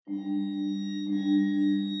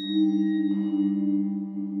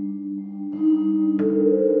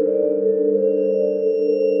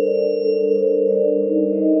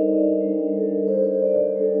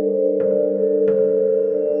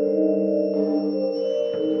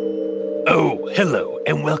Oh, hello,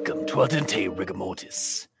 and welcome to Al Dente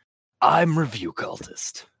Rigamortis. I'm Review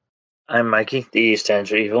Cultist. I'm Mikey, the E stands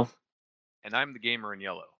for evil. And I'm the gamer in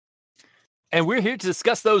yellow. And we're here to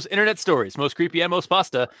discuss those internet stories, most creepy and most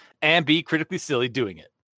pasta, and be critically silly doing it.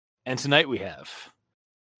 And tonight we have,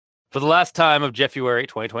 for the last time of Jeffuary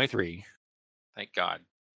 2023, Thank God.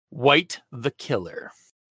 White the Killer.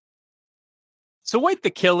 So White the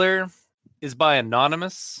Killer is by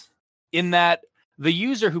Anonymous, in that the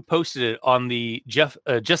user who posted it on the Just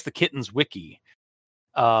the Kittens wiki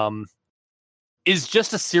is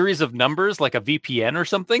just a series of numbers, like a VPN or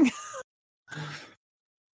something. I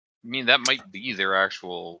mean, that might be their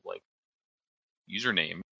actual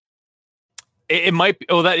username. It might be.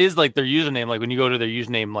 Oh, that is like their username. Like when you go to their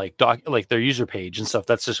username, like their user page and stuff.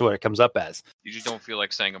 That's just what it comes up as. You just don't feel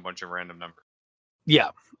like saying a bunch of random numbers.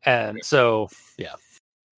 Yeah, and so yeah.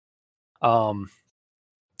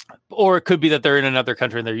 Or it could be that they're in another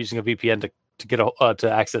country and they're using a VPN to get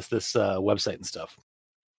to access this website and stuff.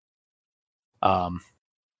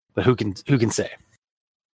 But who can say?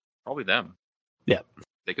 Probably them. Yeah,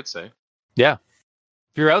 they could say. Yeah,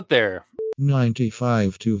 if you're out there.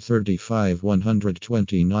 95 to 35,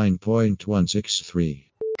 129.163.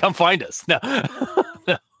 Come find us. No.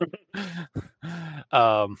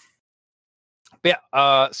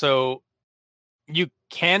 So you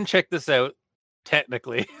can check this out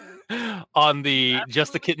technically on the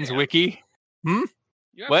Just the Kittens wiki. You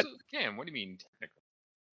absolutely can. What do you mean technically?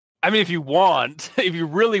 I mean, if you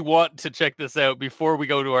really want to check this out before we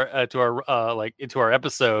go to our into our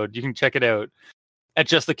episode, you can check it out at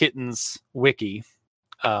Just the Kittens wiki,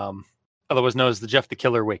 otherwise known as the Jeff the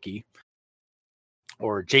Killer wiki,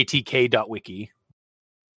 or jtk.wiki.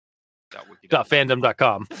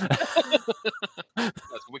 .fandom.com.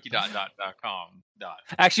 That's wiki.com.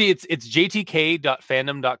 Actually, it's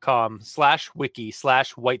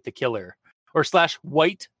jtk.fandom.com/wiki/white the killer or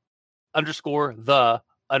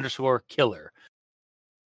 /white_the_killer.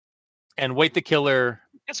 And White the Killer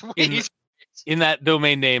in that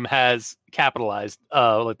domain name has capitalized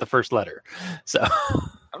like the first letter. So I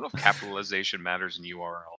don't know if capitalization matters in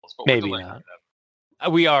URLs, but maybe not.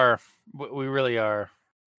 We really are.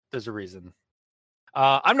 There's a reason.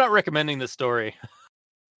 I'm not recommending this story.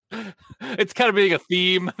 It's kind of being a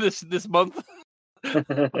theme this month.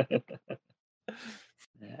 Yeah,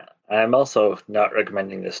 I'm also not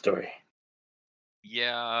recommending this story.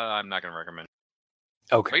 Yeah, I'm not going to recommend it.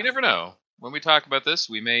 Okay. But you never know. When we talk about this,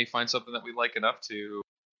 we may find something that we like enough to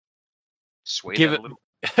sway give that it a little.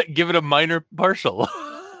 Give it a minor partial.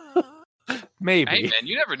 Maybe. Hey, man,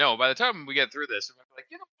 you never know. By the time we get through this, we're like,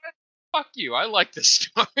 you know what? Fuck you. I like this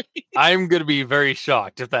story. I'm going to be very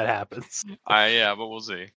shocked if that happens. Yeah, but we'll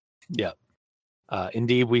see. Yeah.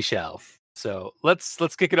 Indeed we shall. So let's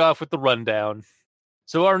kick it off with the rundown.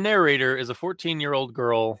 So our narrator is a 14-year-old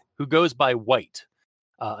girl who goes by White,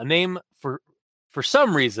 a name for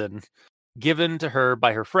some reason given to her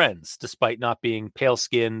by her friends, despite not being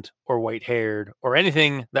pale-skinned or white-haired or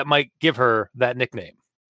anything that might give her that nickname.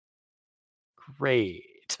 Great.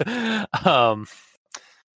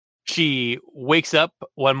 She wakes up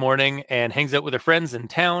one morning and hangs out with her friends in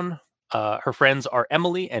town. Her friends are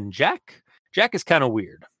Emily and Jack. Jack is kind of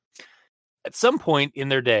weird. At some point in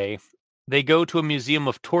their day, they go to a museum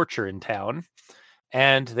of torture in town,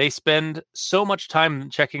 and they spend so much time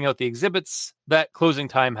checking out the exhibits that closing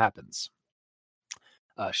time happens.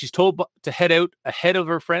 She's told to head out ahead of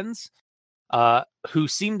her friends, who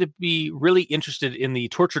seem to be really interested in the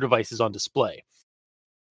torture devices on display.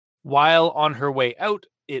 While on her way out,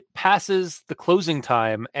 it passes the closing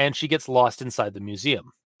time and she gets lost inside the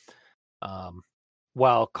museum.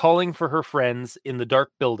 While calling for her friends in the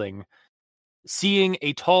dark building, seeing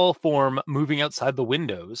a tall form moving outside the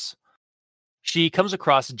windows, she comes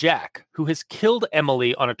across Jack, who has killed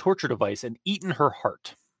Emily on a torture device and eaten her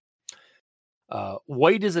heart.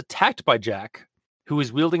 White is attacked by Jack, who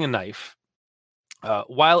is wielding a knife.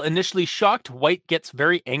 While initially shocked, White gets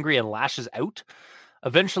very angry and lashes out,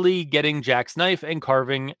 eventually getting Jack's knife and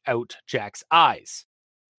carving out Jack's eyes.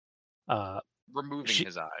 Removing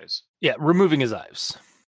his eyes. Yeah, removing his eyes.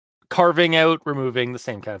 Carving out, removing, the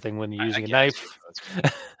same kind of thing when you're using a knife.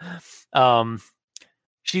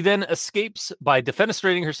 She then escapes by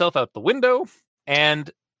defenestrating herself out the window, and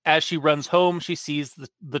as she runs home, she sees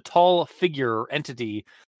the tall figure or entity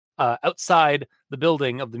outside the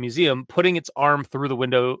building of the museum, putting its arm through the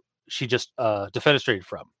window she just defenestrated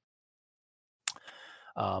from.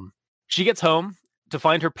 She gets home to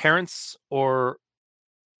find her parents, or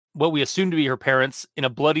what we assume to be her parents, in a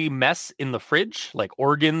bloody mess in the fridge, like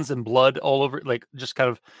organs and blood all over, like just kind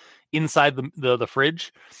of inside the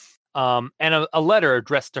fridge. And a letter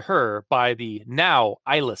addressed to her by the now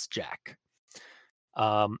eyeless Jack.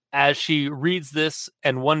 As she reads this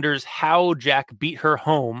and wonders how Jack beat her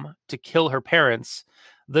home to kill her parents,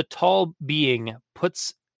 the tall being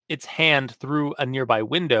puts its hand through a nearby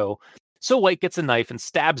window, so White gets a knife and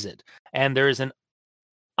stabs it, and there is an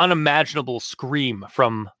unimaginable scream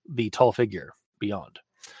from the tall figure beyond.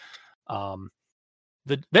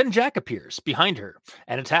 Then Jack appears behind her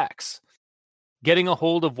and attacks, getting a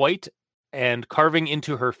hold of White and carving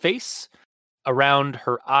into her face, around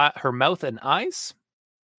her mouth and eyes,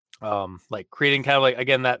 like creating kind of like,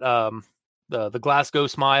 again, that the Glasgow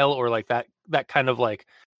smile, or like that kind of like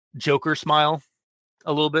Joker smile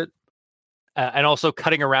a little bit, and also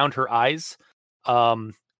cutting around her eyes.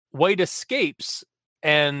 White escapes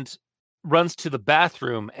and runs to the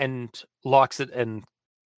bathroom and locks it and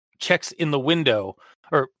checks in the window,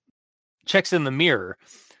 or checks in the mirror,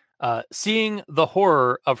 seeing the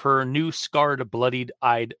horror of her new scarred,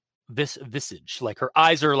 bloodied-eyed visage. Like her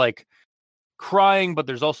eyes are like crying, but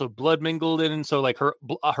there's also blood mingled in, so like her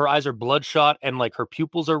eyes are bloodshot, and like her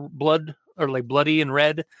pupils are like bloody and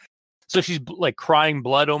red. So she's like crying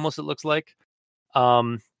blood almost, it looks like.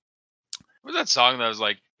 What was that song that was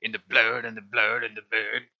like, in the blood and the blood and the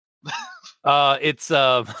blood? It's Is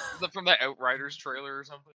that from that Outriders trailer or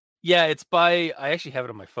something? yeah, it's by, I actually have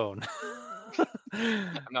it on my phone.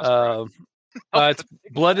 I'm not surprised. It's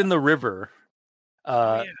Blood in the River,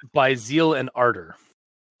 by Zeal and Ardor.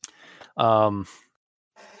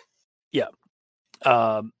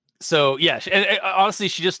 So yeah, and honestly,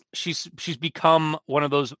 she's become one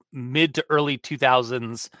of those mid to early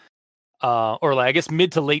 2000s, or like, I guess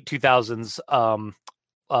mid to late 2000s,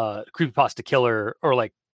 creepypasta killer, or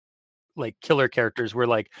like killer characters where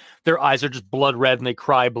like their eyes are just blood red and they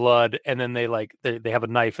cry blood, and then they have a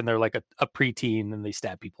knife and they're like a preteen and they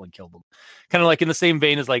stab people and kill them, kind of like in the same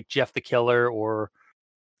vein as like Jeff the Killer or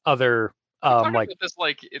other like this,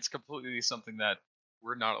 like it's completely something that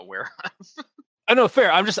we're not aware of. I know,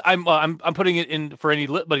 fair. I'm putting it in for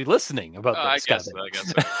anybody listening about this. I guess so.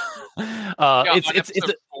 It's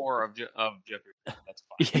episode 4 of Jeffrey. That's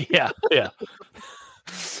fine. Yeah.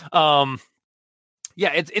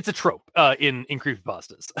 Yeah, it's a trope in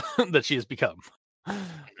creepypastas that she has become.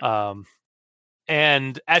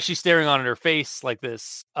 And as she's staring on her face like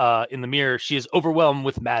this in the mirror, she is overwhelmed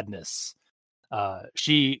with madness.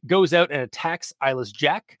 She goes out and attacks Eyeless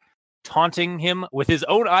Jack, taunting him with his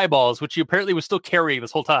own eyeballs, which he apparently was still carrying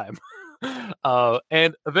this whole time.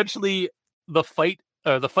 And eventually the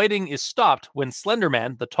fighting is stopped when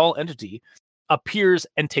Slenderman, the tall entity, appears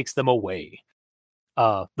and takes them away.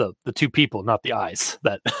 The two people, not the eyes.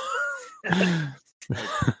 That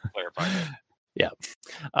Clarify that. Yeah.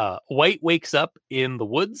 White wakes up in the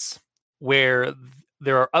woods where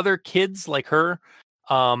there are other kids like her,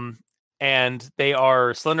 and they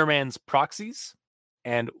are Slenderman's proxies.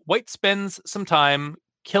 And White spends some time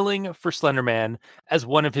killing for Slenderman as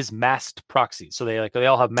one of his masked proxies. So they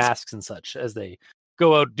all have masks and such as they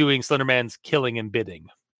go out doing Slenderman's killing and bidding.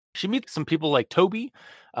 She meets some people like Toby,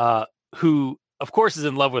 who of course is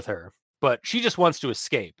in love with her, but she just wants to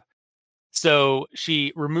escape. So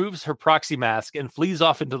she removes her proxy mask and flees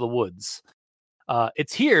off into the woods.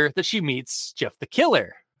 It's here that she meets Jeff the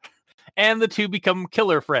Killer, and the two become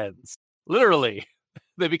killer friends. Literally,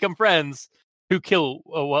 they become friends who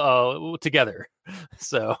kill together.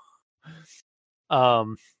 So, just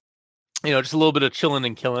a little bit of chilling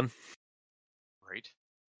and killing. Great.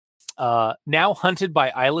 Now hunted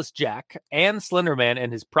by Eyeless Jack and Slenderman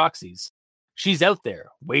and his proxies, she's out there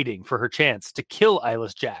waiting for her chance to kill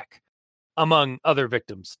Eyeless Jack, among other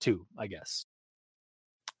victims too, I guess.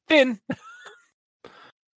 Finn.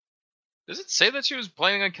 Does it say that she was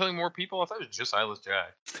planning on killing more people? I thought it was just Eyeless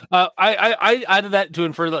Jack. I added that to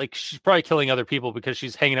infer that like she's probably killing other people because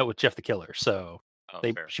she's hanging out with Jeff the Killer. So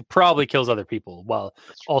she probably kills other people while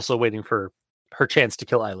also waiting for her chance to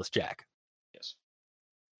kill Eyeless Jack. Yes.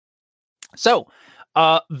 So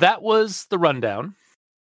that was the rundown.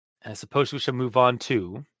 I suppose we should move on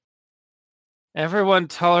to everyone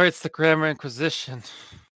tolerates the Grammar Inquisition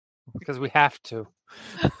because we have to.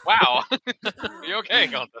 Wow. You okay,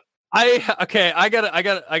 Gunther? I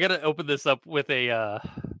gotta open this up with a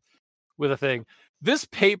thing. This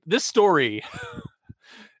story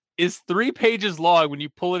is 3 pages long when you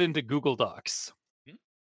pull it into Google Docs. Mm-hmm.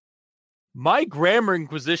 My Grammar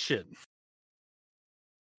Inquisition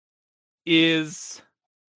is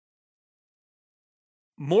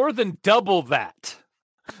more than double that.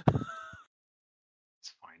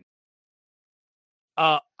 It's fine.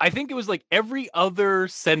 I think it was like every other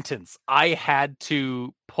sentence I had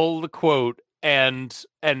to pull the quote and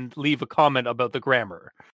leave a comment about the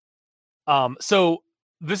grammar. So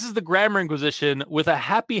this is the Grammar Inquisition with a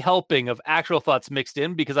happy helping of actual thoughts mixed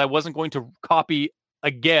in, because I wasn't going to copy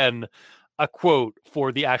again a quote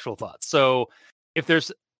for the actual thoughts. So if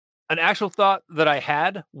there's an actual thought that I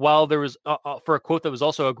had while there was for a quote that was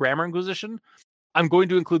also a Grammar Inquisition, I'm going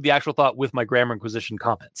to include the actual thought with my Grammar Inquisition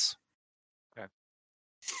comments. Okay.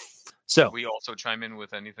 So we also chime in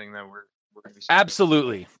with anything that we're going to be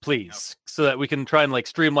absolutely, please, so that we can try and like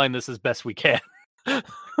streamline this as best we can.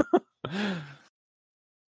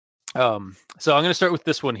 So I'm going to start with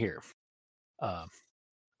this one here.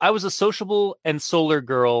 I was a sociable and solar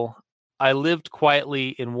girl. I lived quietly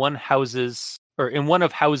in one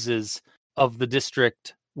of houses of the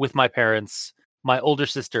district with my parents, my older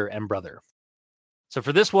sister, and brother. So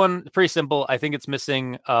for this one, pretty simple. I think it's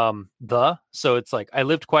missing the. So it's like, I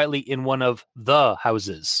lived quietly in one of the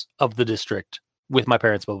houses of the district with my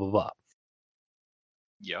parents, blah, blah, blah.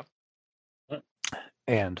 Yeah.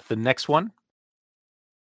 And the next one.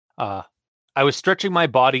 I was stretching my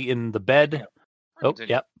body in the bed. Yeah. Oh,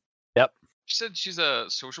 yep. She said she's a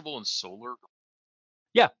sociable and solar.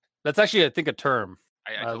 Yeah, that's actually, I think, a term.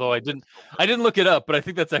 Although I didn't look it up, but I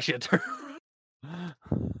think that's actually a term.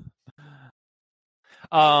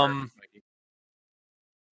 I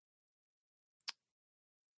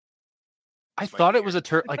thought it was a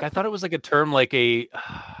term. Like, I thought it was like a term, like a.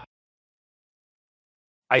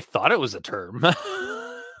 I thought it was a term.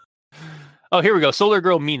 Oh, here we go. Solar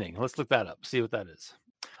girl meaning. Let's look that up. See what that is.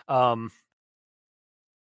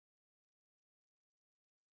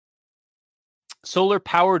 Solar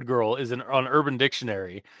powered girl is on Urban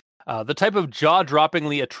Dictionary. The type of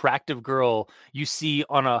jaw-droppingly attractive girl you see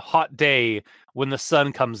on a hot day when the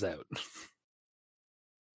sun comes out.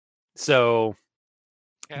 So,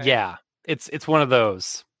 okay. Yeah, it's one of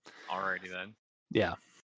those. Alrighty then. Yeah.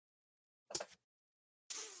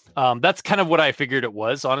 That's kind of what I figured it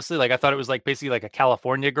was, honestly. Like, I thought it was like basically like a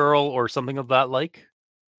California girl or something of that like.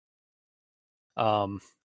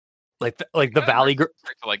 Like the Valley girl.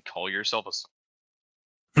 To like call yourself a.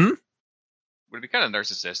 Hmm? Would it be kind of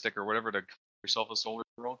narcissistic or whatever to call yourself a solar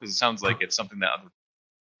girl? Because it sounds like it's something that.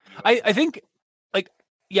 I think, like,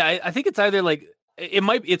 yeah, I think it's either like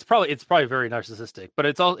it's probably very narcissistic, but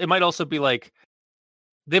it might also be like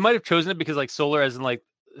they might have chosen it because like solar as in like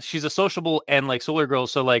she's a sociable and like solar girl,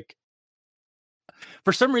 so like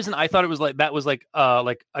for some reason I thought it was like that was like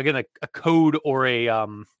again a code or a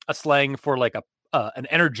slang for like an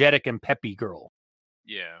energetic and peppy girl.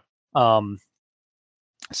 Yeah.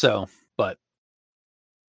 So, but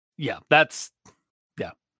yeah, that's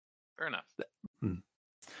yeah. Fair enough. But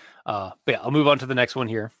yeah, I'll move on to the next one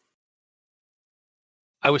here.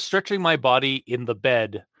 I was stretching my body in the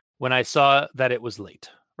bed when I saw that it was late,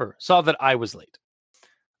 or saw that I was late.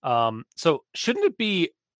 So shouldn't it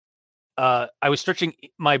be I was stretching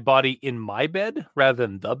my body in my bed rather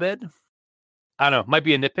than the bed? I don't know. Might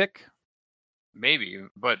be a nitpick. Maybe,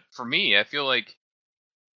 but for me, I feel like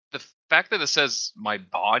the fact that it says my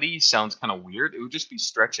body sounds kind of weird. It would just be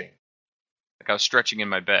stretching. Like I was stretching in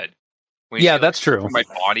my bed. Yeah, that's true. My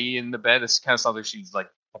body in the bed, it's kind of something she's like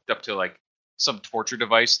hooked up to like some torture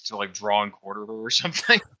device to like draw and quarter her or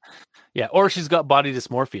something. Yeah, or she's got body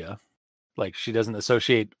dysmorphia. Like she doesn't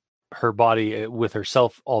associate her body with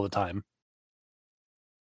herself all the time.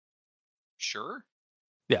 Sure.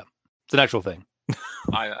 Yeah, it's an actual thing.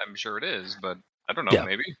 I'm sure it is, but I don't know. Yeah.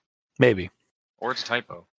 Maybe. Or it's a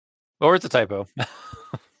typo.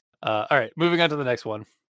 All right, moving on to the next one.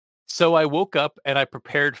 So I woke up and I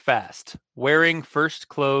prepared fast, wearing first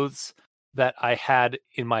clothes that I had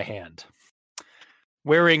in my hand.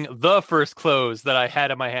 Wearing the first clothes that I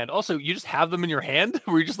had in my hand. Also, you just have them in your hand?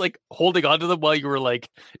 Were you just like holding onto them while you were like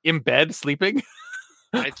in bed sleeping?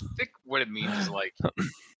 I think what it means is like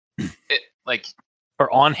it like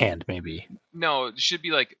or on hand maybe. No, it should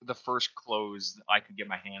be like the first clothes that I could get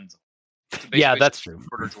my hands on. So yeah, that's true.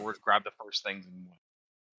 Order drawers, grab the first things and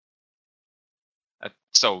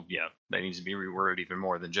so yeah, that needs to be reworded even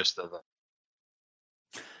more than just the.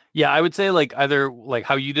 Yeah, I would say like either like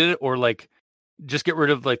how you did it or like just get rid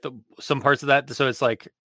of like some parts of that. So it's like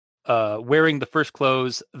wearing the first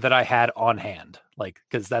clothes that I had on hand, like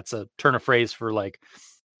because that's a turn of phrase for like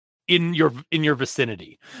in your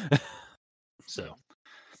vicinity. So,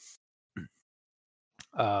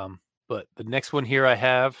 but the next one here I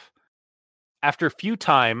have. After a few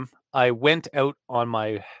time, I went out of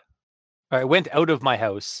my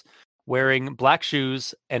house wearing black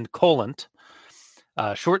shoes and coolant,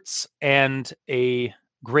 shorts and a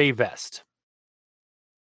gray vest.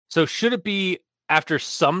 So should it be after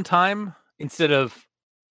some time instead of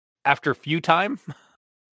after few time?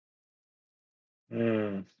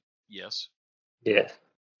 Yes. Yes.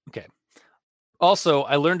 Okay. Also,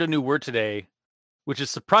 I learned a new word today, which is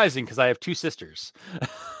surprising because I have two sisters.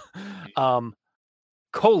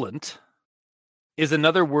 Coolant is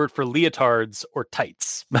another word for leotards or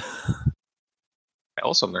tights. I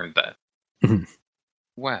also learned that. Mhm.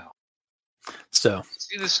 Wow. So,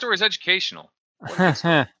 See, this story is educational.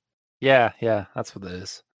 yeah, that's what it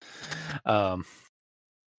is. Then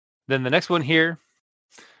the next one here.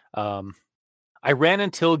 I ran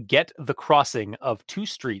until get the crossing of two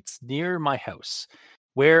streets near my house,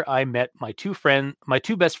 where I met my two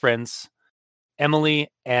best friends, Emily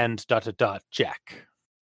and ... Jack.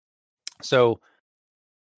 So,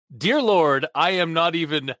 dear Lord, I am not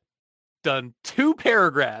even done 2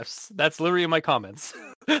 paragraphs. That's literally in my comments.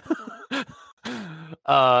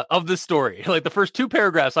 Of this story. Like the first 2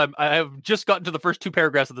 paragraphs, I have just gotten to the first 2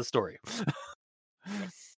 paragraphs of the story.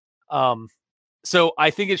 So I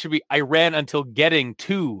think it should be I ran until getting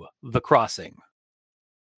to the crossing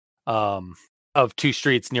of 2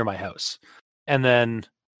 streets near my house. And then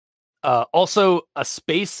also a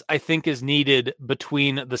space I think is needed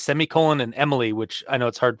between the semicolon and Emily, which I know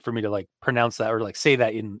it's hard for me to like pronounce that or like say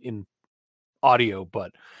that in audio,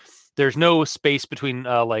 but there's no space between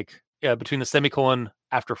between the semicolon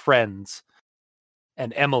after friends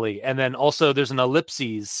and Emily. And then also there's an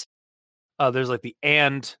ellipses. There's like the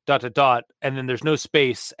and ... and then there's no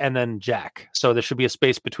space and then Jack. So there should be a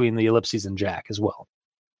space between the ellipses and Jack as well.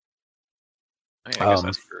 I guess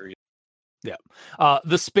that's true. Yeah.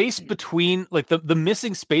 The space between like the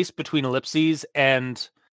missing space between ellipses and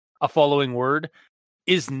a following word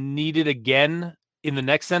is needed again in the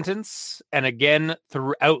next sentence and again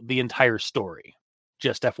throughout the entire story.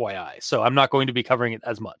 Just FYI. So I'm not going to be covering it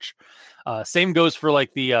as much. Same goes for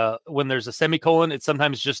like the when there's a semicolon, it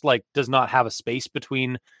sometimes just like does not have a space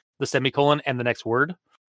between the semicolon and the next word.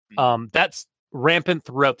 That's rampant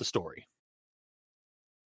throughout the story.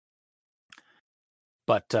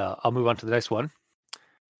 But I'll move on to the next one.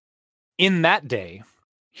 In that day,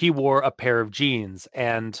 he wore a pair of jeans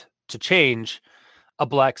and, to change, a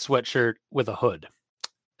black sweatshirt with a hood.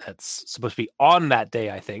 That's supposed to be on that day,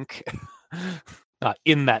 I think. Not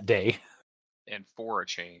in that day. And for a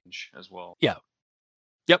change as well. Yeah.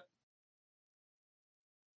 Yep.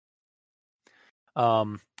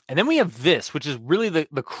 And then we have this, which is really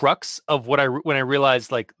the crux of what when I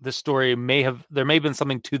realized like this story there may have been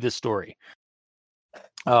something to this story.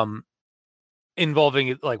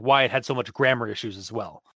 Involving like why it had so much grammar issues as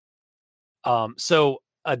well. So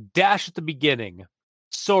a dash at the beginning.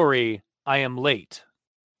 Sorry, I am late.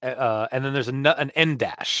 And then there's an end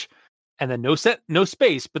dash. And then no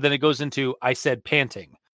space, but then it goes into I said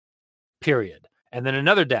panting. Period. And then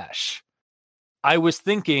another dash. I was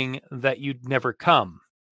thinking that you'd never come.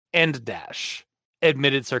 End dash.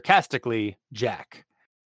 Admitted sarcastically, Jack.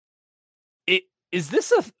 Is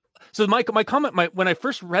this a so my comment when I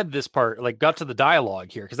first read this part, like got to the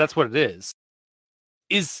dialogue here, because that's what it is.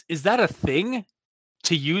 Is that a thing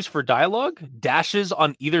to use for dialogue? Dashes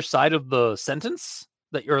on either side of the sentence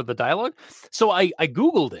or the dialogue? So I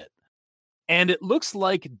Googled it. And it looks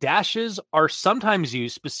like dashes are sometimes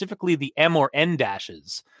used, specifically the M or N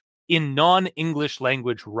dashes, in non-English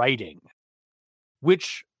language writing,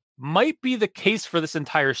 which might be the case for this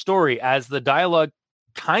entire story, as the dialogue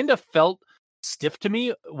kind of felt stiff to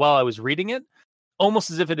me while I was reading it,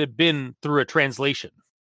 almost as if it had been through a translation.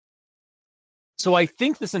 So I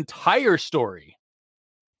think this entire story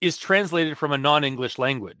is translated from a non-English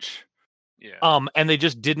language. Yeah. And they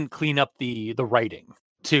just didn't clean up the writing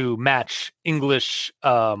to match English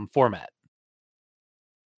format.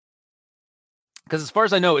 Because as far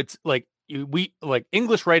as I know, it's like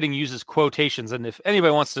English writing uses quotations, and if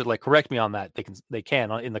anybody wants to like correct me on that, they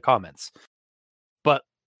can in the comments. But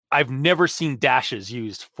I've never seen dashes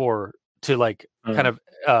used to kind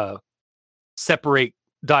of separate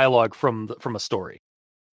dialogue from a story.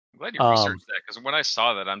 I'm glad you researched that, because when I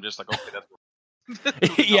saw that, I'm just like, okay, that's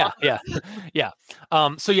yeah.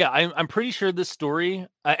 So yeah, I'm pretty sure this story,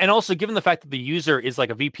 and also given the fact that the user is like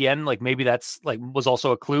a VPN, like maybe that's like was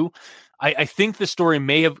also a clue. I think this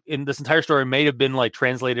entire story may have been like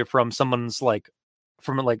translated from somebody's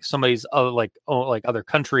other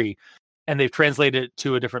country, and they've translated it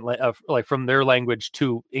to a different like from their language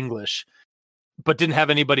to English, but didn't have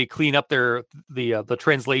anybody clean up the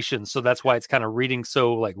translation. So that's why it's kind of reading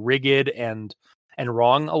so like rigid and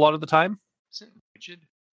wrong a lot of the time. Isn't it rigid?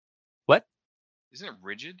 What? Isn't it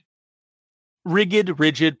rigid? Rigid,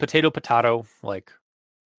 potato, like.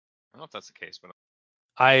 I don't know if that's the case, but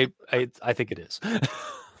I think it is.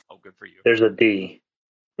 Oh, good for you. There's a D.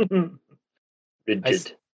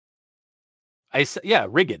 Rigid. Yeah,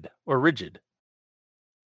 rigid or rigid.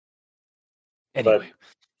 Anyway,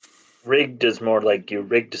 Rigged is more like you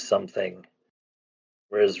rigged something,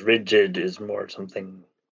 whereas rigid is more something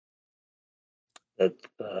that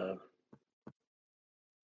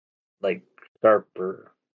like sharp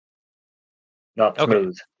or not Okay.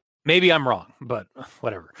 smooth. maybe I'm wrong, but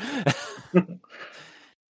whatever.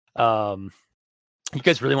 You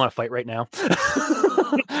guys really want to fight right now?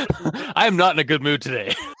 I am not in a good mood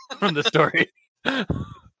today from the story.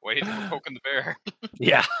 Wait, we're poking the bear.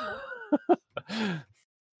 Yeah.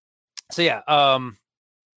 So yeah,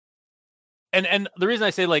 and the reason I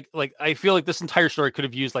say like I feel like this entire story could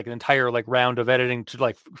have used like an entire like round of editing to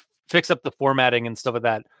like fix up the formatting and stuff like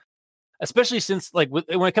that. Especially since like when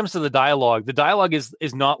it comes to the dialogue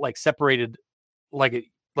is not like separated like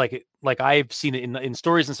I've seen it in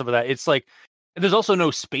stories and stuff like that. It's like there's also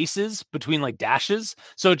no spaces between like dashes,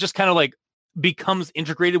 so it just kind of like becomes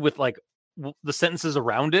integrated with like the sentences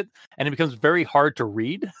around it, and it becomes very hard to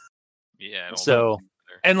read. Yeah. it all So, blends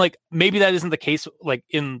together. and like maybe that isn't the case like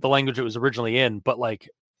in the language it was originally in, but like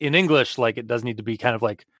in English, like it does need to be kind of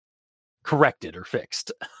like corrected or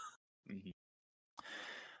fixed. Mhm.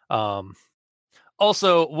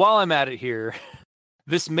 Also, while I'm at it here,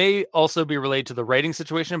 this may also be related to the writing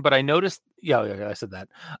situation, but I noticed, yeah, I said that.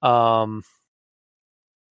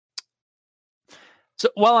 So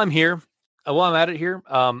while I'm at it here,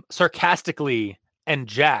 sarcastically and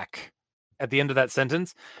Jack at the end of that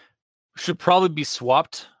sentence should probably be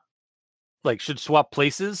swapped, like should swap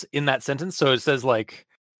places in that sentence. So it says like,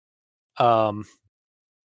 I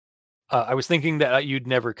was thinking that you'd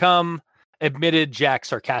never come, admitted Jack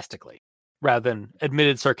sarcastically, rather than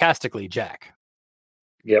admitted sarcastically Jack.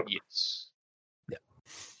 Yep. Yes.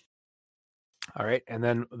 All right, and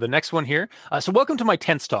then the next one here. So welcome to my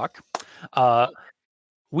tense talk.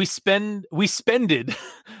 We spended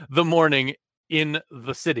the morning in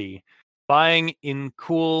the city, buying in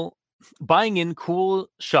cool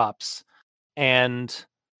shops and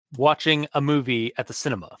watching a movie at the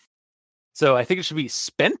cinema. So I think it should be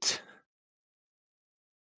spent,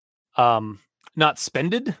 not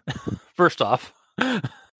spended. First off,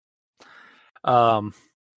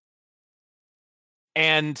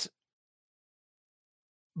 and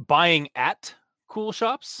buying at cool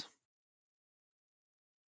shops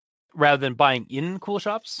rather than buying in cool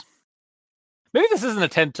shops. Maybe this isn't a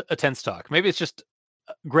tense talk. Maybe it's just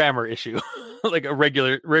a grammar issue, like a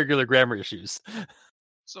regular grammar issues.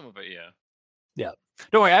 Some of it, yeah.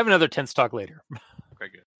 Don't worry, I have another tense talk later.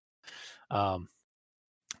 Okay, good.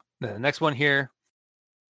 The next one here.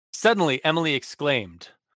 Suddenly, Emily exclaimed,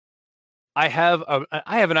 "I have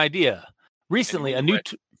an idea. Recently, a new."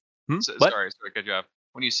 What? Sorry, to cut you off.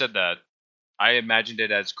 When you said that, I imagined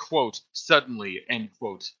it as quote suddenly end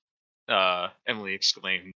quote. Emily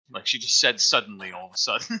exclaimed, like she just said suddenly all of a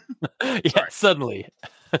sudden. Yeah, suddenly.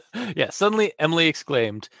 Yeah, suddenly Emily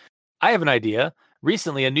exclaimed, "I have an idea.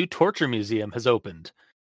 Recently, a new torture museum has opened.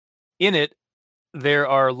 In it, there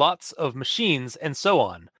are lots of machines and so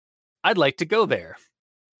on. I'd like to go there."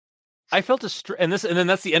 I felt and then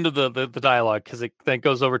that's the end of the dialogue, because it then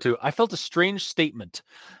goes over to, "I felt a strange statement,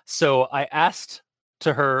 so I asked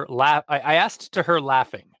to her I asked to her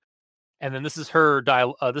laughing." And then this is her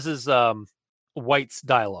this is White's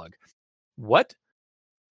dialogue. "What?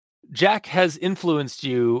 Jack has influenced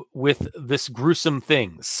you with this gruesome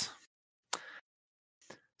things."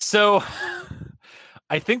 So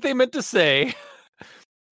I think they meant to say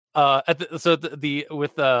I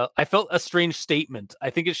felt a strange statement. I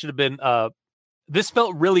think it should have been this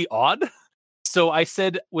felt really odd. So I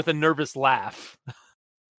said with a nervous laugh.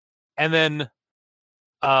 And then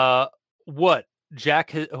what?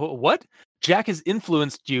 Jack has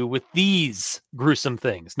influenced you with these gruesome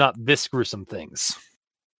things, not this gruesome things.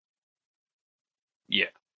 Yeah.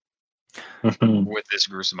 With this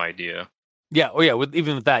gruesome idea. Yeah, oh yeah, with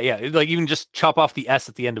that, yeah. Like even just chop off the S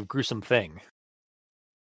at the end of gruesome thing.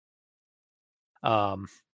 But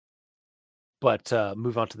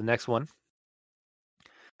move on to the next one.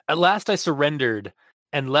 "At last I surrendered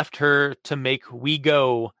and left her to make we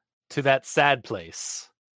go to that sad place,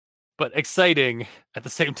 but exciting at the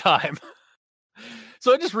same time."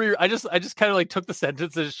 So I just kind of like took the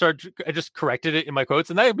sentence and I just corrected it in my quotes,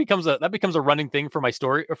 and that becomes a running thing for my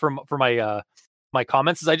story, for my my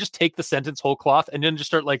comments, is I just take the sentence whole cloth and then just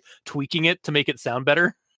start like tweaking it to make it sound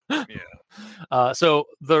better. Yeah. So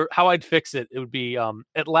how I'd fix it would be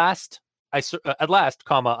at last,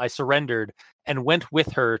 comma, I surrendered and went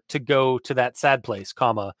with her to go to that sad place,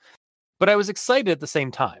 comma, but I was excited at the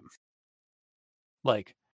same time.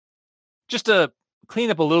 like just to clean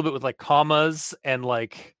up a little bit with like commas and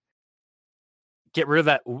like get rid of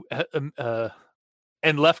that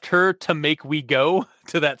and left her to make we go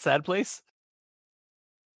to that sad place.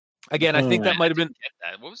 Again, I think that might have been. Get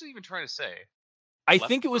that. What was it even trying to say? I Left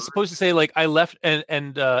think it was her? supposed to say like I left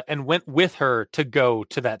and went with her to go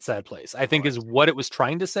to that sad place. I think I is see. what it was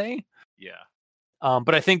trying to say. Yeah.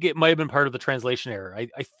 But I think it might have been part of the translation error.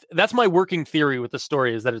 That's my working theory with the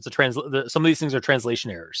story is that it's some of these things are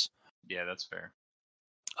translation errors. Yeah, that's fair.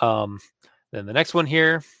 Then the next one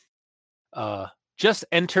here, just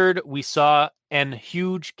entered. We saw an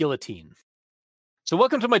huge guillotine. So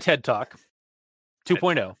welcome to my TED Talk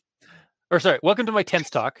 2.0. Or sorry, welcome to my Tense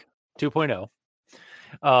Talk 2.0.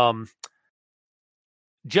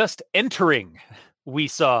 Just entering, we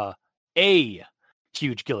saw a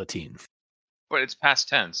huge guillotine. But it's past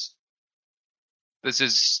tense. This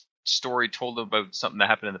is story told about something that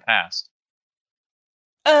happened in the past.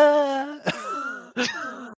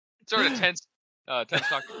 Sort of tense talk to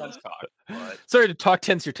tense talk. But... Sorry to talk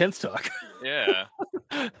tense your tense talk. Yeah.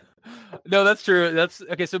 No, that's true. That's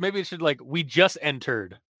okay. So maybe it should like we just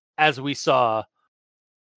entered as we saw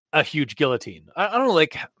a huge guillotine. I don't know,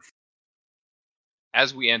 like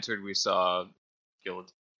as we entered, we saw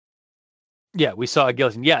guillotine. Yeah, we saw a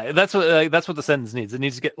guillotine. Yeah, that's what the sentence needs. It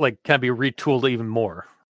needs to get like kind of be retooled even more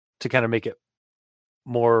to kind of make it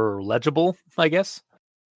more legible, I guess.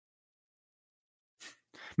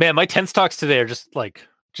 Man, my tense talks today are just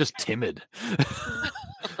timid,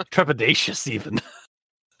 trepidatious, even.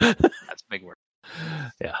 That's a big word.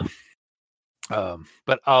 Yeah.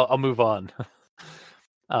 But I'll move on.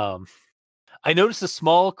 I noticed a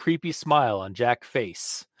small, creepy smile on Jack's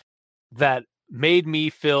face that made me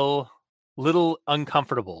feel little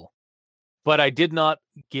uncomfortable, but I did not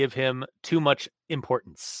give him too much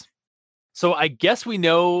importance. So I guess we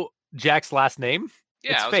know Jack's last name.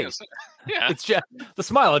 Yeah, it's I was Face. Say, yeah, it's Jack. The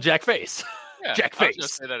smile of Jack Face. Yeah, Jack I was Face. gonna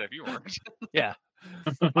say that if you weren't. Yeah.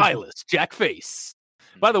 Eyeless Jack Face.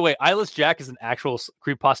 By the way, Eyeless Jack is an actual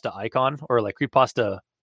creepypasta icon or like creepypasta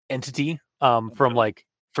entity.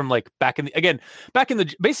 From back in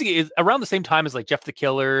the basically is around the same time as like Jeff the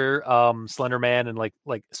Killer, Slender Man, and like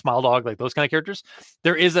Smile Dog, like those kind of characters.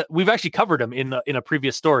 We've actually covered him in a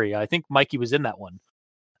previous story. I think Mikey was in that one.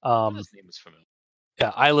 His name is familiar.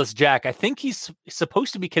 Yeah, Eyeless Jack. I think he's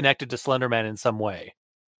supposed to be connected to Slender Man in some way.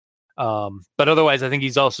 But otherwise, I think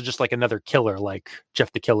he's also just like another killer, like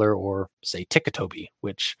Jeff the Killer or say Tikatobi,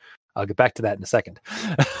 which I'll get back to that in a second.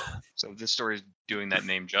 So this story is doing that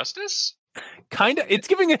name justice. Kind of, it's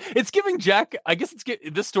giving Jack. I guess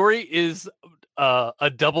this story is a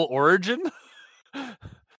double origin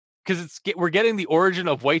because we're getting the origin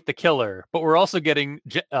of White the Killer, but we're also getting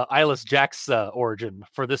Eyeless Jack's origin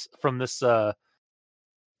for this from this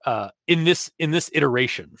in this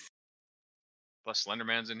iteration. Plus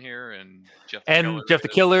Slenderman's in here and Jeff the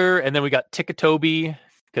Killer, and then we got Tikatobi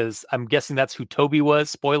because I'm guessing that's who Toby was.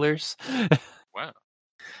 Spoilers. Wow.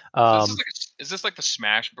 So is this like the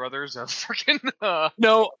Smash Brothers of freaking?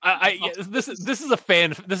 No, this is a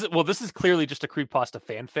fan. This is clearly just a creepypasta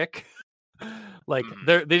fanfic. Like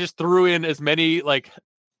they just threw in as many like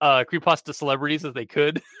creepypasta celebrities as they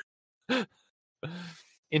could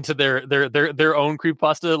into their own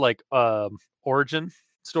creepypasta like origin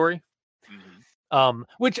story.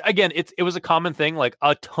 Which again, it was a common thing. Like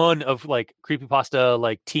a ton of like creepypasta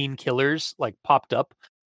like teen killers like popped up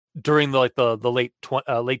during the late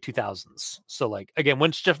 2000s. So like again,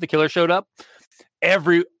 once Jeff the Killer showed up,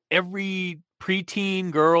 every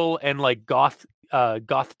preteen girl and like goth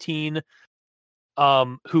teen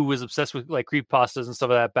who was obsessed with like creepypastas and stuff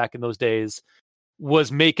like that back in those days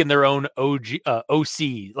was making their own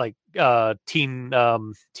OC like teen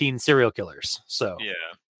serial killers. So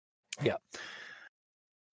yeah.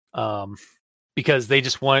 Because they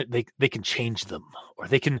just want they can change them or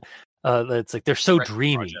they can it's like they're so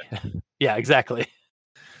dreamy. Yeah, exactly.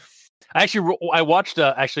 I watched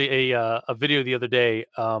actually a video the other day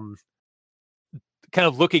kind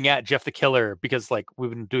of looking at Jeff the Killer because like we've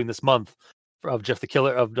been doing this month of Jeff the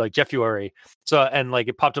Killer of like Jeffuary. So and like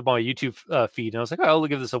it popped up on my YouTube feed and I was like, oh, I'll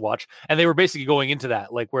give this a watch. And they were basically going into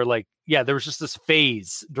that like where like yeah, there was just this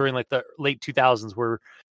phase during like the late 2000s where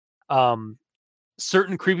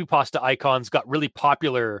certain creepypasta icons got really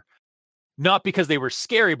popular, not because they were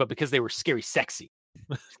scary, but because they were scary sexy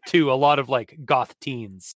to a lot of like goth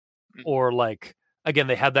teens, or like again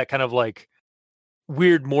they had that kind of like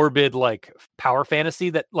weird morbid like power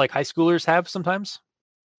fantasy that like high schoolers have sometimes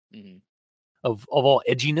of all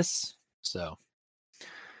edginess. So,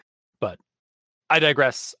 but I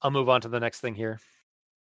digress. I'll move on to the next thing here.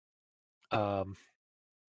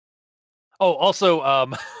 Oh, also,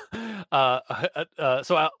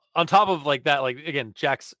 so on top of like that, like again,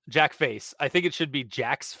 Jack face. I think it should be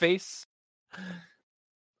Jack's face.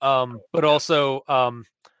 But also,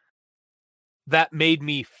 that made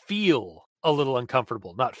me feel a little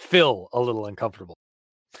uncomfortable, not feel a little uncomfortable.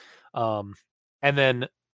 And then,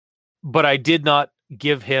 but I did not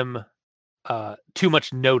give him too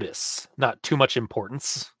much notice, not too much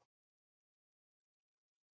importance.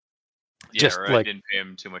 Yeah, Just or like I didn't pay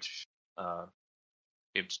him too much.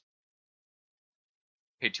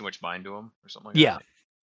 Paid too much mind to him or something like yeah, that.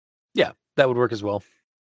 yeah, that would work as well.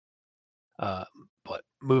 But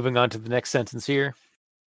moving on to the next sentence here,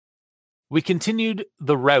 we continued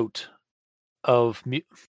the route of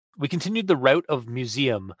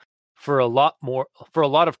museum for a lot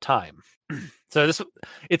of time. So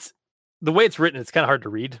it's the way it's written. It's kind of hard to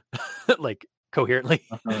read, like coherently.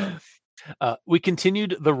 We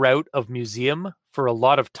continued the route of museum for a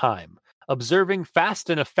lot of time, observing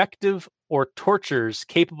fast and effective or tortures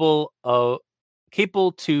capable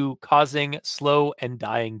to causing slow and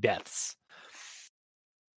dying deaths.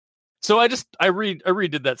 So I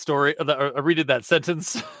redid that story. I redid that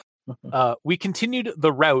sentence. We continued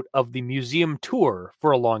the route of the museum tour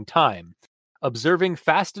for a long time, observing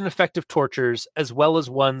fast and effective tortures as well as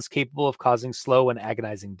ones capable of causing slow and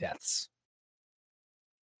agonizing deaths.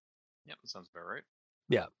 Yeah, that sounds about right.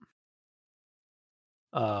 Yeah.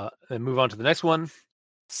 And move on to the next one.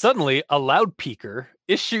 Suddenly, a loudspeaker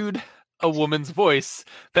issued a woman's voice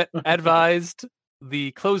that advised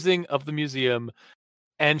the closing of the museum,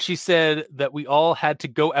 and she said that we all had to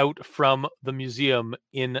go out from the museum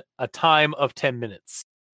in a time of 10 minutes.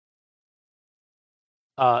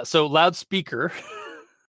 So loudspeaker.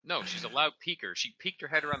 No, she's a loud peeker. She peeked her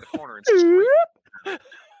head around the corner and screamed.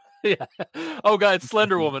 Yeah. Oh god,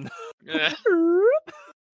 Slender Woman. Yeah.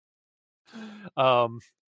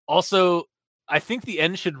 Also, I think the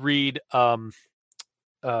end should read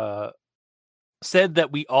said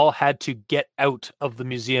that we all had to get out of the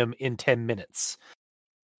museum in 10 minutes.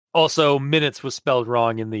 Also, minutes was spelled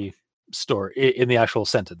wrong in the in the actual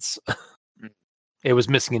sentence. It was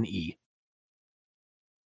missing an E.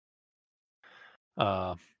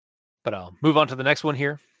 But I'll move on to the next one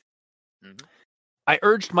here. Mm-hmm. I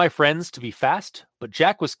urged my friends to be fast, but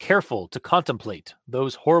Jack was careful to contemplate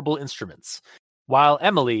those horrible instruments, while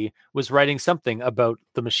Emily was writing something about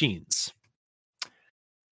the machines.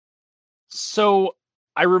 So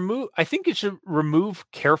I think it should remove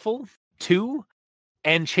careful to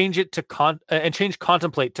and change it to change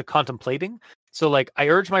contemplate to contemplating. So like, I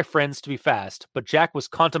urged my friends to be fast, but Jack was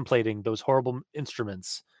contemplating those horrible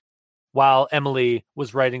instruments while Emily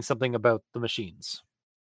was writing something about the machines.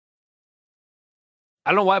 I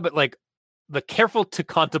don't know why, but like the careful to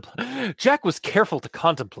contemplate, Jack was careful to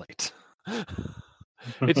contemplate.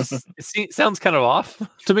 It sounds kind of off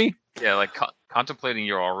to me. Yeah, like contemplating,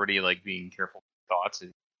 you're already like being careful with thoughts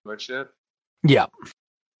and much shit. Yeah.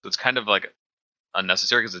 So it's kind of like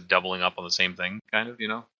unnecessary because it's doubling up on the same thing, kind of,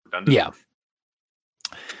 redundant. Yeah.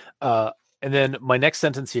 And then my next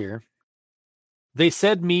sentence here. They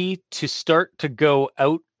said me to start to go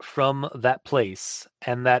out from that place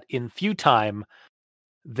and that in few time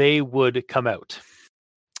they would come out.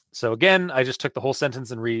 So again, I just took the whole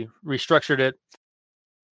sentence and restructured it.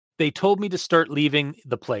 They told me to start leaving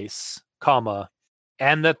the place, comma,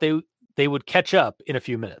 and that they would catch up in a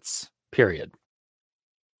few minutes, period.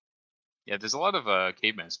 Yeah, there's a lot of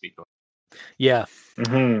caveman speak. Yeah.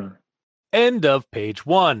 Mm-hmm. End of page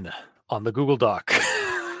 1 on the Google Doc.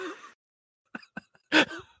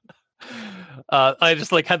 I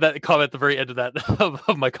just like had that comment at the very end of that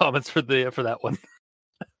of my comments for that one.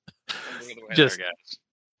 Just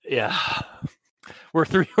yeah, we're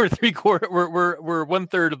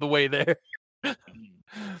 1/3 of the way there.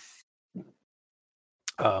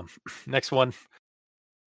 Next one.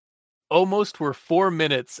 Almost were 4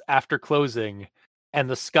 minutes after closing, and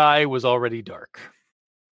the sky was already dark.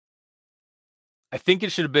 I think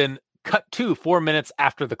it should have been cut to 4 minutes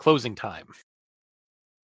after the closing time,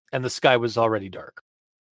 and the sky was already dark.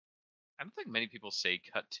 I don't think many people say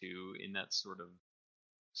cut to in that sort of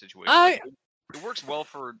situation. It works well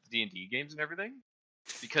for D&D games and everything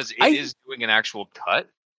because it is doing an actual cut,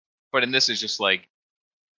 but in this is just like a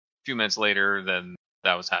few minutes later than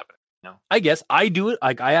that was happening. No, I guess I do it.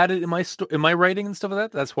 Like I add it in my writing and stuff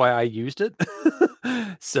like that. That's why I used it.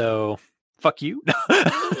 So fuck you.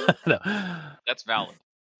 No, that's valid.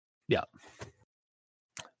 Yeah.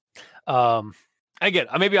 Again,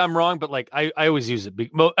 maybe I'm wrong, but like I always use it.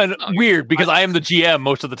 Weird because I am the GM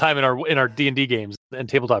most of the time in our D&D games and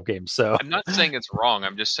tabletop games. So I'm not saying it's wrong.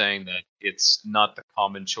 I'm just saying that it's not the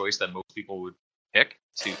common choice that most people would pick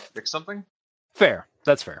to fix something. Fair.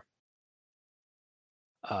 That's fair.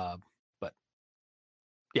 But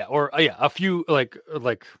yeah, or a few like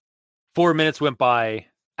 4 minutes went by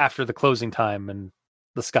after the closing time, and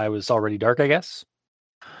the sky was already dark, I guess.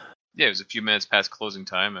 Yeah, it was a few minutes past closing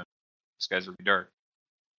time, and the skies were dark.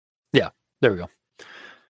 Yeah, there we go.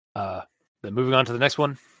 Then moving on to the next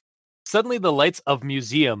one. Suddenly, the lights of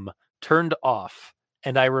museum turned off,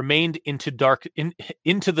 and I remained into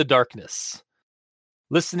the darkness,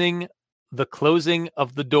 listening the closing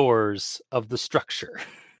of the doors of the structure.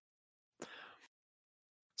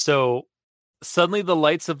 So suddenly the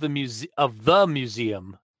lights of the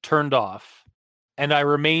museum turned off, and I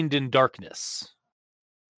remained in darkness.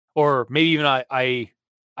 Or maybe even I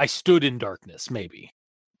stood in darkness, maybe.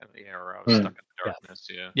 Yeah, or I was stuck in the darkness,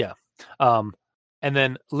 Yeah. And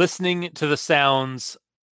then listening to the sounds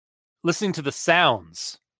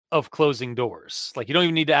of closing doors. Like, you don't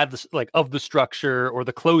even need to add this, like, of the structure or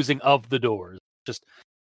the closing of the doors. Just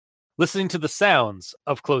listening to the sounds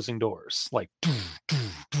of closing doors, like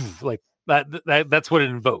like that's what it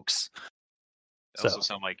invokes. It also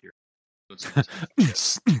sound like you're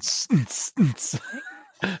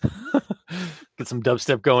get some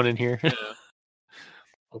dubstep going in here.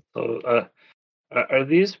 Also, are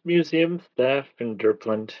these museum staff in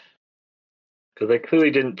Derpland? Because I clearly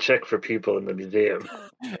didn't check for people in the museum.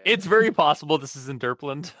 It's very possible this is in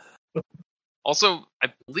Derpland. Also,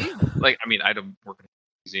 I believe, I don't work in a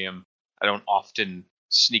museum. I don't often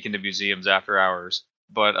sneak into museums after hours.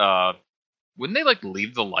 But wouldn't they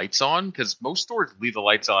leave the lights on? Because most stores leave the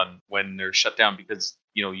lights on when they're shut down because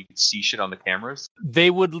you can see shit on the cameras. They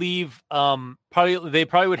would leave they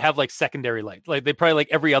probably would have secondary light. Like they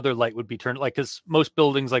probably every other light would be turned, because most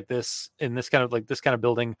buildings like this in this kind of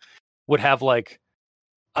building would have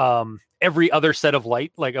every other set of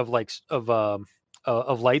light of lights on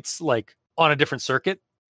a different circuit.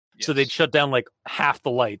 Yes. So they'd shut down half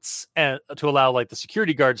the lights and to allow the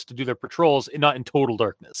security guards to do their patrols not in total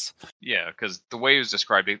darkness. Yeah, because the way it was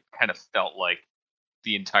described, it kind of felt like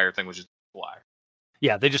the entire thing was just black.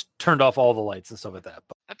 Yeah, they just turned off all the lights and stuff like that.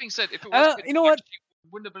 But that being said, if it was, you know what, you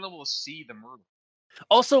wouldn't have been able to see the murder.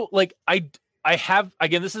 Also, I have,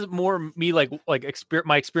 again, this is more me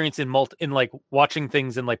my experience in watching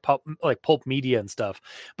things in pulp media and stuff.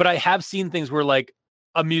 But I have seen things where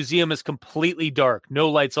a museum is completely dark, no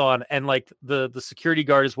lights on, and the security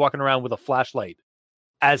guard is walking around with a flashlight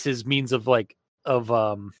as his means of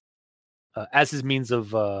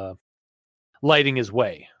lighting his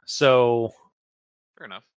way. So fair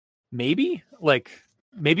enough. Maybe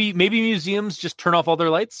museums just turn off all their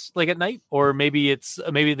lights at night, or maybe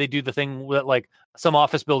they do the thing that some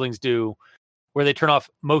office buildings do, where they turn off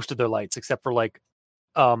most of their lights except for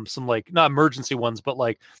some not emergency ones, but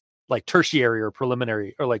tertiary or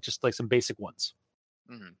preliminary, or just some basic ones.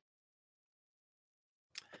 Mm-hmm.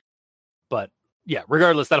 But yeah,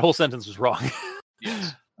 regardless, that whole sentence was wrong.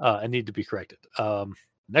 Yes. And need to be corrected.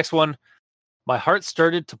 Next one. My heart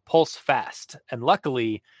started to pulse fast, and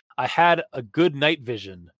luckily I had a good night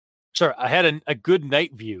vision. Sorry, I had a good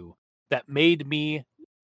night view that made me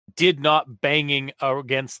did not banging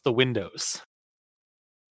against the windows.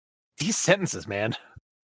 These sentences, man.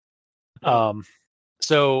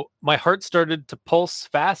 So my heart started to pulse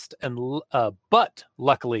fast, and but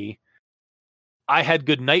luckily I had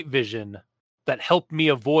good night vision that helped me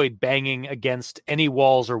avoid banging against any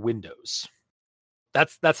walls or windows.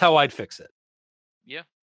 That's how I'd fix it. Yeah.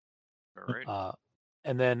 All right.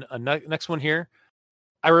 And then next one here.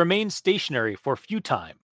 I remained stationary for a few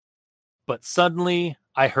times, but suddenly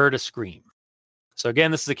I heard a scream. So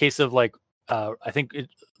again, this is a case of I think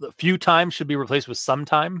a few times should be replaced with some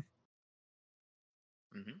time.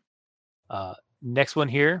 Mm-hmm. Next one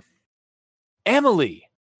here. Emily,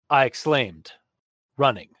 I exclaimed,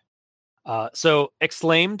 running. So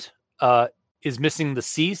exclaimed is missing the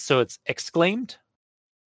C, so it's exclaimed.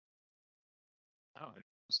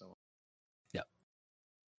 So yeah.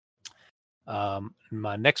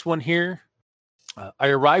 My next one here. I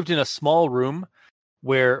arrived in a small room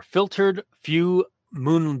where filtrated few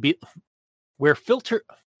moonlight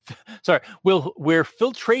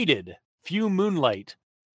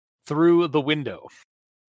through the window.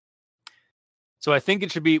 So I think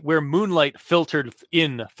it should be where moonlight filtered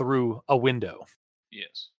in through a window.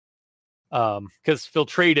 Yes. Because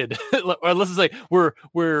filtrated, or let's say where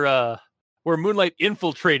moonlight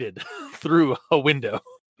infiltrated through a window.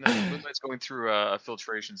 No, moonlight's going through a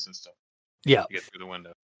filtration system. Yeah. To get through the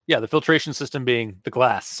window. Yeah, the filtration system being the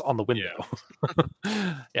glass on the window.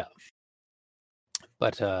 Yeah. Yeah.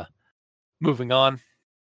 But moving on.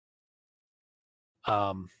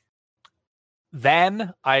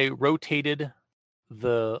 Then I rotated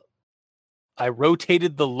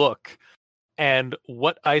rotated the look, and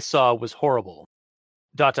what I saw was horrible. ...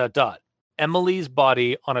 Emily's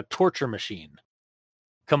body on a torture machine,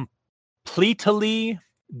 completely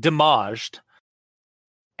damaged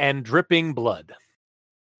and dripping blood,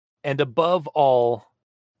 and above all,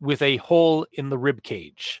 with a hole in the rib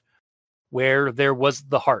cage where there was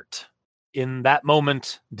the heart. In that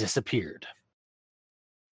moment, disappeared.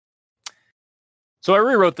 So I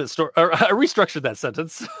rewrote this story, or I restructured that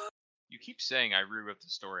sentence. You keep saying I rewrote the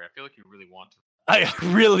story. I feel like you really want to. I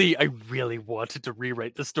really wanted to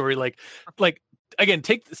rewrite the story. Like again,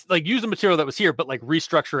 take this, like use the material that was here, but like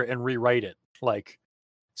restructure it and rewrite it, like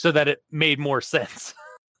so that it made more sense.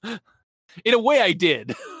 In a way, I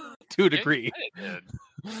did to a degree.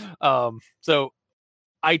 So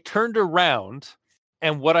I turned around,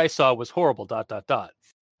 and what I saw was horrible. ...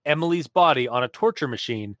 Emily's body on a torture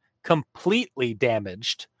machine, completely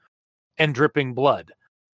damaged and dripping blood,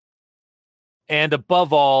 and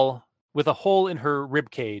above all, with a hole in her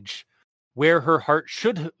rib cage where her heart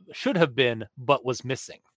should have been, but was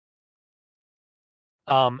missing.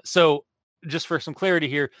 So just for some clarity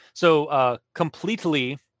here, so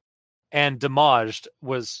completely and damaged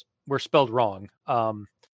were spelled wrong. How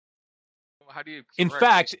do you? In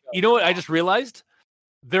fact, you know what? I just realized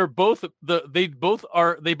they're both they both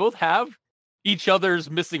have each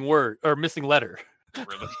other's missing word or missing letter.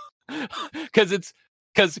 Really? Because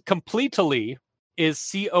completely is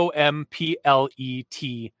COMPLETALY,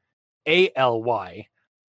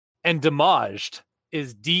 and damaged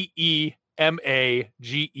is DEMAGED.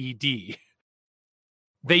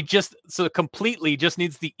 They just completely just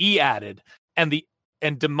needs the E added, and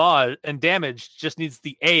damaged just needs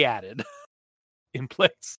the A added in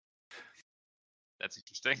place. That's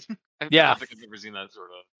interesting. I don't think I've ever seen that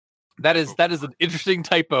sort of. That is an interesting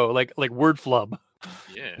typo, like word flub.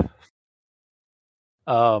 Yeah.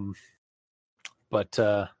 But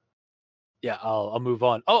yeah, I'll move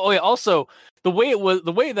on. Oh yeah. Also, the way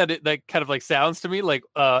that kind of like sounds to me like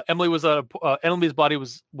Emily's body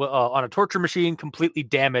was on a torture machine, completely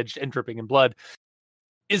damaged and dripping in blood.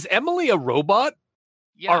 Is Emily a robot?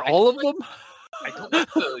 Yeah, Are all of them? I don't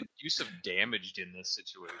like the use of damaged in this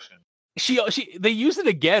situation. They use it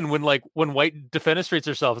again when White defenestrates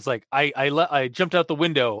herself. It's like I jumped out the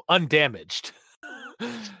window undamaged.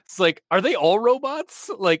 It's like, are they all robots?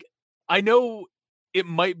 Like, I know it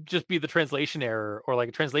might just be the translation error or like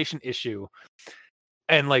a translation issue,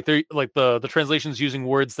 and like they're like the translation's using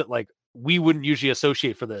words that like we wouldn't usually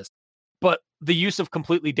associate for this. But the use of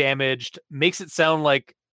completely damaged makes it sound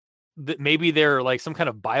like that maybe they're like some kind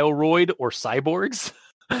of bioroid or cyborgs.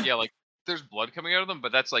 Yeah, like there's blood coming out of them,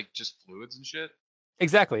 but that's like just fluids and shit.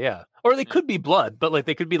 Exactly, yeah. Or they could be blood, but like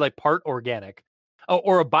they could be like part organic.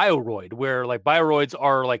 Or a bioroid, where like bioroids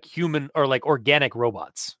are like human or like organic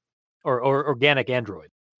robots or organic android.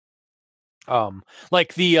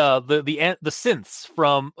 Like the synths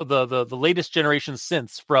from the latest generation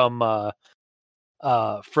synths from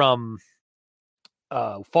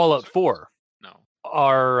Fallout 4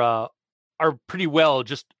 are pretty well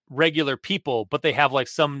just regular people, but they have like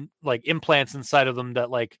some like implants inside of them that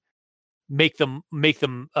like make them like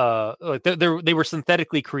they were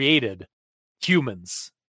synthetically created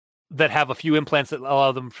humans that have a few implants that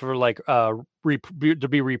allow them for like to be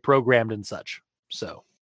reprogrammed and such. So,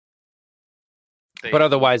 but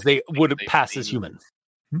otherwise they would pass as human.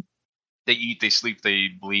 They eat, they sleep, they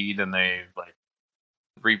bleed, and they like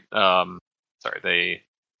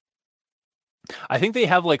I think they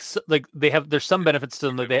have there's some benefits to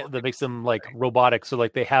them that makes them like robotic. So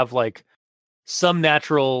like they have like some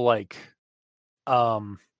natural like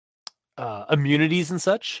immunities and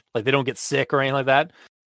such. Like they don't get sick or anything like that.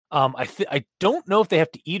 I don't know if they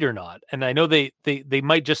have to eat or not, and I know they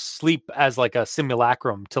might just sleep as like a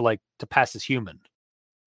simulacrum to pass as human.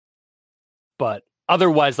 But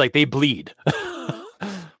otherwise, like they bleed,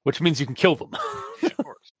 which means you can kill them, of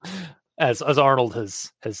course. as Arnold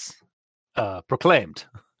has proclaimed.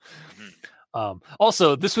 Mm-hmm.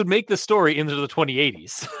 Also, this would make the story into the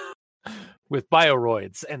 2080s with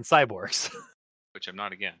bioroids and cyborgs, which I'm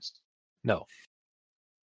not against. No.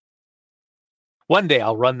 One day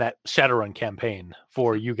I'll run that Shadowrun campaign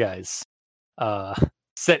for you guys,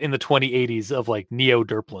 set in the 2080s of like Neo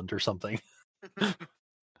Derpland or something.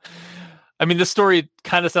 I mean, this story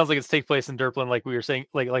kind of sounds like it's take place in Derpland, like we were saying,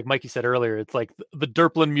 like Mikey said earlier. It's like the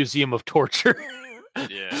Derpland Museum of Torture.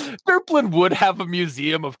 Yeah, Derpland would have a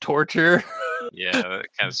museum of torture. Yeah, that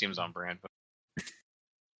kind of seems on brand. But...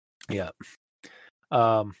 Yeah,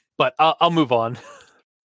 but I'll move on.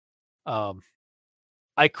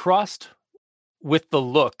 I crossed with the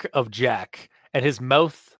look of Jack, and his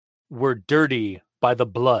mouth were dirty by the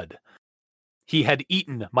blood. He had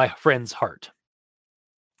eaten my friend's heart.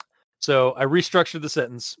 So I restructured the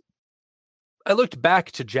sentence. I looked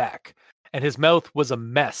back to Jack, and his mouth was a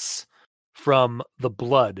mess from the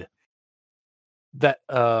blood. That,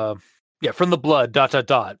 from the blood, ...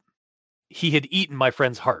 He had eaten my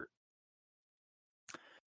friend's heart.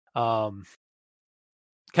 Kind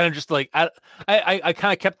of just like, I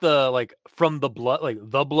kind of kept the, like, from the blood, like,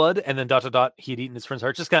 the blood, and then ... He had eaten his friend's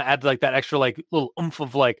heart. Just kind of add, like, that extra, like, little oomph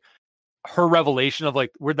of, like, her revelation of,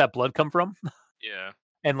 like, where'd that blood come from? Yeah.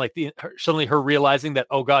 And, like, suddenly her realizing that,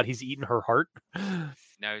 oh god, he's eaten her heart.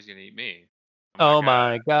 Now he's gonna eat me. Oh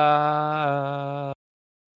my god.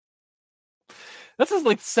 This is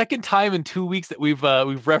like the second time in 2 weeks that we've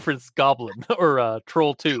referenced Goblin or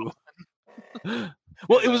Troll 2.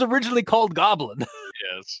 Well, it was originally called Goblin.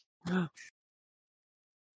 Yes.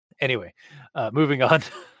 Anyway, moving on.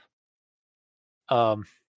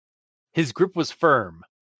 His grip was firm,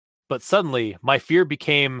 but suddenly my fear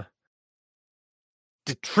became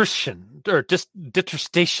detestation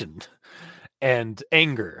and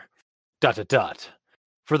anger. ...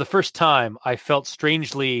 For the first time, I felt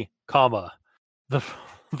strangely, the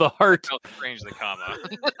heart. I felt strangely,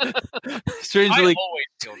 strangely, I always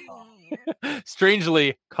feel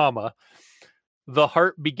strangely, the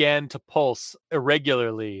heart began to pulse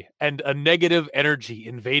irregularly, and a negative energy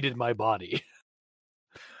invaded my body.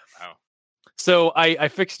 Wow. So I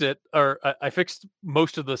fixed it, or I fixed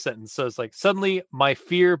most of the sentence. So it's like, suddenly my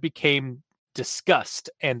fear became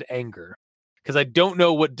disgust and anger, because I don't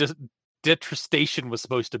know what detestation was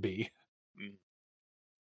supposed to be.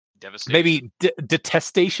 Devastation. Maybe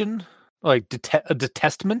detestation, like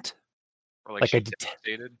detestment, or like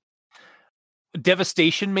devastated.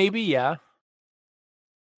 Devastation, maybe, yeah.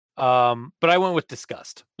 But I went with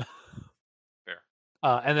disgust. Fair.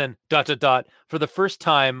 And then ... For the first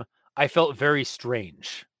time, I felt very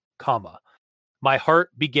strange, my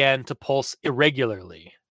heart began to pulse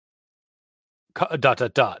irregularly, ...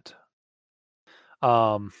 the ...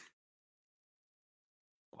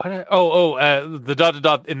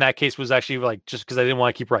 in that case was actually like just because I didn't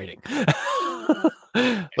want to keep writing,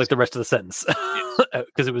 like the rest of the sentence,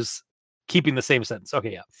 because it was keeping the same sentence.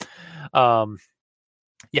 Okay, yeah,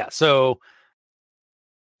 yeah. So,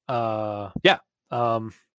 that's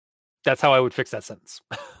how I would fix that sentence.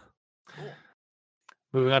 Cool.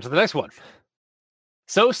 Moving on to the next one.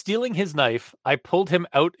 So, stealing his knife, I pulled him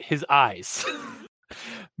out his eyes,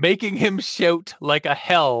 making him shout like a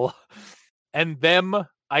hell, and then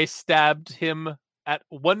I stabbed him at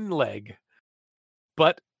one leg,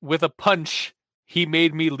 but with a punch, he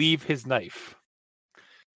made me leave his knife.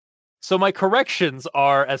 So my corrections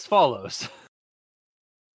are as follows.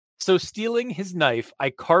 So stealing his knife, I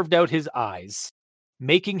carved out his eyes,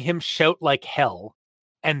 making him shout like hell,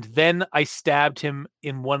 and then I stabbed him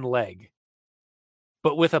in one leg.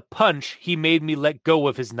 But with a punch, he made me let go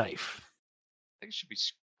of his knife. I think it should be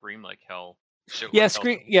scream like hell. Yeah,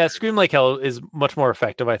 scream like hell is much more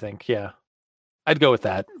effective, I think. Yeah. I'd go with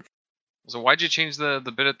that. So why'd you change the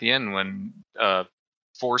bit at the end when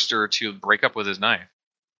forced her to break up with his knife?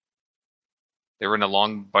 They were in a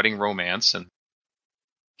long budding romance and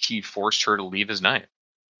he forced her to leave his knife.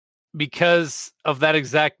 Because of that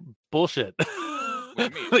exact bullshit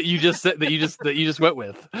that you just said, that you just went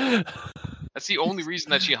with. That's the only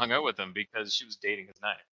reason that she hung out with him, because she was dating his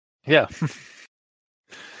knife. Yeah.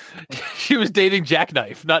 She was dating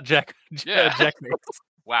Jackknife, not Jackknife.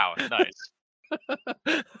 Wow, nice.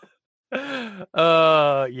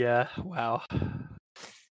 Yeah, wow.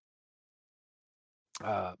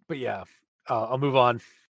 But yeah, I'll move on.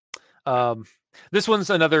 This one's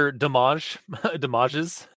another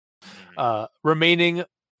damages. Remaining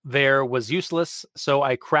there was useless, so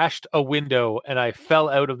I crashed a window and I fell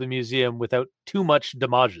out of the museum without too much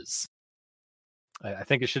damages. I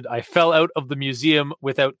think it should. I fell out of the museum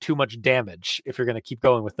without too much damage. If you're going to keep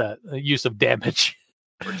going with that use of damage,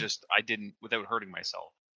 or just I didn't without hurting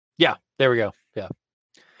myself. Yeah, there we go. Yeah.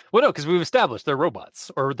 Well, no, because we've established they're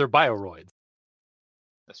robots or they're bioroids.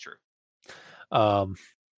 That's true. Also,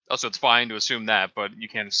 it's fine to assume that, but you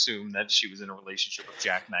can't assume that she was in a relationship with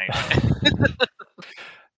Jack Knight.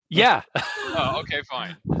 Yeah. Oh, okay,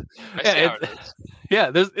 fine.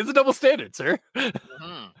 Yeah, it's a double standard, sir.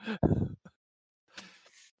 Mm-hmm.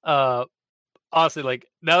 Honestly, like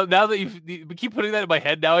now that you keep putting that in my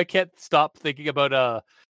head, now I can't stop thinking about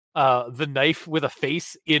the knife with a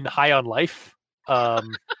face in High on Life.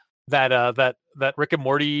 That Rick and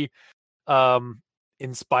Morty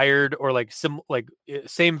inspired, or like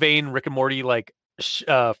same vein Rick and Morty, like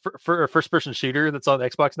for first person shooter that's on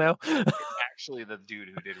Xbox now. It's actually the dude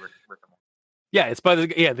who did Rick and Morty. Yeah, it's by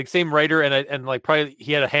the same writer, and like probably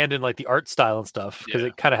he had a hand in like the art style and stuff because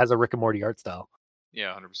it kind of has a Rick and Morty art style.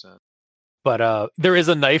 Yeah, 100%. But there is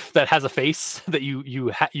a knife that has a face that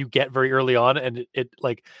you get very early on, and it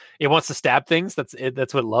wants to stab things. That's it.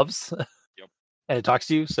 That's what it loves. Yep. And it talks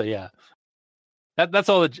to you. So yeah, that's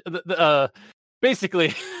all.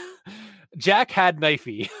 Basically, Jack had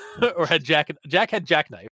knifey, or had Jack had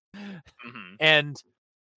jackknife, and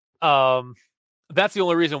that's the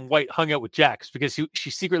only reason White hung out with Jack, because she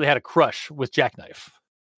secretly had a crush with Jackknife.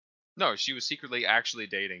 No, she was secretly actually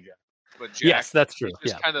dating Jack. But Jack, yes, that's true.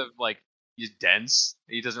 He's just kind of like, he's dense.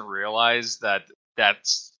 He doesn't realize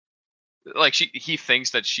that's like he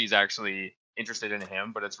thinks that she's actually interested in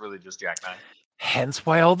him, but it's really just Jackknife. Hence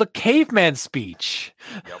why all the caveman speech.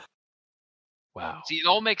 Yep. Wow. See, it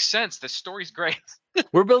all makes sense. The story's great.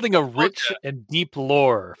 We're building a rich and deep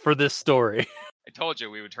lore for this story. I told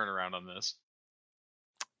you we would turn around on this.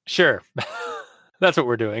 Sure. That's what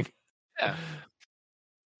we're doing. Yeah.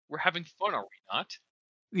 We're having fun, are we not?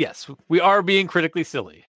 Yes, we are being critically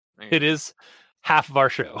silly. It is half of our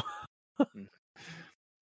show.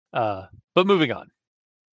 But moving on.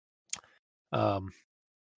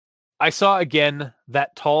 I saw again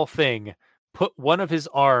that tall thing put one of his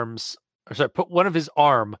arm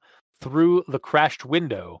through the crashed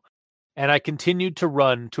window, and I continued to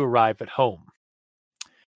run to arrive at home.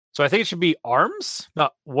 So I think it should be arms,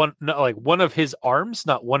 not one of his arms,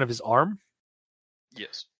 not one of his arm.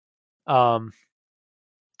 Yes. And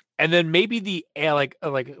then maybe the like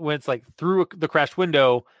when it's like through the crashed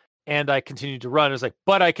window, and I continued to run. It's like,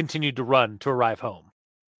 but I continued to run to arrive home.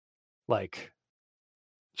 Like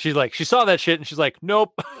she saw that shit and she's like,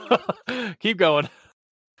 nope, keep going.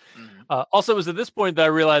 Also, it was at this point that I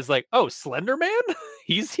realized, like, oh, Slender Man,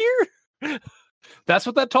 he's here. That's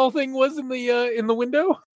what that tall thing was in the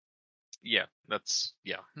window. Yeah, that's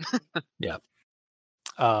yeah. Yeah.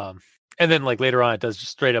 And then like later on, it does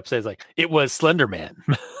just straight up says like it was Slender Man.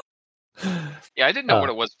 Yeah, I didn't know what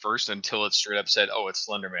it was first until it straight up said, "Oh, it's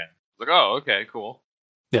Slender Man." Like, oh, okay, cool.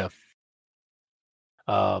 Yeah.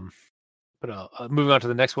 But moving on to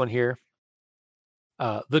the next one here.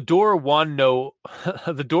 The door wan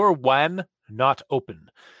not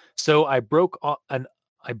open, so I broke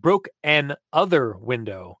an other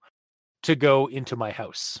window to go into my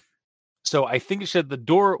house. So I think it said the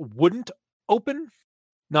door wouldn't open,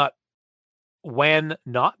 not wan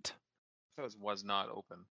not. I thought it was not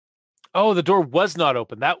open. Oh, the door was not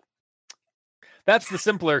open. That's the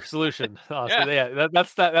simpler solution. Yeah,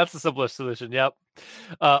 that's the simplest solution. Yep.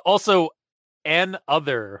 Also, an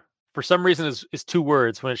other for some reason is two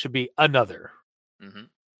words when it should be another. Mm-hmm.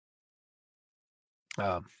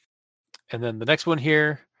 And then the next one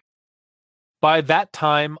here. By that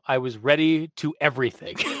time, I was ready to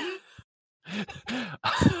everything.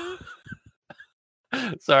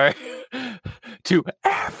 Sorry. To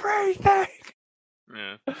everything.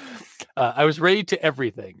 Yeah. I was ready to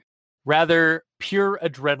everything. Rather pure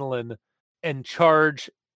adrenaline and charge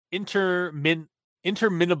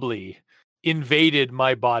interminably invaded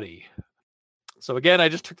my body. So again, I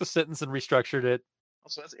just took the sentence and restructured it.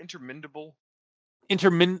 Also, that's interminable.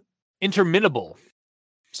 Interminable.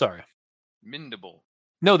 Sorry. Mindable.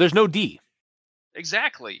 No, there's no D.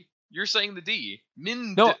 Exactly. You're saying the D.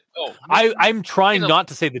 No, I'm trying not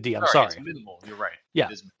to say the D. I'm sorry. It's minimal. You're right. Yeah.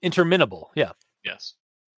 Interminable. Yeah. Yes.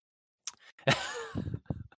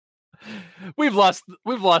 We've lost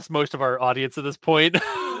most of our audience at this point.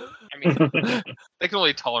 I mean, they can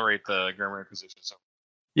only tolerate the grammar acquisition. So.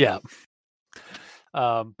 Yeah.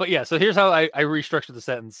 But yeah, so here's how I restructured the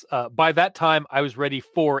sentence. By that time, I was ready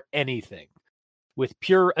for anything, with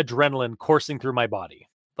pure adrenaline coursing through my body.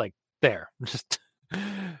 Like there, just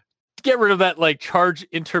get rid of that. Like charge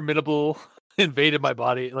interminable invaded my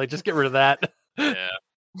body. Like just get rid of that. Yeah.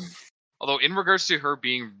 Although in regards to her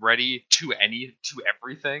being ready to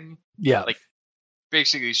everything, yeah, like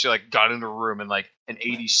basically she like got into a room and like an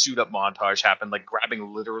 80s suit up montage happened, like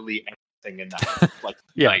grabbing literally everything in that, like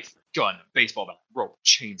knife, gun, baseball bat, rope,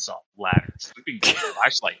 chainsaw, ladder, sleeping bag,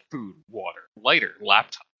 flashlight, food, water, lighter,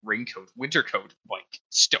 laptop, raincoat, winter coat, bike,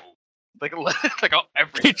 stove, like all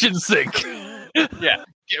everything. Kitchen sink. Yeah,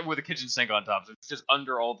 with a kitchen sink on top. So it's just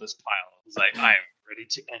under all this pile. It's like I am ready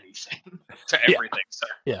to anything, to everything, sir.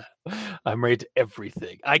 Yeah, I'm ready to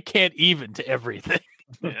everything. I can't even to everything.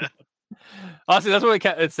 Yeah. Honestly, that's what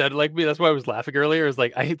it sounded like me. That's why I was laughing earlier. It's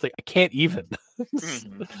like I can't even.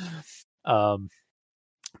 But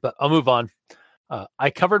I'll move on. I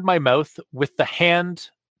covered my mouth with the hand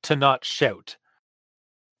to not shout.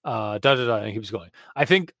 And he keeps going. I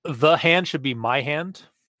think the hand should be my hand.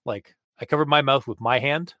 Like I covered my mouth with my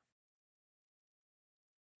hand.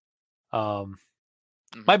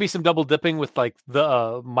 Might be some double dipping with like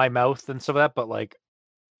the my mouth and stuff of that, but like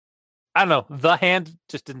I don't know, the hand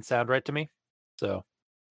just didn't sound right to me, so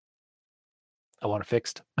I want it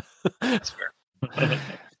fixed. That's fair.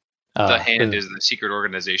 The Hand is the secret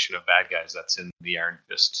organization of bad guys that's in the Iron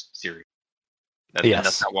Fist series. Yes. And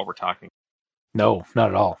that's not what we're talking. No, not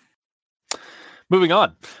at all. Moving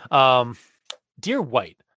on. Dear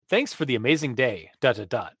White, thanks for the amazing day. ...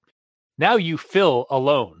 Now you feel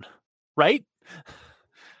alone, right?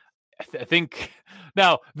 I think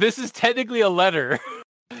now this is technically a letter.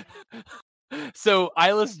 So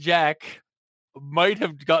Eyeless Jack might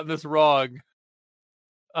have gotten this wrong.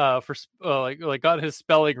 For like got his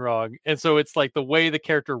spelling wrong, and so it's like the way the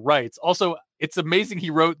character writes. Also, it's amazing he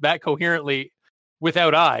wrote that coherently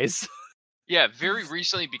without eyes. Yeah, very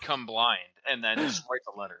recently become blind and then just write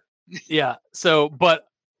the letter. Yeah. So, but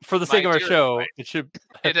for the sake of our show, White, it should.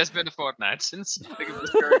 It has been a fortnight since I think of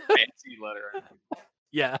this very fancy letter.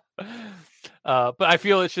 Yeah. But I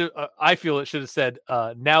feel it should. I feel it should have said,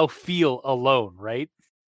 "Now feel alone," right?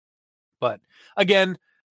 But again.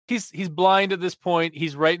 He's blind at this point.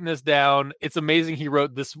 He's writing this down. It's amazing he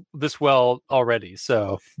wrote this well already.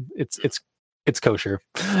 So it's kosher.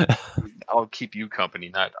 I'll keep you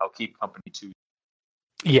company, I'll keep company too.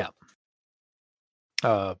 Yeah.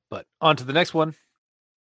 But on to the next one.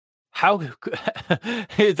 How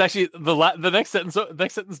it's actually the next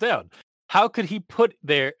sentence down. How could he put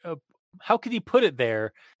there? How could he put it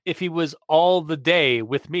there if he was all the day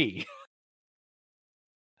with me?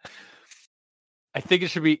 I think it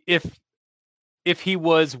should be if he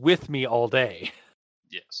was with me all day.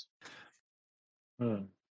 Yes.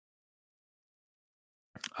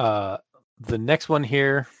 The next one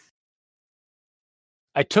here.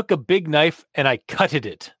 I took a big knife and I cutted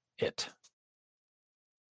it.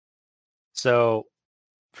 So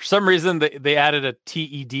for some reason they added a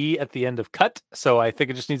TED at the end of cut. So I think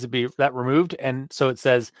it just needs to be that removed. And so it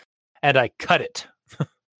says, and I cut it.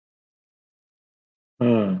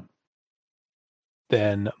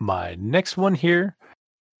 Then my next one here.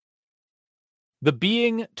 The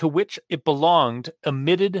being to which it belonged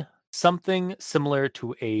emitted something similar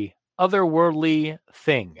to a otherworldly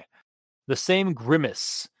thing. The same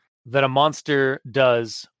grimace that a monster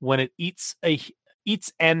does when it eats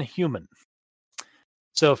an human.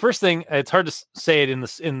 So first thing, it's hard to say it in the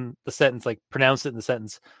sentence, like pronounce it in the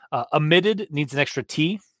sentence. Emitted needs an extra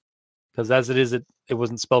T because as it is, it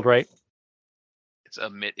wasn't spelled right. It's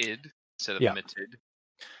emitted. Instead of emitted.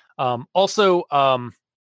 Also,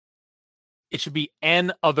 it should be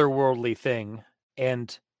an otherworldly thing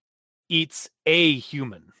and eats a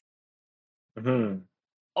human. Mm-hmm.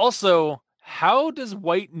 Also, how does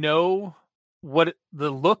White know what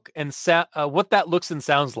the look and what that looks and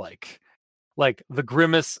sounds like? Like the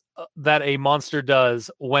grimace that a monster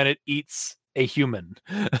does when it eats a human.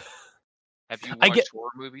 Have you watched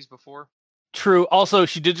horror movies before? True. Also,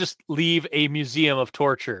 she did just leave a museum of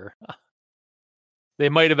torture. They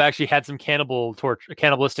might have actually had some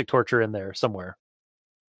cannibalistic torture in there somewhere.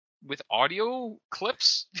 With audio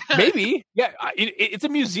clips? Maybe. Yeah, it's a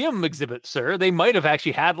museum exhibit, sir. They might have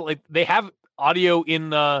actually had they have audio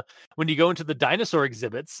in when you go into the dinosaur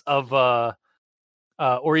exhibits of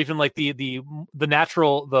or even like the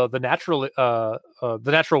natural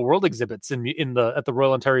world exhibits at the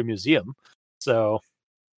Royal Ontario Museum. So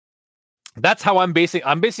that's how I'm basing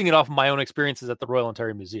it off of my own experiences at the Royal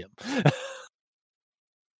Ontario Museum.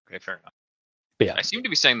 Okay, fair enough. But yeah. I seem to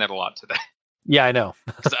be saying that a lot today. Yeah, I know.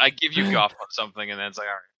 Because I give you guff on something, and then it's like,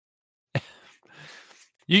 all right.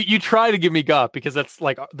 You try to give me guff because that's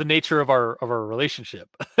like the nature of our relationship,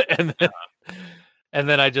 and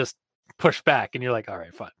then I just push back, and you're like, all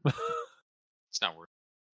right, fine. It's not worth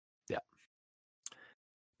it. Yeah.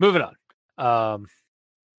 Moving on.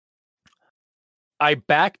 I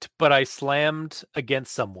backed, but I slammed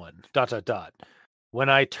against someone. ... When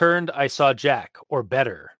I turned, I saw Jack, or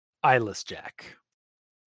better, Eyeless Jack.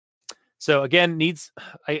 So again,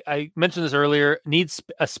 I mentioned this earlier, needs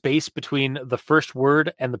a space between the first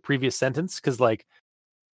word and the previous sentence, because like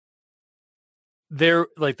there,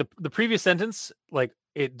 like the previous sentence, like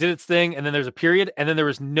it did its thing, and then there's a period, and then there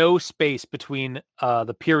was no space between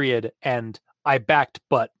the period and I backed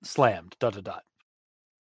but slammed ...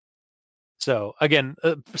 So again,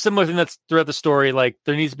 similar thing that's throughout the story, like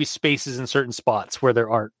there needs to be spaces in certain spots where there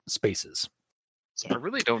aren't spaces. So I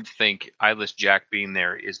really don't think Eyeless Jack being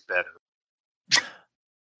there is better.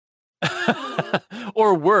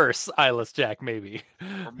 Or worse, Eyeless Jack, maybe.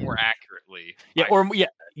 Or more accurately.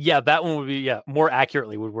 Yeah, that one would be more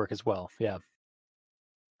accurately would work as well. Yeah.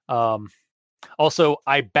 Also,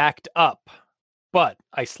 I backed up, but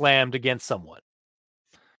I slammed against someone.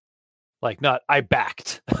 Like not I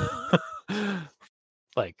backed.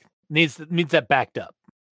 Like needs that backed up.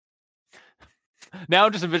 Now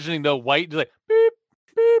I'm just envisioning though White just like beep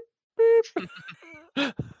beep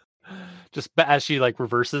beep. Just as she like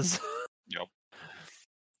reverses. Yep.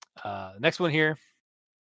 Next one here.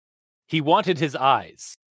 He wanted his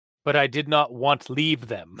eyes, but I did not want leave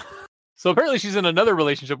them. So apparently she's in another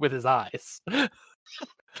relationship with his eyes.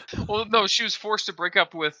 Well, no, she was forced to break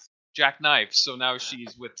up with Jack Knife, so now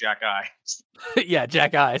she's with Jack Eyes. Yeah,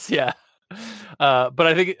 Jack Eyes, yeah. But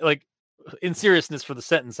I think like in seriousness for the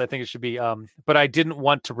sentence, I think it should be but I didn't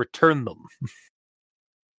want to return them.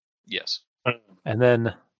 Yes. And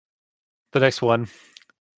then the next one.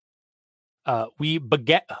 We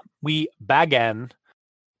began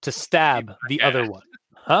to stab the other one.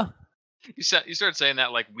 Huh? You started saying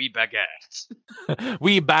that like we baguette.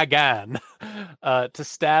 We began to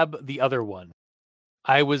stab the other one.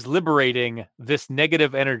 I was liberating this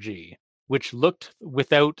negative energy, which looked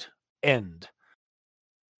without end.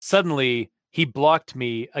 Suddenly, he blocked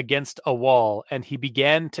me against a wall, and he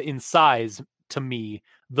began to incise to me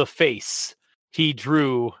the face. He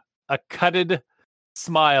drew a cutted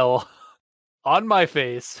smile on my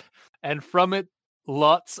face, and from it,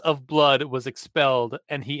 lots of blood was expelled,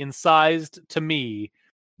 and he incised to me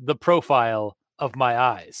the profile of my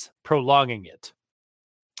eyes, prolonging it.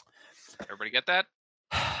 Everybody get that?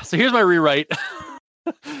 So here's my rewrite.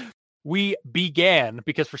 We began,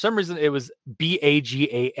 because for some reason it was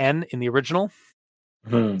BAGAN in the original.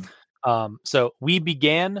 So we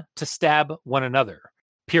began to stab one another,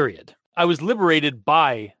 period. I was liberated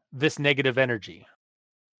by this negative energy.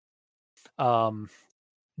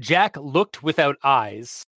 Jack looked without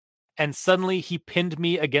eyes, and suddenly he pinned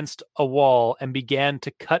me against a wall and began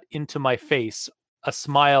to cut into my face a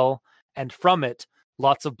smile, and from it,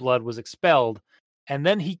 lots of blood was expelled. And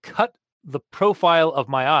then he cut the profile of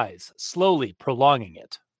my eyes, slowly prolonging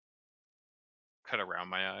it. Cut around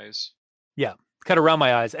my eyes. Yeah, cut around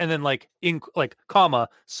my eyes, and then comma,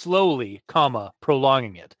 slowly, comma,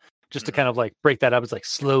 prolonging it. Just to kind of like break that up, it's like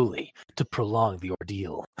slowly to prolong the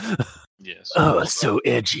ordeal. Yes. Oh, so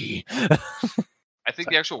edgy. I think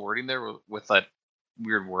the actual wording there with that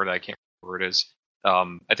weird word, I can't remember what it is.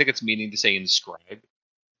 I think it's meaning to say inscribe.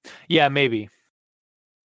 Yeah, maybe.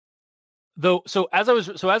 Though, so as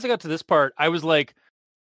I got to this part, I was like,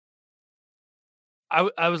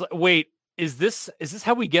 I was like, wait, is this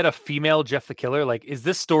how we get a female Jeff the Killer? Like, is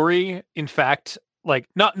this story in fact like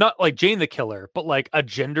not like Jane the Killer, but like a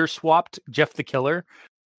gender swapped Jeff the Killer?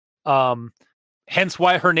 Hence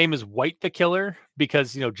why her name is White the Killer,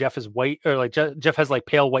 because Jeff is white, or like Jeff has like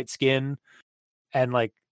pale white skin, and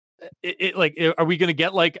like are we gonna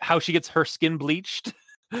get like how she gets her skin bleached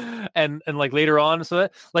and like later on? So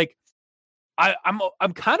that, like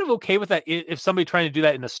I'm kind of okay with that if somebody trying to do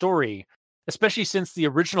that in a story, especially since the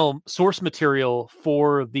original source material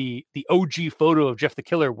for the OG photo of Jeff the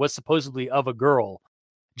Killer was supposedly of a girl,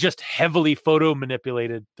 just heavily photo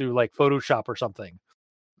manipulated through like Photoshop or something.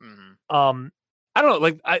 Mm-hmm. I don't know,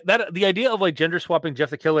 like the idea of like gender swapping Jeff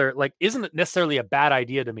the Killer like isn't necessarily a bad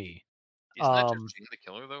idea to me. Isn't that just Jane the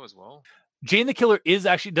Killer though as well? Jane the Killer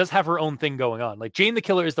does have her own thing going on. Like Jane the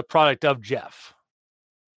Killer is the product of Jeff.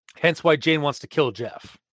 Hence why Jane wants to kill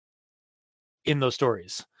Jeff in those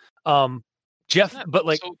stories. Jeff, but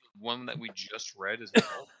like the one that we just read as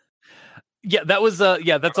well. Yeah, that was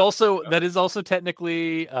that's also that is also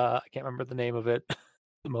technically I can't remember the name of it at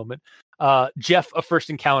the moment. Jeff, A First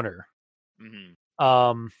Encounter. Mm-hmm.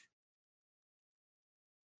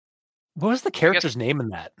 What was the character's name in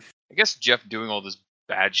that? I guess Jeff doing all this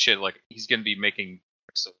bad shit, like he's gonna be making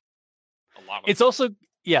a lot of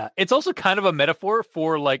it's also kind of a metaphor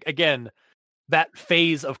for like, again, that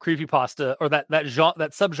phase of creepypasta, or that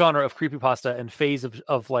subgenre of creepypasta and phase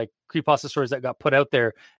of like creepypasta stories that got put out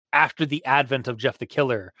there after the advent of Jeff the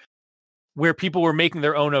Killer, where people were making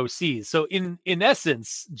their own OCs. So in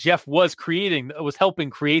essence, Jeff was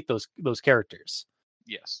helping create those characters.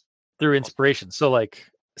 Yes. Through inspiration. So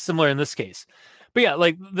like similar in this case. But yeah,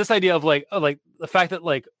 like this idea of like the fact that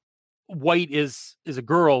like White is a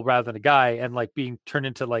girl rather than a guy, and like being turned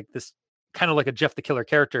into like this kind of like a Jeff the Killer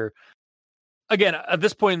character. Again, at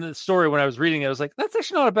this point in the story, when I was reading it, I was like, that's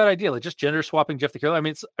actually not a bad idea. Like just gender swapping Jeff the Killer. I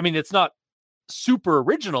mean, it's not super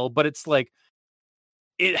original, but it's like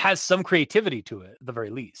it has some creativity to it at the very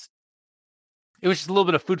least. It was just a little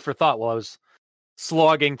bit of food for thought while I was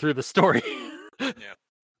slogging through the story. Yeah.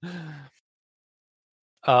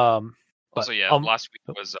 Also, last week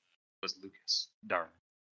was Lucas Darling.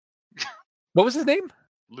 What was his name?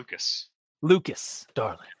 Lucas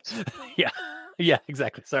Darling. Yeah. Yeah,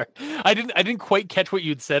 exactly. Sorry, I didn't quite catch what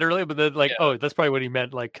you'd said earlier, but then like, oh, that's probably what he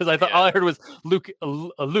meant. Like, because I thought all I heard was Luke,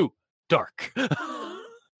 Luke, dark.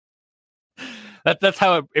 That's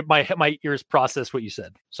how my ears process what you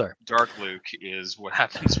said. Sorry. Dark Luke is what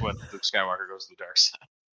happens when Luke Skywalker goes to the dark side.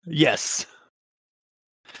 Yes.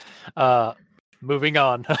 Moving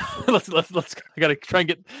on. let's. I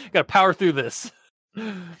gotta power through this.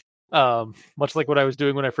 Much like what I was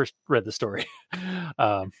doing when I first read the story.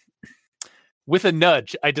 With a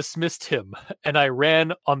nudge, I dismissed him, and I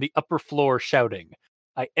ran on the upper floor shouting.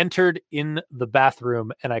 I entered in the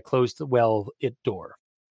bathroom, and I closed it door.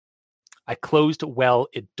 I closed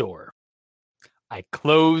it door.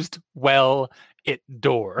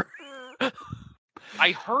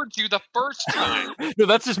 I heard you the first time. No,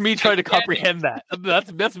 that's just me trying to comprehend that.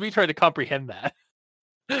 That's me trying to comprehend that.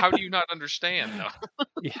 How do you not understand, though?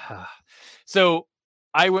 Yeah. So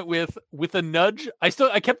I went with a nudge. I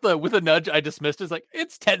kept the with a nudge. I dismissed as like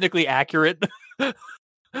it's technically accurate.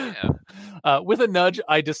 Yeah. With a nudge,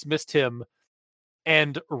 I dismissed him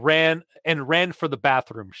and ran for the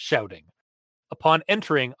bathroom, shouting. Upon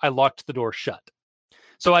entering, I locked the door shut.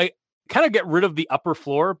 So I kind of get rid of the upper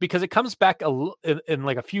floor because it comes back in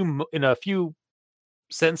a few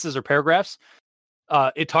sentences or paragraphs.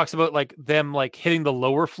 It talks about like them like hitting the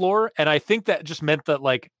lower floor, and I think that just meant that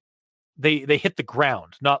like they hit the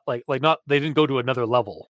ground, not they didn't go to another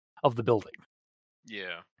level of the building.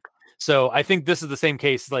 Yeah. So I think this is the same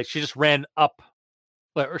case. Like she just ran up,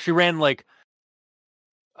 or she ran like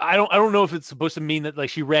I don't know if it's supposed to mean that like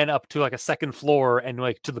she ran up to like a second floor and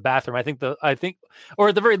like to the bathroom. I think or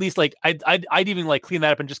at the very least like I'd even like clean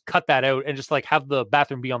that up and just cut that out and just like have the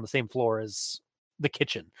bathroom be on the same floor as the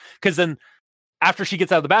kitchen, because then after she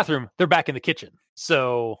gets out of the bathroom, they're back in the kitchen.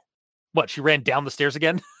 So what? She ran down the stairs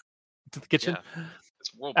again to the kitchen. Yeah.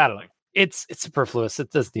 It's world I don't know. building. It's superfluous. It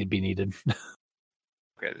doesn't need to be needed.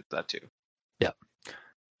 Okay, that too. Yeah.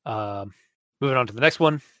 Moving on to the next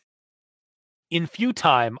one. In few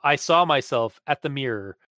time, I saw myself at the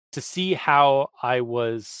mirror to see how I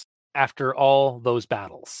was after all those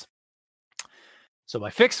battles. So my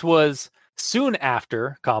fix was soon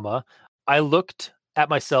after, I looked at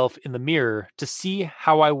myself in the mirror to see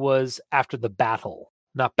how I was after the battle,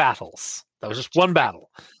 not battles. That was just one battle.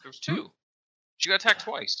 There was two. She got attacked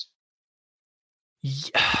twice.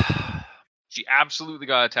 Yeah. She absolutely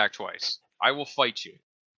got attacked twice. I will fight you.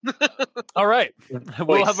 All right,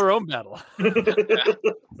 we'll have our own battle.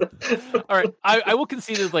 All right, I will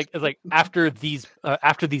concede as like after these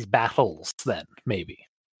battles, then maybe.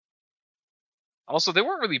 Also, they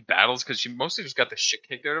weren't really battles because she mostly just got the shit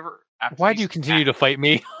kicked out of her. Why do you continue to fight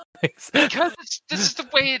me? Because this is the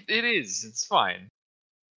way it is. It's fine.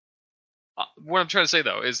 What I'm trying to say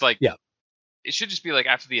though is like, it should just be like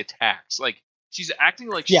after the attacks. Like she's acting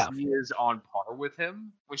like she is on par with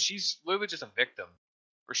him when she's literally just a victim.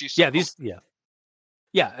 Or she's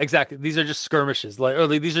exactly. These are just skirmishes.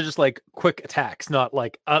 These are just like quick attacks. Not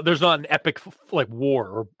like there's not an epic like war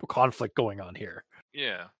or conflict going on here.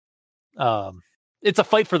 Yeah. It's a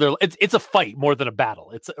fight for their. It's a fight more than a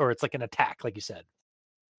battle. It's like an attack, like you said.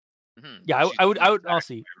 Mm-hmm. Yeah, I would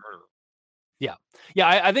honestly. Yeah.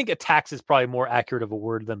 I think attacks is probably more accurate of a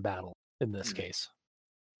word than battle in this case.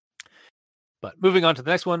 But moving on to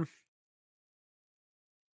the next one.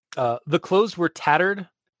 The clothes were tattered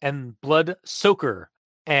and blood soaker,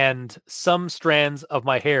 and some strands of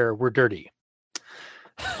my hair were dirty.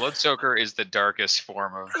 Blood soaker is the darkest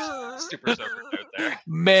form of super soaker out there.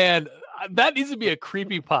 Man, that needs to be a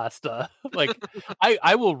creepypasta. Like,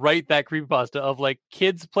 I will write that creepypasta of like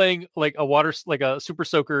kids playing like a super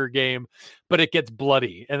soaker game, but it gets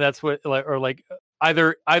bloody, and that's what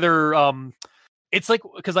either it's like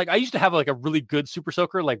because like I used to have like a really good super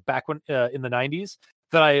soaker like back when in the 90s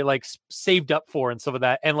that I like saved up for and stuff like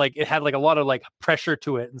that, and like it had like a lot of like pressure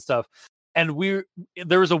to it and stuff. And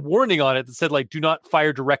there was a warning on it that said like do not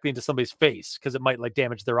fire directly into somebody's face because it might like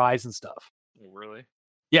damage their eyes and stuff. Really?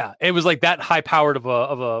 Yeah, it was like that high powered of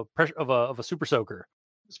a super soaker.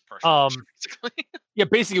 It's pressure washer, basically. Yeah,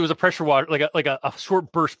 basically it was a pressure washer, like a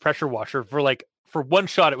short burst pressure washer for one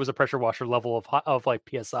shot. It was a pressure washer level of like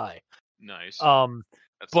PSI. Nice.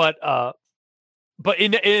 But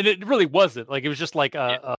it really wasn't like it was just like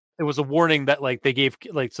it was a warning that like they gave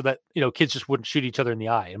like so that kids just wouldn't shoot each other in the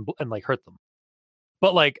eye and like hurt them.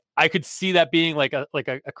 But like I could see that being like a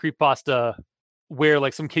creepypasta where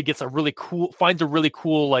like some kid finds a really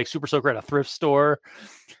cool like super soaker at a thrift store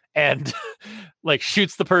and like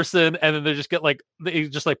shoots the person, and then they just get like it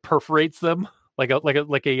just like perforates them like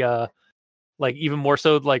even more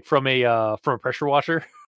so like from a pressure washer.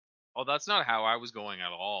 Oh, that's not how I was going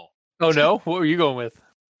at all. Oh no, what were you going with?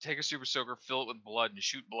 take a super soaker, fill it with blood, and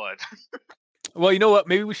shoot blood. Well, you know what?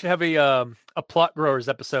 Maybe we should have a plot growers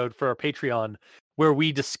episode for our Patreon where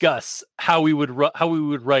we discuss how we would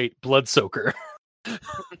write Blood Soaker,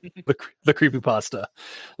 the creepypasta.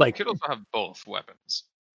 Like, could also have both weapons.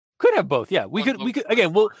 Could have both. Yeah, we could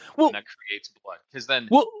again. We'll that creates blood because then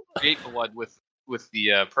we'll create blood with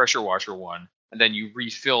the pressure washer one, and then you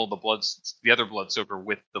refill the other blood soaker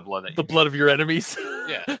with the blood that blood of your enemies.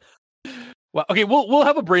 Yeah. Well, okay. We'll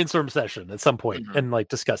have a brainstorm session at some point and like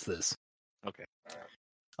discuss this. Okay.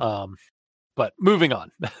 But moving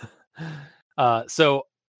on. So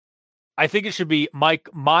I think it should be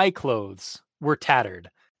my clothes were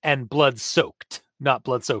tattered and blood soaked, not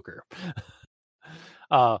blood soaker.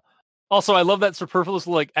 Also, I love that superfluous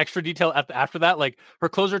like extra detail after that. Like her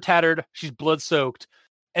clothes are tattered, she's blood soaked,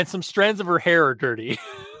 and some strands of her hair are dirty.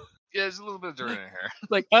 Yeah, there's a little bit of dirt in her hair.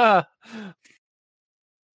 Like I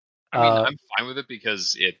mean, I'm fine with it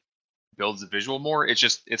because it builds the visual more.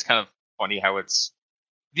 It's kind of funny how it's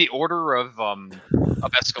the order of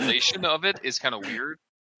escalation of it is kind of weird.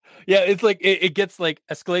 Yeah, it's like it gets like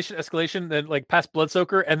escalation, then like past blood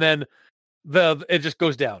soaker, and then it just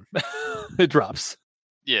goes down. It drops.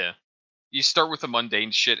 Yeah. You start with the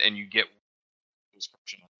mundane shit and you get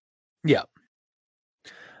description. Yeah.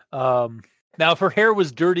 Now if her hair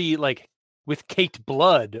was dirty like with caked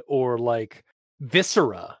blood or like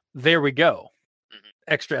viscera, there we go.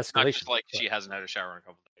 Mm-hmm. Extra escalation. Not just like she hasn't had a shower in a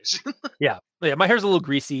couple of days. Yeah. My hair's a little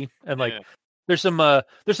greasy and like there's some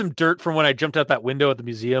dirt from when I jumped out that window at the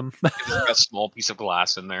museum. There's like a small piece of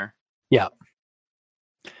glass in there. Yeah.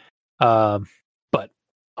 But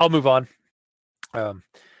I'll move on.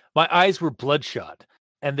 My eyes were bloodshot,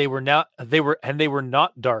 and they were not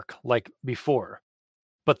dark like before,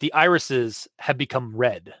 but the irises had become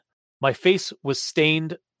red. My face was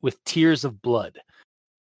stained with tears of blood.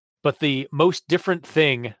 But the most different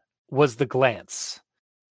thing was the glance.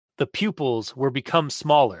 The pupils were become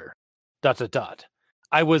smaller. ...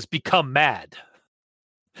 I was become mad.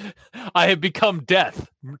 I had become death,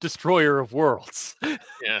 destroyer of worlds.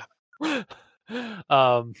 Yeah.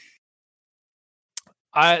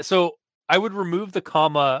 I would remove the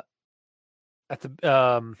comma at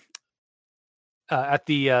the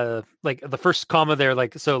like the first comma there,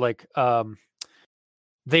 like so like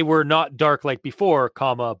they were not dark like before,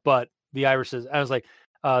 comma, but the irises. I was like,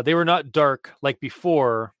 they were not dark like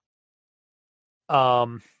before.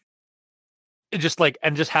 Just like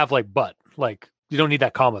and just have like but like you don't need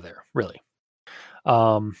that comma there, really. What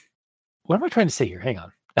am I trying to say here? Hang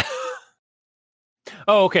on.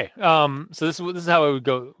 Oh, okay. So this is how I would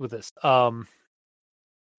go with this.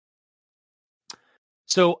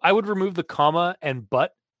 So I would remove the comma and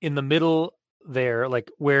but in the middle there, like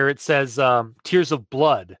where it says tears of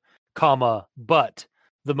blood, comma, but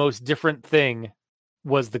the most different thing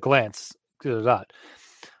was the glance.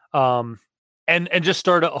 And just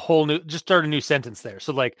start a new sentence there.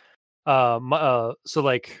 So like my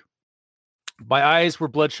eyes were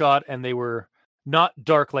bloodshot and they were not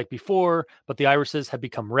dark like before, but the irises had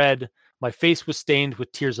become red. My face was stained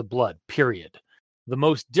with tears of blood, period. The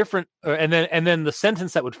most different, and then the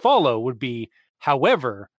sentence that would follow would be,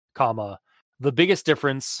 however, comma, the biggest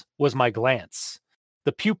difference was my glance.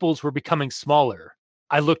 The pupils were becoming smaller.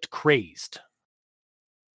 I looked crazed.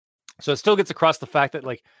 So it still gets across the fact that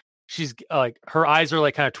like she's like her eyes are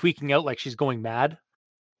like kind of tweaking out, like she's going mad,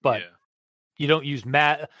 but you don't use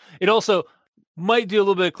mad. It also might do a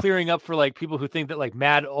little bit of clearing up for like people who think that like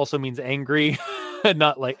mad also means angry and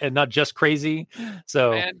not just crazy.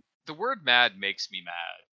 So man, the word mad makes me mad.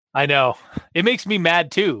 I know. It makes me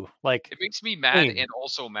mad too. Like it makes me mad and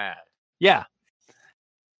also mad. Yeah.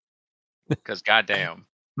 Because goddamn.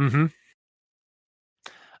 Mm-hmm.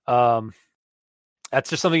 That's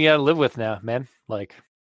just something you gotta live with now, man. Like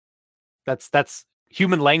that's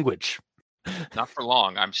human language. Not for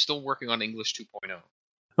long. I'm still working on English 2.0.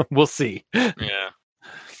 We'll see. Yeah.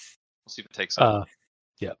 We'll see if it takes off.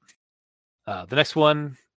 Yeah. The next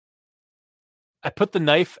one. I put the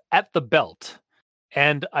knife at the belt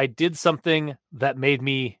and I did something that made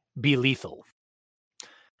me be lethal.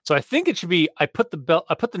 So I think it should be I put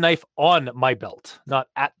the knife on my belt, not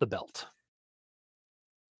at the belt.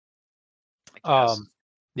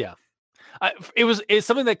 Yeah. It's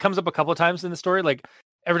something that comes up a couple of times in the story. Like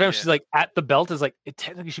every time she's like at the belt is like it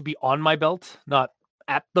technically should be on my belt, not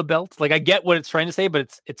at the belt. Like I get what it's trying to say,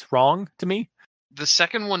 but it's wrong to me. The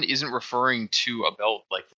second one isn't referring to a belt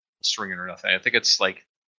like string or nothing. I think it's like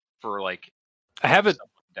for like I have it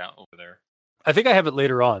down over there. I think I have it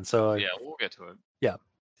later on. So yeah, we'll get to it. Yeah.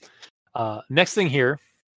 Next thing here.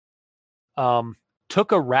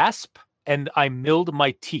 Took a rasp and I milled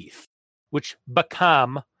my teeth, which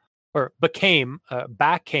became or became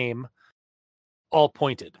all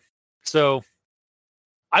pointed. So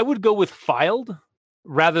I would go with filed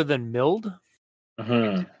rather than milled. I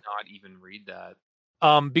did not even read that.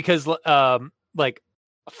 Because like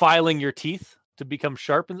filing your teeth to become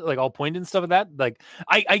sharp and like all pointed and stuff like that. Like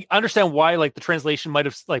I understand why like the translation might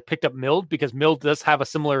have like picked up milled, because milled does have a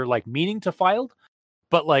similar like meaning to filed,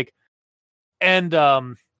 but like, and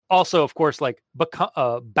also of course like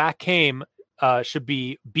became should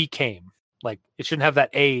be became. Like it shouldn't have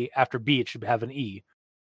that A after B, it should have an E.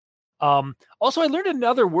 Also I learned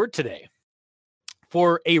another word today.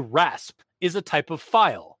 For a rasp is a type of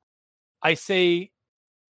file. I say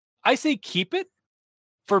keep it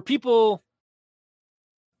for people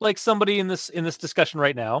like somebody in this discussion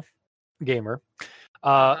right now, gamer,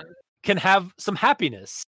 can have some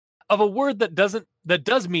happiness of a word that doesn't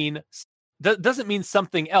mean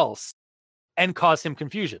something else and cause him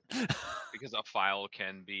confusion. Because a file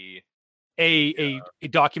can be a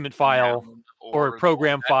document file or a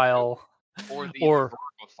program file or the verb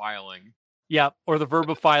of filing. Yeah, or the verb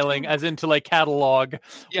of filing, as into like catalog,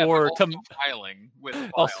 or to filing with a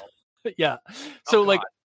file. Also, yeah. So like,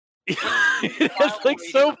 it has like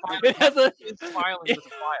so it has a filing with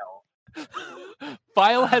a file.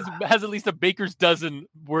 File has at least a baker's dozen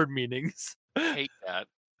word meanings. I hate that.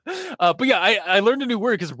 But yeah, I learned a new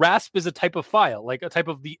word because rasp is a type of file, like a type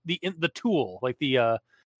of the tool, like the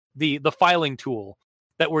filing tool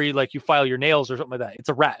that where you like you file your nails or something like that. It's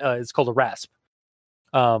it's called a rasp.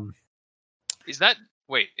 Is that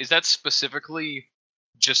specifically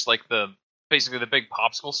just like basically the big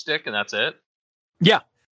popsicle stick and that's it? Yeah.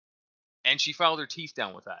 And she filed her teeth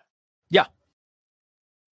down with that? Yeah.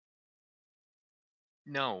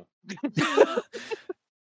 No.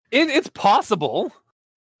 It's possible.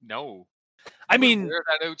 No. I mean, wear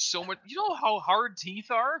that out so much. You know how hard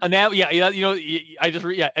teeth are? Enamel, yeah. You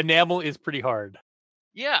know, enamel is pretty hard.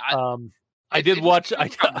 Yeah. I did watch a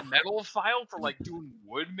metal file for like doing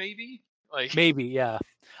wood, maybe. Like maybe, yeah.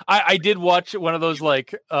 I did watch one of those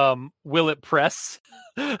like will it press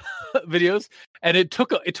videos, and it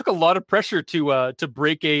took a lot of pressure to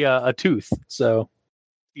break a tooth. So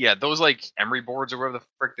yeah, those like emery boards or whatever the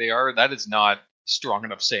frick they are, that is not strong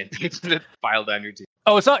enough sandpaper to file down your teeth.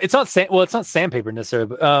 Oh, it's not it's not sandpaper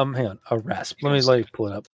necessarily, but hang on, a rasp. Let me pull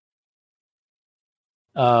it up.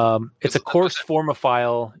 It's a coarse form of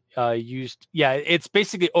file used. Yeah, it's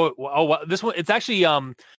basically this one. It's actually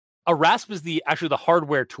a rasp is actually the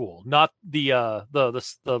hardware tool, not the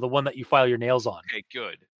one that you file your nails on. Okay,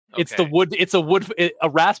 good. Okay. It's the wood. It's a wood. A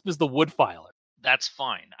rasp is the wood filer. That's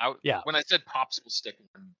fine. Yeah. When I said popsicle stick,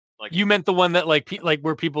 like you meant the one that like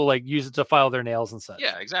where people like use it to file their nails and such.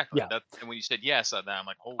 Yeah, exactly. Yeah. And when you said yes, I'm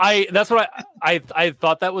like, holy shit. That's what I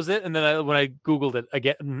thought that was it, and then when I googled it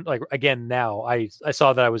again now, I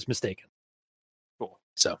saw that I was mistaken. Cool.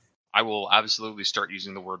 So I will absolutely start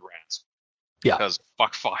using the word rasp. Yeah. Because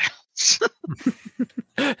fuck files.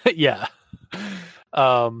 Yeah.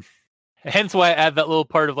 Hence why I add that little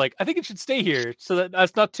part of like, I think it should stay here so that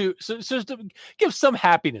that's not too, so just to give some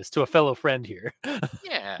happiness to a fellow friend here.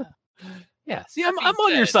 Yeah. Yeah. See, I'm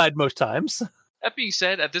on your side most times. That being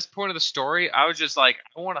said, at this point of the story, I was just like,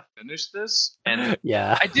 I want to finish this. And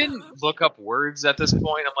yeah, I didn't look up words at this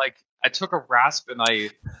point. I'm like, I took a rasp and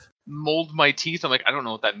I mold my teeth. I'm like, I don't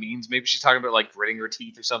know what that means. Maybe she's talking about like gritting her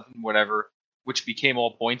teeth or something, whatever, which became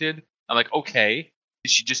all pointed. I'm like, okay. Did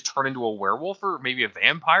she just turn into a werewolf or maybe a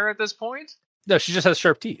vampire at this point? No, she just has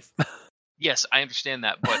sharp teeth. Yes, I understand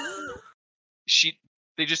that, but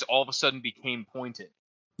they just all of a sudden became pointed.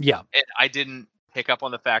 Yeah. And I didn't pick up on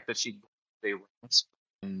the fact that they rasped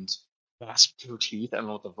and rasped her teeth. I don't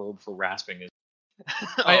know what the verb for rasping is.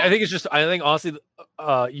 I think it's just, I think honestly,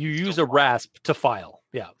 you use a rasp to file.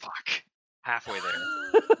 Yeah. Fuck. Halfway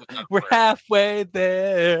there. We're halfway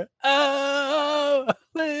there. Oh,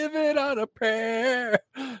 living on a prayer.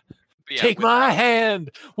 Yeah, take my hand.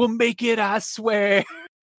 We'll make it, I swear.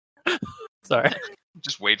 Sorry.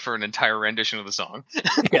 Just wait for an entire rendition of the song.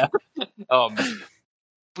 Yeah.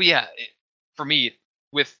 But yeah, for me,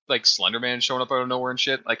 with like Slenderman showing up out of nowhere and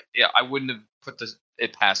shit, like, yeah, I wouldn't have put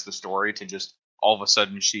it past the story to just all of a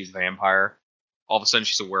sudden she's a vampire. All of a sudden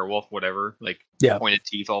she's a werewolf, whatever. Like, yeah. Pointed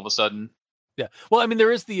teeth all of a sudden. Yeah. Well, I mean,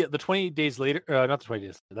 there is the 20 days later, not the 20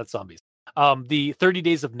 days, that's zombies. The 30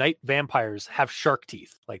 days of night vampires have shark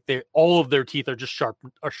teeth. Like all of their teeth are just sharp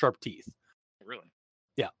teeth. Really?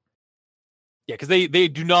 Yeah. Yeah, because they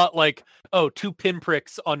do not like, 2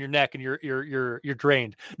 pinpricks on your neck and you're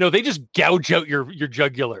drained. No, they just gouge out your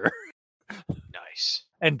jugular. Nice.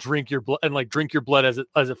 And drink your blood as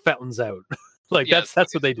it fountains out. Like that's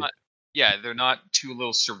what they do. Yeah, they're not 2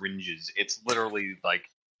 little syringes. It's literally like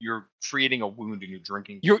you're creating a wound and you're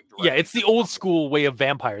drinking. It's the old school way of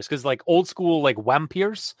vampires, because like old school like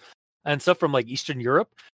vampires and stuff from like Eastern Europe,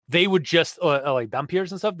 they would just like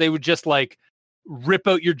vampires and stuff, they would just like rip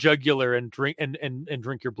out your jugular and drink and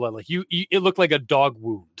drink your blood. Like you it looked like a dog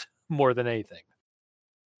wound more than anything.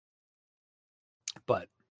 But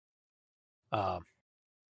I'm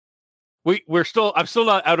still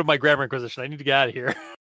not out of my grammar inquisition. I need to get out of here.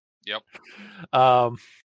 Yep.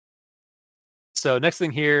 So next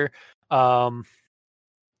thing here, open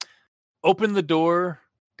the door,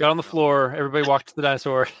 got on the floor, everybody walked to the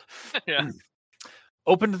dinosaur. Yeah.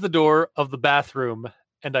 Opened the door of the bathroom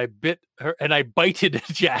and I bited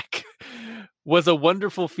Jack. Was a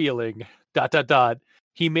wonderful feeling. ...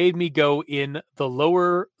 He made me go in the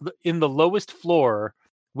lowest floor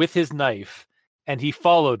with his knife, and he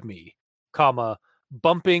followed me,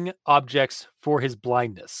 bumping objects for his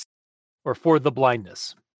blindness, or for the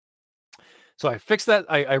blindness. So I fixed that.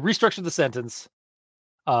 I restructured the sentence.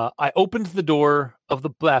 I opened the door of the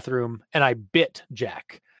bathroom and I bit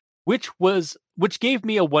Jack, which gave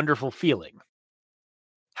me a wonderful feeling.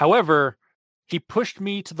 However, he pushed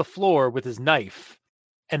me to the floor with his knife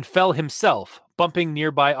and fell himself, bumping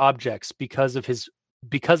nearby objects because of his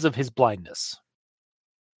blindness.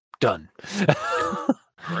 Done.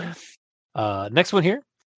 Next one here.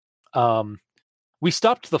 We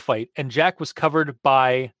stopped the fight and Jack was covered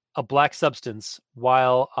by a black substance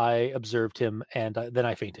while I observed him, and then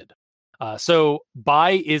I fainted. So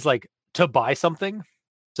buy is like to buy something.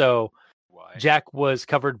 So Why? Jack was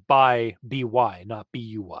covered by BY, not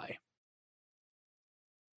BUY.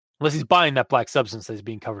 Unless he's buying that black substance that he's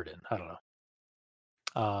being covered in. I don't know.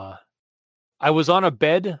 I was on a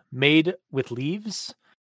bed made with leaves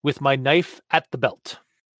with my knife at the belt.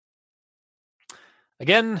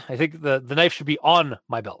 Again, I think the knife should be on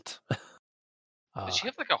my belt. Does she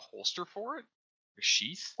have like a holster for it? A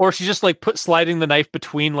sheath? Or she's just like sliding the knife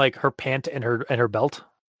between like her pant and her belt.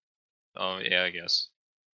 Oh yeah, I guess.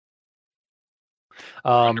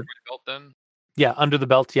 Under the belt then? Yeah, under the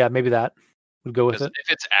belt. Yeah, maybe that would go with it.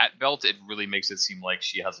 If it's at belt, it really makes it seem like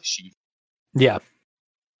she has a sheath. Yeah.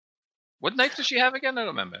 What knife does she have again? I don't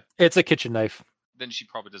remember. It's a kitchen knife. Then she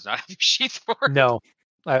probably does not have a sheath for it. No.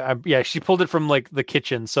 She pulled it from like the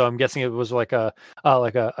kitchen, so I'm guessing it was like a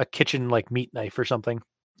kitchen like meat knife or something.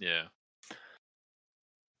 Yeah.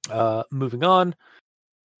 Moving on.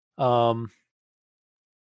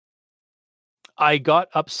 I got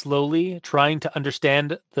up slowly, trying to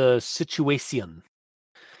understand the situation.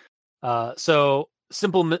 So a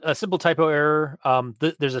simple typo error.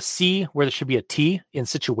 There's a C where there should be a T in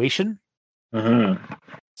situation. Mm-hmm.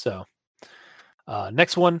 So,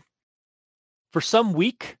 next one. For some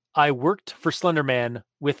week, I worked for Slenderman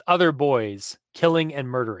with other boys, killing and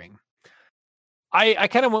murdering. I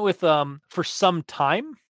kind of went with for some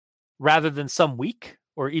time rather than some week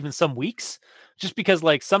or even some weeks, just because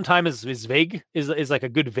like sometime is vague, is like a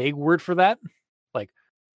good vague word for that. Like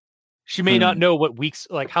she may not know what weeks,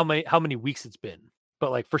 like how many weeks it's been,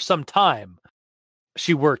 but like for some time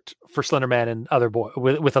she worked for Slenderman and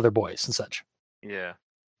with other boys and such. Yeah.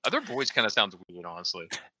 Other boys kind of sounds weird, honestly.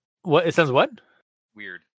 What? It sounds what?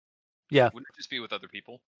 Weird. Yeah. Wouldn't it just be with other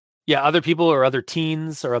people? Yeah, other people or other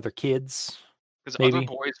teens or other kids. Because other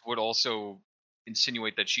boys would also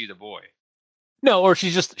insinuate that she's a boy. No, or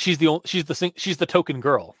she's the token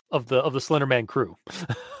girl of the Slenderman crew.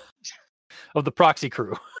 Of the proxy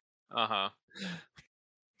crew. Uh-huh.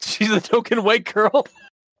 She's the token white girl.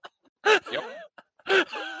 Yep.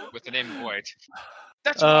 With the name White.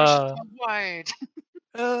 That's why she's white.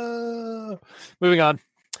 Moving on.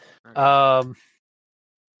 Okay.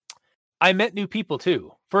 I met new people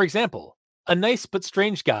too. For example, a nice but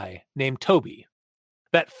strange guy named Toby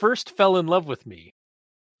that first fell in love with me,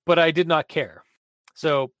 but I did not care.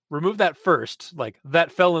 So remove that first, like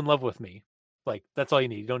that fell in love with me. Like that's all you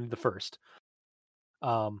need. You don't need the first.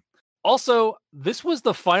 Also, this was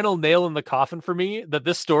the final nail in the coffin for me that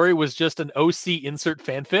this story was just an OC insert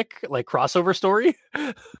fanfic, like crossover story.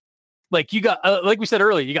 Like you got, like we said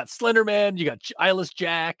earlier, you got Slenderman, you got Eyeless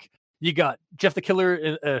Jack, you got Jeff the Killer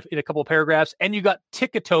in a couple of paragraphs, and you got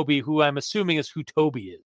Tickatoby, who I'm assuming is who Toby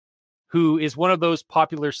is, who is one of those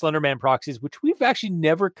popular Slenderman proxies, which we've actually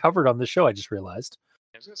never covered on the show. I just realized.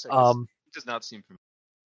 I was gonna say, it does not seem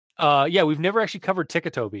familiar. Yeah, we've never actually covered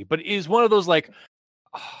Tickatoby, but it is one of those like,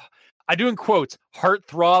 I do in quotes,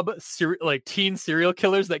 heartthrob like teen serial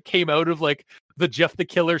killers that came out of like the Jeff the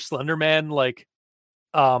Killer Slenderman like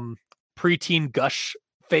preteen gush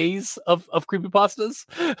phase of creepypastas.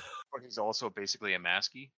 But he's also basically a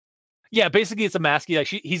masky. Yeah, basically it's a mask. Like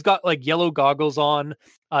he's got like yellow goggles on.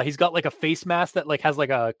 He's got like a face mask that like has like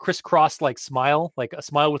a crisscross like smile, like a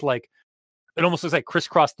smile with like it almost looks like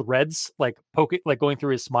crisscross threads, like like going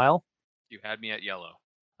through his smile. You had me at yellow.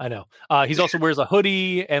 I know. He's also wears a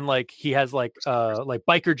hoodie and like he has like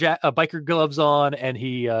biker gloves on, and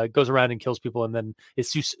he goes around and kills people, and then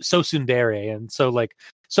it's so tsundere and so like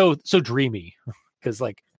so dreamy because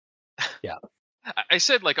like yeah. I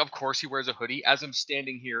said like of course he wears a hoodie as I'm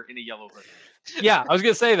standing here in a yellow hoodie. Yeah, I was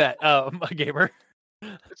gonna say that, a gamer.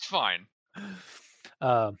 It's fine.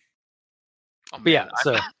 But yeah,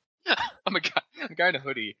 so I'm a guy in a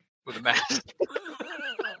hoodie with a mask.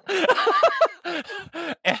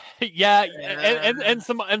 Yeah, and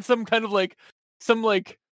some kind of like some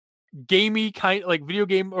like gamey kind like video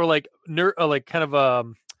game or like nerd or like kind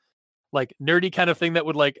of like nerdy kind of thing that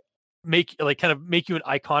would like make you an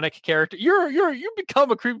iconic character. You become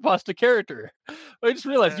a creepypasta character. I just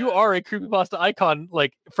realized you are a creepypasta icon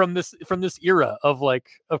like from this era of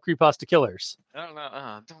creepypasta killers. I don't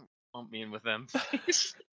know. Don't lump me in with them,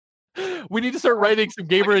 please. We need to start writing some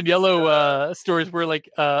Gamer in Yellow stories where like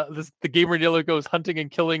the Gamer in Yellow goes hunting and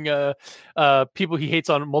killing people he hates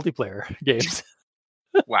on multiplayer games.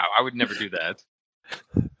 Wow, I would never do that.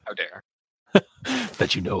 How dare.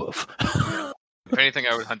 That you know of. If anything,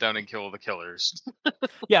 I would hunt down and kill the killers.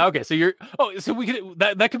 Yeah, okay. So so we could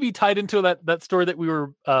that could be tied into that story that we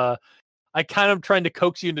were I kind of trying to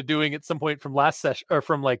coax you into doing at some point from last session, or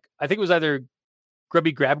from like I think it was either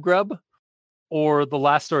Grubby Grab Grub or the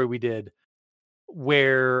last story we did,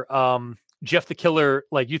 where Jeff the Killer,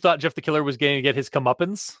 like you thought Jeff the Killer was going to get his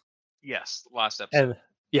comeuppance. Yes, last episode. And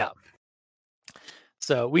yeah,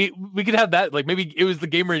 so we could have that. Like maybe it was the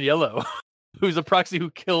Gamer in Yellow, who's a proxy who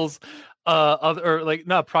kills or like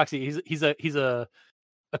not a proxy. He's a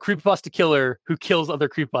creepypasta killer who kills other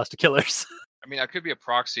creepypasta killers. I mean, I could be a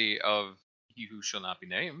proxy of He Who Shall Not Be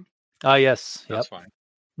Named. Ah, yes, That's fine.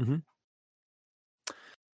 Mm-hmm.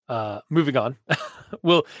 Moving on.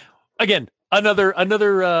 Well, again, another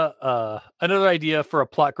idea for a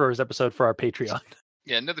Plot Growers episode for our Patreon.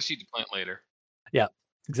 Yeah, another seed to plant later. Yeah,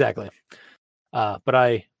 exactly. But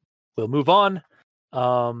I will move on.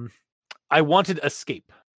 I wanted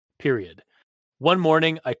escape. Period. One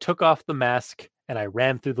morning, I took off the mask and I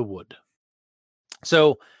ran through the wood.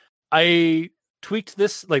 So I tweaked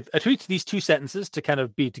these two sentences to kind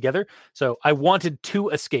of be together. So I wanted to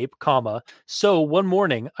escape, comma. So one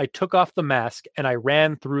morning I took off the mask and I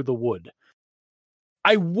ran through the wood.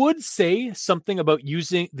 I would say something about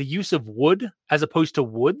using the use of wood as opposed to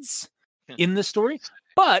woods in the story,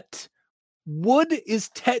 but wood is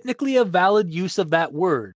technically a valid use of that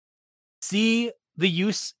word. See the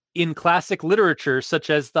use in classic literature, such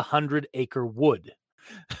as the 100-Acre Wood.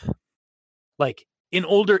 Like in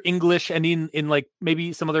older English and in like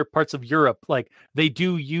maybe some other parts of Europe, like they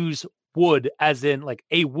do use wood as in like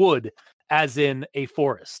a wood as in a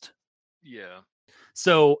forest. Yeah.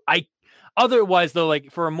 So otherwise though,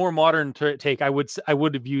 like for a more modern take, I would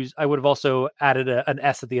have also added an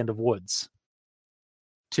S at the end of woods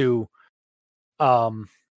to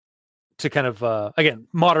kind of again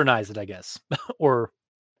modernize it, I guess, or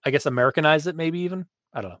I guess Americanize it, maybe even.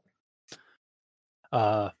 I don't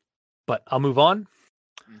know. But I'll move on.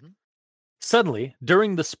 Mm-hmm. Suddenly,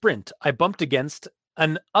 during the sprint, I bumped against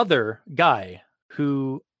an other guy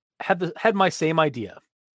who had my same idea.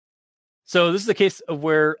 So this is a case of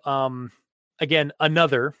where, again,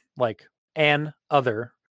 another, like an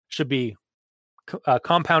other, should be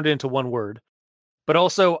compounded into one word, but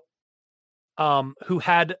also who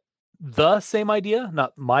had the same idea,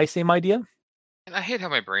 not my same idea. And I hate how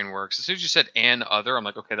my brain works. As soon as you said "an other," I'm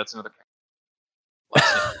like, okay, that's another.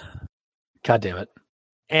 God damn it.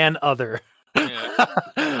 And other.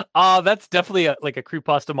 Yeah. That's definitely a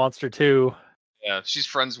creepypasta monster too. Yeah, she's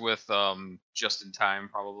friends with Just in Time,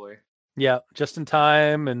 probably. Yeah, Just in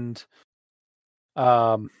Time and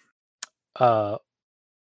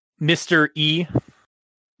Mr. E.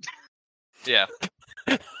 Yeah.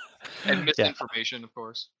 And misinformation, of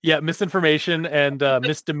course. Yeah, misinformation and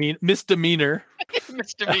misdemeanor. Misdemeanor.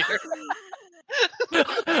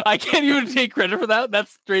 I can't even take credit for that.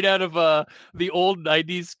 That's straight out of the old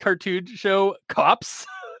 90s cartoon show Cops.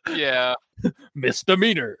 Yeah.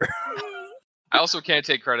 Misdemeanor. I also can't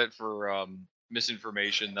take credit for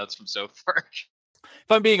misinformation. That's from South Park. If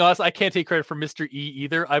I'm being honest, I can't take credit for Mr. E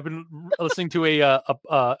either. I've been listening to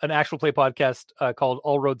an actual play podcast called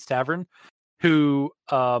All Roads Tavern, who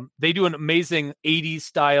they do an amazing 80s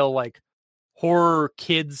style like horror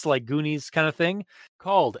kids like Goonies kind of thing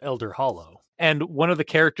called Elder Hollow. And one of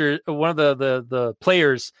the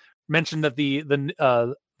players mentioned that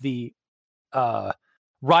the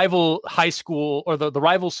rival high school or the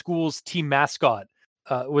rival school's team mascot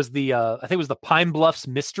was the I think it was the Pine Bluffs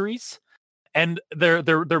Mysteries, and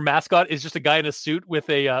their mascot is just a guy in a suit with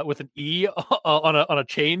an E on a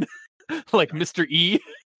chain, like Mr. E.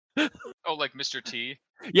 Oh, like Mr. T.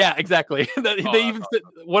 Yeah, exactly. They even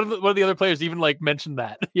one of the other players even like mentioned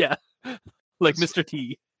that. Yeah, like Mr.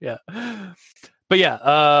 T. Yeah, but yeah,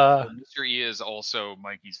 Mr. E is also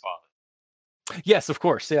Mikey's father. Yes, of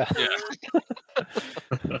course. Yeah.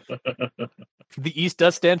 The East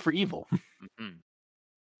does stand for evil. Mm-hmm.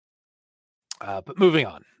 But moving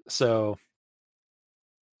on. So,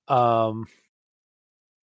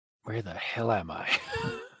 where the hell am I?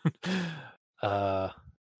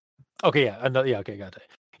 Okay, yeah, okay, got it.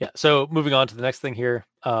 Yeah, so moving on to the next thing here.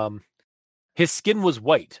 His skin was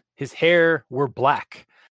white, his hair were black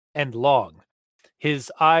and long,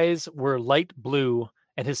 his eyes were light blue,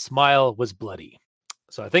 and his smile was bloody.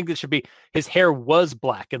 So I think this should be his hair was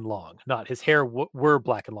black and long, not his hair were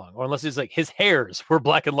black and long, or unless it's like his hairs were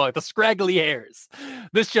black and long, the scraggly hairs.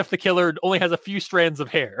 This Jeff the Killer only has a few strands of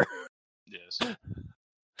hair. Yes.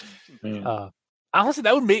 Honestly,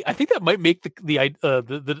 I think that might make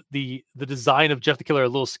the design of Jeff the Killer a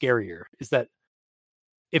little scarier. Is that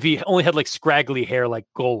if he only had like scraggly hair like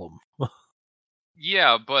Golem?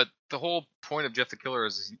 Yeah, but the whole point of Jeff the Killer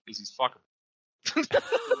is he's fucking.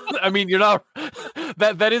 I mean, you're not.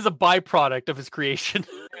 That is a byproduct of his creation.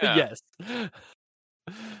 Yeah. Yes.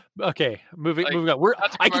 Okay, moving on.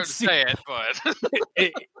 I can see it, but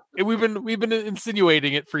we've been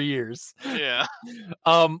insinuating it for years. Yeah.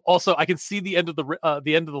 Also, I can see the end of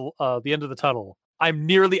the tunnel. I'm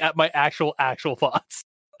nearly at my actual thoughts.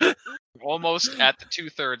 Almost at the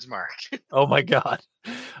 2/3 mark. Oh my god.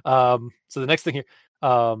 So the next thing here,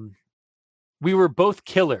 we were both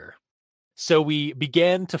killer, so we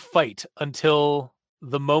began to fight until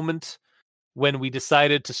the moment when we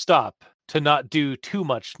decided to stop to not do too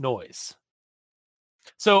much noise.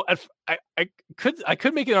 So I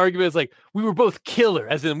could make an argument as like we were both killer,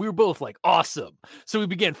 as in we were both like awesome, so we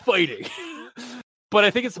began fighting. But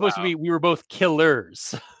I think it's supposed to be we were both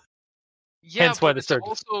killers. Yeah, hence why but they it's started.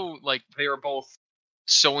 Also, like they are both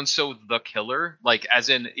so and so the killer. Like, as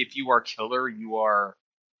in, if you are killer, you are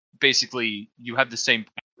basically you have the same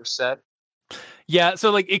power set. Yeah, so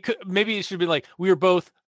like maybe it should be like we were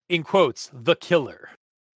both in quotes the killer.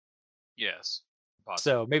 Yes.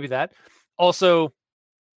 Possibly. So maybe that. Also,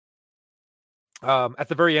 at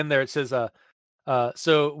the very end there it says,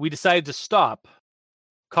 so we decided to stop,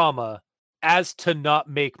 comma, as to not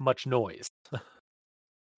make much noise.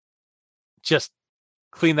 Just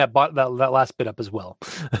clean that last bit up as well.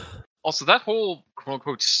 Also, that whole quote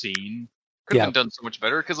unquote scene could have been done so much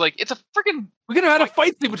better because, like, it's a freaking. We could have had a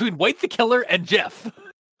fight scene between White the Killer and Jeff.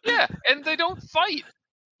 Yeah, and they don't fight.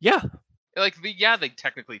 Yeah, like they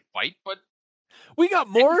technically fight, but we got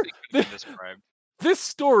more. This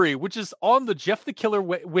story, which is on the Jeff the Killer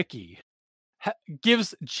wiki,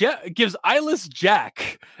 gives Eyeless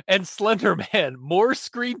Jack and Slender Man more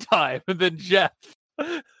screen time than Jeff.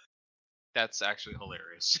 That's actually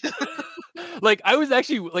hilarious. Like I was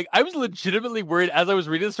legitimately worried as I was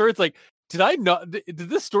reading the story. It's like, did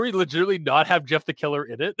this story legitimately not have Jeff the Killer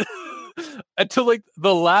in it? Until like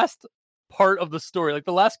the last part of the story, like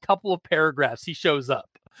the last couple of paragraphs, he shows up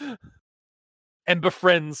and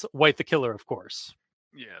befriends White the Killer, of course.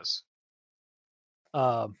 Yes.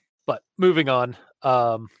 But moving on,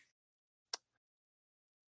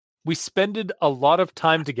 we spended a lot of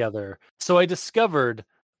time together, so I discovered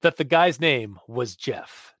that the guy's name was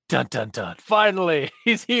Jeff. Dun dun dun! Finally,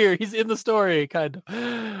 he's here. He's in the story, kind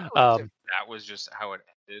of. That was just how it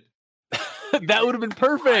ended. That would have been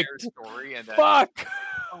perfect. Story and then, fuck.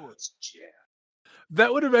 Oh, it's Jeff.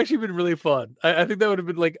 That would have actually been really fun. I think that would have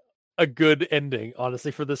been like a good ending,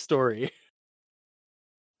 honestly, for this story.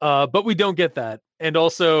 But we don't get that, and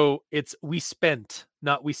also it's we spent,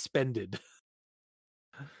 not we spended.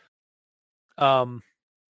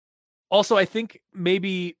 Also, I think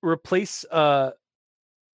maybe replace.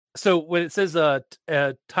 So when it says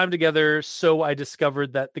time together, so I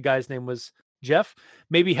discovered that the guy's name was Jeff.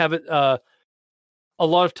 Maybe have it a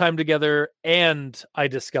lot of time together, and I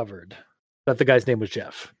discovered that the guy's name was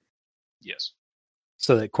Jeff. Yes.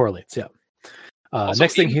 So that correlates. Yeah. Also,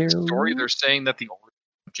 next thing here. The story, they're saying that the origin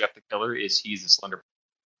of Jeff the Killer is he's a Slender.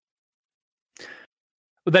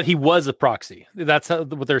 That he was a proxy. That's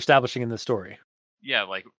what they're establishing in the story. Yeah,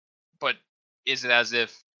 like, but is it as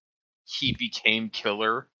if he became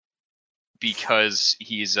killer because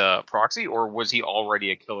he's a proxy, or was he already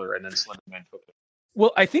a killer and then Slenderman took it?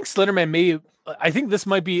 Well, I think Slenderman I think this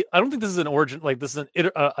might be. I don't think this is an origin. Like this is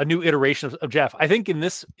a new iteration of Jeff. I think in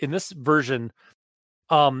this version,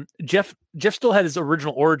 Jeff still had his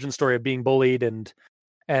original origin story of being bullied and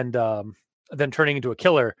then turning into a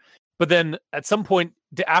killer. But then at some point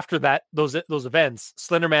after that, those events,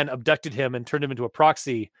 Slenderman abducted him and turned him into a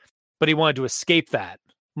proxy, but he wanted to escape that,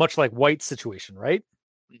 much like White's situation, right?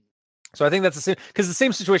 So I think that's the same, because the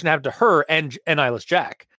same situation happened to her and Eyeless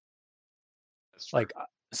Jack. Like,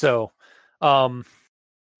 so,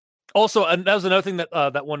 also, and that was another thing that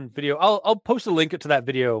that one video. I'll post a link to that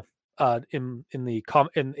video in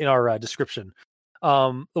our description.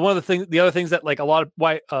 The other things that like a lot of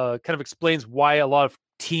why kind of explains why a lot of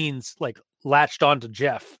teens like latched on to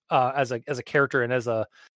Jeff as a character and as a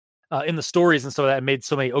in the stories and so that made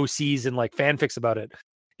so many OCs and like fanfics about it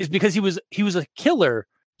is because he was a killer.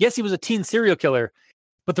 Yes, he was a teen serial killer,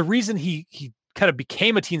 but the reason he kind of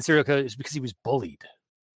became a teen serial killer is because he was bullied.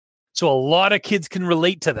 So a lot of kids can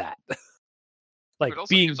relate to that. Like, it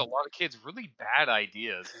also gives a lot of kids really bad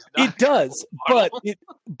ideas. It does,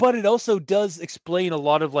 but it also does explain a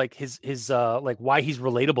lot of like his like why he's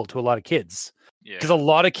relatable to a lot of kids. Yeah, because a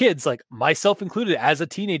lot of kids, like myself included, as a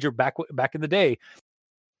teenager back in the day,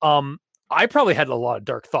 I probably had a lot of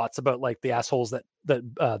dark thoughts about like the assholes that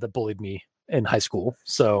bullied me in high school.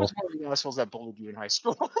 So I was one of the assholes that bullied you in high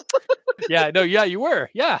school. yeah, you were.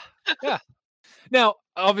 Yeah. Now,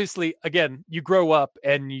 obviously, again, you grow up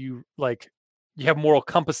and you have moral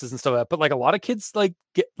compasses and stuff like that, but like a lot of kids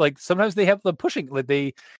get sometimes they have the pushing, like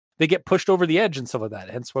they get pushed over the edge and stuff like that.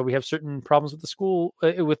 Hence why we have certain problems with the school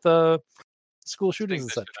school shootings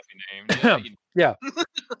and such.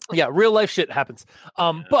 Yeah, real life shit happens.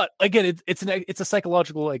 But again, it's a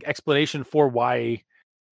psychological like explanation for why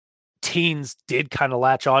teens did kind of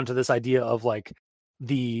latch on to this idea of like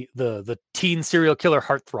the teen serial killer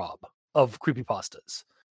heartthrob of creepypastas.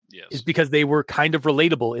 Yes. Is because they were kind of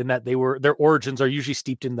relatable in that their origins are usually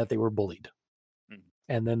steeped in that they were bullied.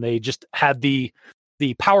 And then they just had the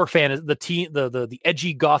power fan, the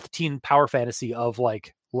edgy goth teen power fantasy of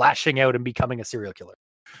like lashing out and becoming a serial killer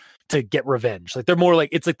to get revenge. Like they're more like,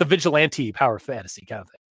 it's like the vigilante power fantasy kind of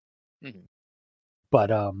thing. But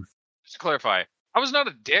just to clarify, I was not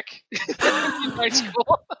a dick in high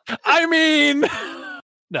school. I mean,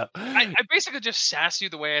 no. I basically just sass you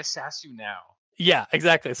the way I sass you now. Yeah,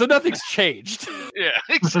 exactly. So nothing's changed. Yeah,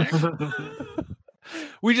 exactly.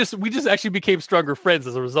 we just actually became stronger friends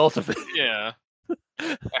as a result of it. Yeah.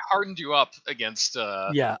 I hardened you up against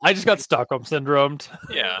Yeah, I just got Stockholm syndromed.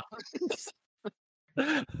 Yeah.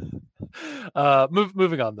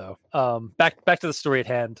 Moving on though. Back to the story at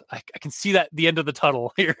hand. I can see that the end of the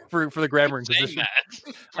tunnel here for the Grammar Inquisition.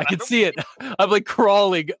 I can see it. I'm like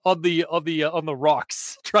crawling on the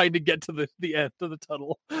rocks trying to get to the end of the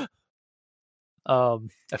tunnel.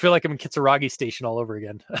 I feel like I'm in Kitsuragi Station all over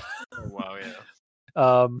again. Oh, wow,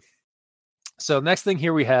 yeah. So next thing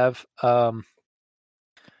here we have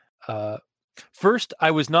first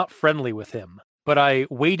I was not friendly with him, but I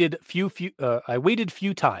waited few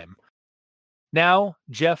time. Now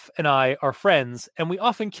Jeff and I are friends and we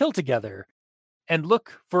often kill together and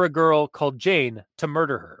look for a girl called Jane to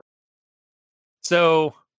murder her.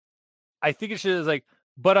 So I think it should be like,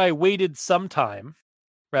 but I waited some time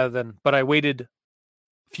rather than, but I waited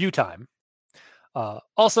few time.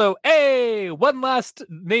 Also, one last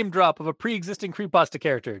name drop of a pre-existing creepypasta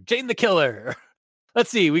character, Jane the Killer. Let's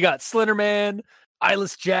see, we got Slenderman,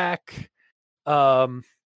 Eyeless Jack, Tikatobi,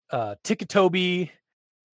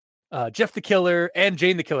 Jeff the Killer, and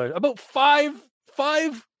Jane the Killer. About five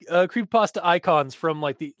creepypasta icons from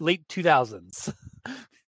like the late 2000s.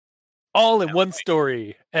 All in one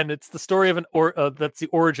story, and it's the story of that's the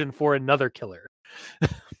origin for another killer.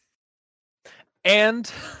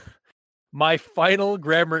 And my final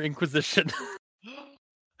Grammar Inquisition.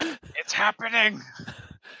 It's happening.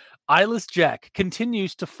 Eyeless Jack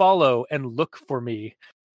continues to follow and look for me,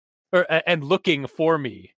 looking for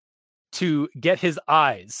me to get his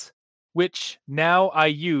eyes, which now I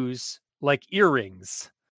use like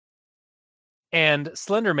earrings. And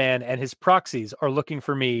Slenderman and his proxies are looking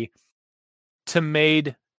for me to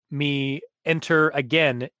made me enter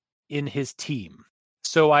again in his team.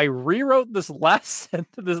 So I rewrote this last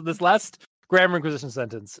this last Grammar Inquisition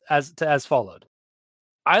sentence as followed.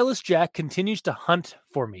 Eyeless Jack continues to hunt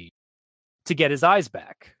for me to get his eyes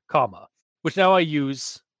back, comma, which now I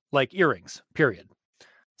use like earrings, period.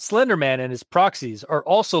 Slenderman and his proxies are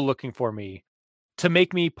also looking for me to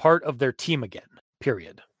make me part of their team again,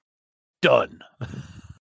 period. Done.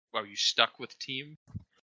 Wow, you stuck with team?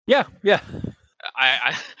 Yeah.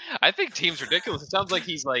 I think team's ridiculous. It sounds like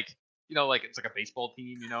he's like, like it's like a baseball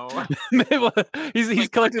team, he's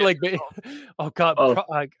collecting like oh god. Oh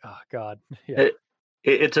god. Yeah.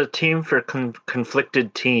 It's a team for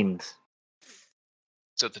conflicted teens.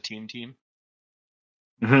 So it's a team. Team.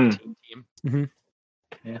 Mm-hmm.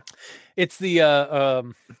 Yeah. It's the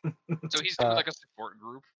So he's doing like a support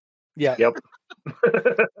group. Yeah. Yep.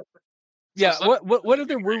 Yeah. So What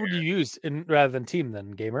other word would you use rather than team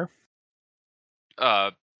then, gamer?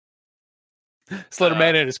 Slenderman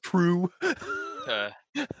and his crew.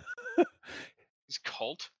 His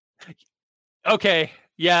cult. Okay.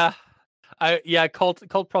 Yeah.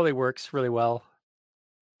 Cult probably works really well.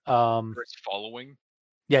 Or his following.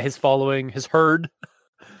 Yeah, his following, his herd.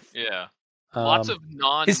 Yeah. Lots of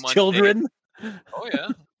his children. Oh yeah.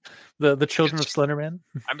 The children of Slenderman.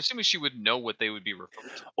 I'm assuming she would know what they would be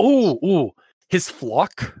referred to. Oh, his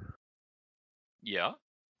flock. Yeah.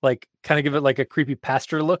 Like, kind of give it like a creepy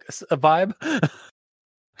pastor look, a vibe.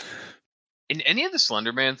 In any of the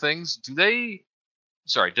Slenderman things, does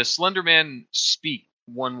Slenderman speak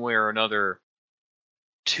one way or another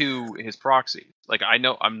to his proxy? Like, I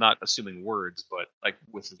know I'm not assuming words, but like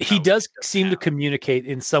with his he mouth, does seem to communicate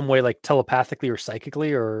in some way, like telepathically or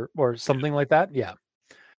psychically or something like that. Yeah.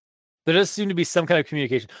 There does seem to be some kind of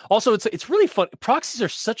communication. Also, it's really fun. Proxies are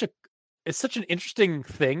such an interesting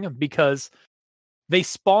thing because they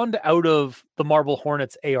spawned out of the Marble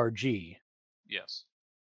Hornets ARG. Yes.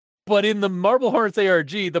 But in the Marble Hornets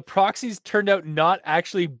ARG, the proxies turned out not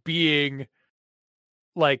actually being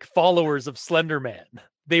like followers of Slenderman.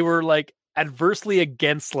 They were like adversely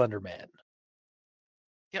against Slenderman.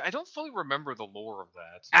 Yeah, I don't fully remember the lore of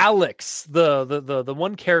that. Alex, the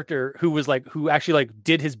one character who actually like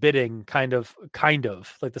did his bidding, kind of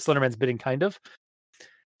like the Slenderman's bidding,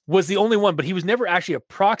 was the only one, but he was never actually a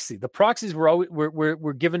proxy. The proxies were always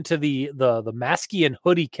were given to the Masky and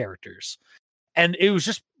Hoodie characters, and it was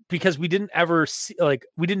just because we didn't ever see, like,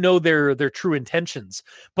 we didn't know their true intentions.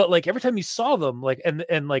 But like every time you saw them, like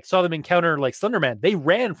and like saw them encounter like Slenderman, they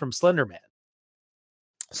ran from Slenderman.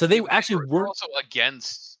 So they actually were weren't also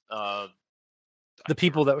against the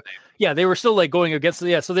people that, they were still like going against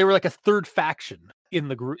so they were like a third faction in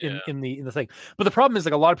the group in the thing. But the problem is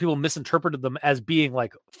like a lot of people misinterpreted them as being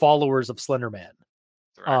like followers of Slenderman.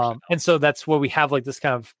 And so that's where we have like this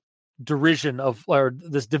kind of derision of, or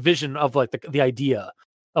this division of like the idea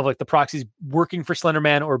of like the proxies working for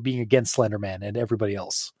Slenderman or being against Slenderman and everybody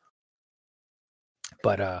else.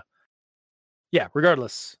 But yeah,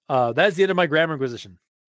 regardless, that is the end of my grammar inquisition.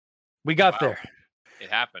 We got there. It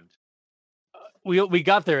happened. We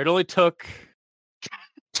got there. It only took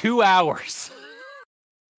 2 hours.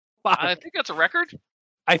 I think that's a record.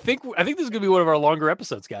 I think this is gonna be one of our longer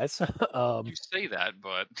episodes, guys. You say that,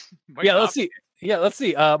 but let's see. Yeah, let's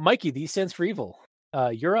see. Mikey, the E stands for evil.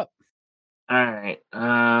 You're up. All right.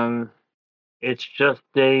 It's just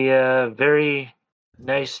a very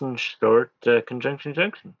nice and short conjunction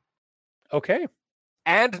junction. Okay.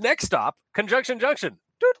 And next stop, conjunction junction.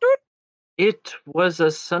 Doot, doot. It was a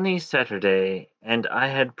sunny Saturday, and I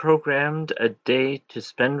had programmed a day to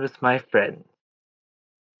spend with my friends.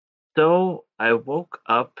 So I woke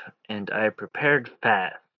up and I prepared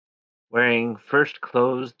fast, wearing first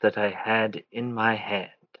clothes that I had in my hand.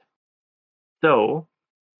 So,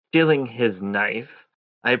 stealing his knife,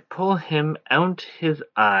 I pull him out his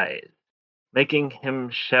eyes, making him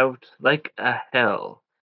shout like a hell,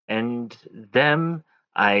 and then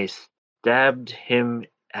I stabbed him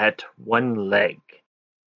at one leg.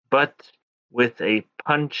 But with a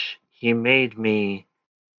punch, he made me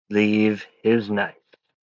leave his knife.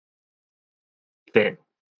 Finn.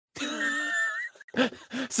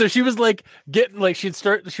 So she was like getting like she was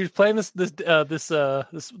playing this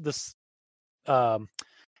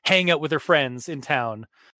hangout with her friends in town.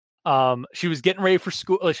 She was getting ready for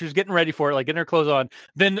school, like she was getting ready for it, like getting her clothes on.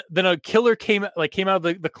 Then a killer came out of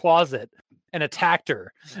the closet and attacked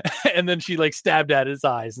her, and then she like stabbed at his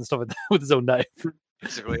eyes and stuff like that with his own knife.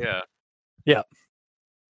 Basically, yeah. Yeah.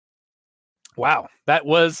 Wow, that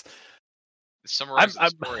was summarizes the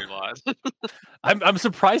story a lot. I'm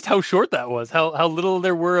surprised how short that was. How little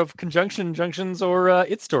there were of junctions or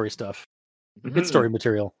its story stuff. Its story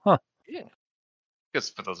material, huh? Yeah. Because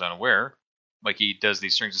for those unaware, Mikey does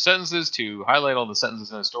these strings of sentences to highlight all the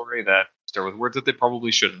sentences in a story that start with words that they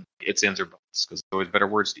probably shouldn't. It's ends or buts, because there's always better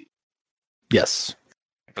words to use. Yes.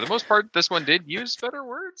 For the most part, this one did use better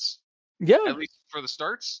words. Yeah. At least for the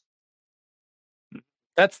starts.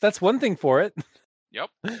 That's one thing for it. Yep.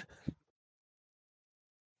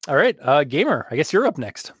 All right, Gamer, I guess you're up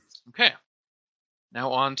next. Okay.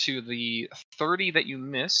 Now on to the 30 that you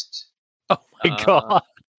missed. Oh my god.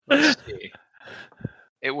 Let's see.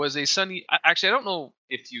 It was a sunny. Actually, I don't know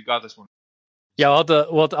if you got this one. Yeah,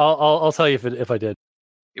 I'll tell you if I did.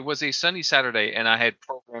 It was a sunny Saturday, and I had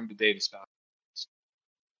programmed a day to spell.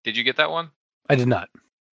 Did you get that one? I did not.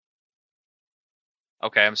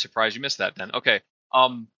 Okay, I'm surprised you missed that then. Okay.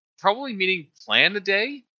 Probably meaning plan a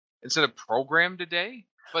day instead of programmed a day.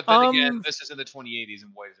 But then again, this is in the 2080s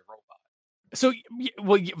and White is a robot. So,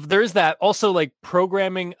 well, there is that. Also, like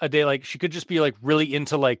programming a day, like she could just be like really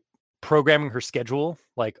into like programming her schedule,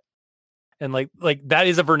 like, and like that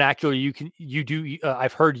is a vernacular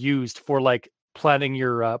I've heard used for like planning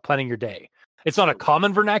your day. It's not a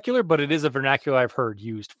common vernacular, but it is a vernacular I've heard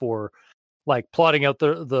used for like plotting out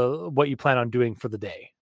the what you plan on doing for the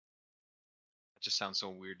day. It just sounds so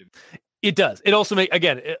weird to me. It does. It also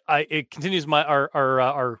it continues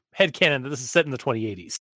our headcanon that this is set in the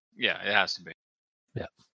 2080s. Yeah, it has to be. Yeah.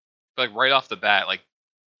 Like right off the bat, like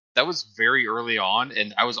that was very early on,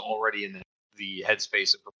 and I was already in the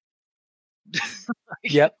headspace of.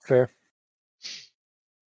 Yep, fair.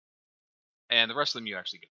 And the rest of them you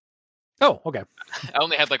actually get. Oh, okay. I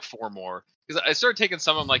only had like 4 more because I started taking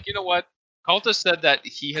some. I'm like, you know what? Cultus said that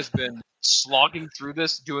he has been slogging through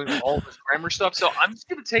this, doing all this grammar stuff, so I'm just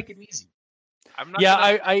gonna take it easy. I'm not. Yeah,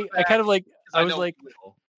 I kind of like. I was like,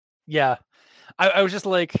 yeah, I was just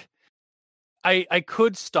like, I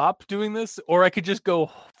could stop doing this, or I could just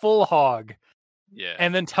go full hog. Yeah.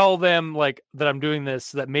 And then tell them like that I'm doing this,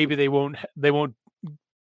 so that maybe they won't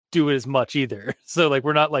do it as much either. So like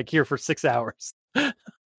we're not like here for 6 hours.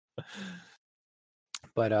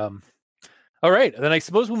 But all right, then I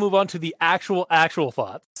suppose we'll move on to the actual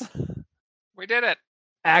thoughts. We did it.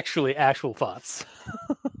 Actual thoughts.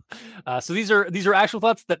 So these are actual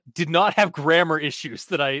thoughts that did not have grammar issues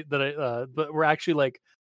but were actually like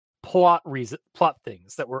plot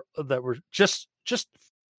things that were just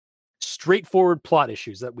straightforward plot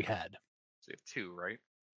issues that we had. So you have 2, right?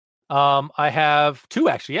 I have 2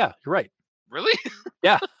 actually. Yeah, you're right. Really?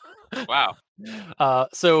 Yeah. Wow.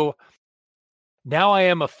 So now I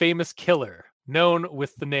am a famous killer known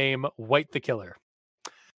with the name White the Killer.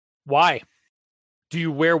 Why? Do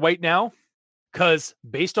you wear white now? Because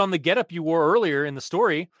based on the getup you wore earlier in the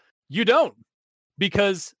story, you don't.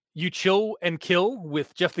 Because you chill and kill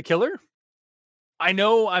with Jeff the Killer? I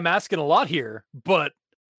know I'm asking a lot here, but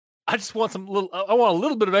I just want I want a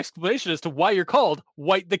little bit of explanation as to why you're called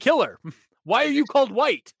White the Killer. Why are you called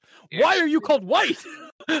White? Why are you called White?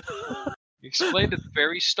 You explained at the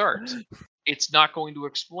very start. It's not going to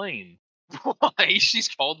explain why she's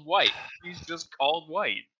called White. She's just called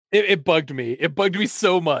White. It bugged me. It bugged me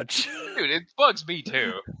so much. Dude, it bugs me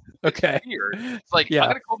too. Okay. It's weird. It's like, I'm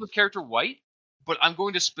going to call this character White, but I'm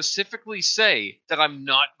going to specifically say that I'm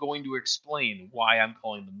not going to explain why I'm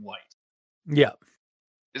calling them White. Yeah.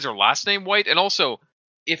 Is her last name White? And also,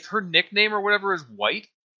 if her nickname or whatever is White,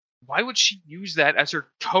 why would she use that as her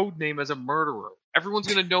code name as a murderer? Everyone's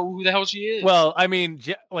going to know who the hell she is. Well, I mean,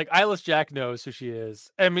 like, Eyeless Jack knows who she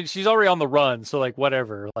is. I mean, she's already on the run, so, like,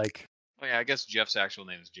 whatever. Like, oh, yeah, I guess Jeff's actual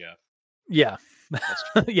name is Jeff. Yeah.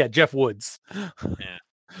 Yeah, Jeff Woods.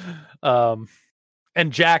 Yeah.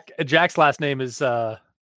 And Jack's last name is, what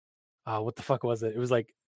the fuck was it? It was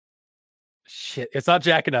like, shit, it's not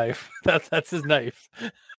Jackknife. That's his knife.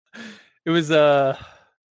 It was, fuck,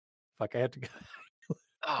 I had to go.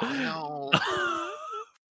 Oh, no.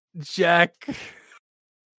 Jack.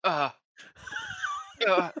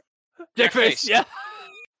 Jackface. Yeah.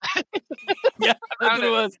 Yeah, that's what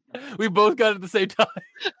it was. We both got it at the same time.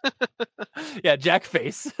 Yeah,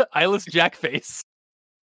 Jackface. Eyeless Jackface.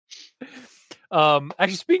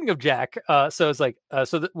 Actually, speaking of Jack, so it's like,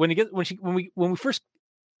 when we first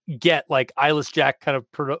get like Eyeless Jack kind of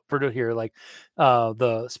produced here, like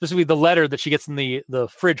specifically the letter that she gets in the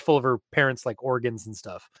fridge full of her parents' like organs and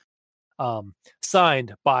stuff,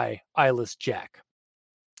 signed by Eyeless Jack,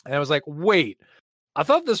 and I was like, wait, I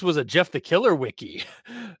thought this was a Jeff the Killer wiki,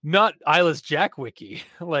 not Eyeless Jack wiki.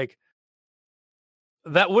 Like,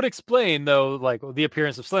 that would explain though, like the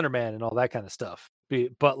appearance of Slender Man and all that kind of stuff.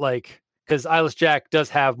 But like, because Eyeless Jack does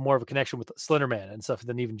have more of a connection with Slender Man and stuff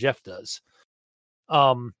than even Jeff does.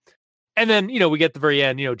 And then, you know, we get the very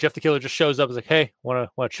end, you know, Jeff the Killer just shows up and is like, hey, wanna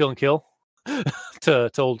chill and kill? to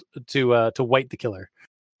White the Killer.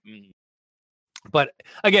 Mm. But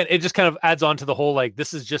again, it just kind of adds on to the whole, like,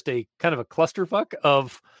 this is just a kind of a clusterfuck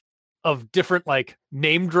of different like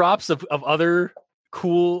name drops of other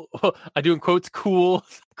cool, I do in quotes, cool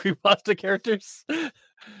creepypasta characters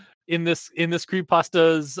in this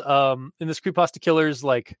creepypasta's in this creepypasta killer's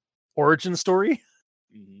like origin story.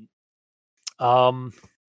 Mm-hmm.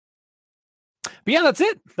 But yeah, that's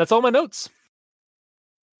it. That's all my notes.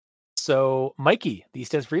 So, Mikey, the E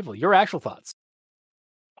stands for evil. Your actual thoughts.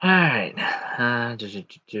 All right.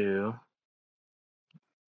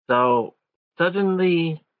 So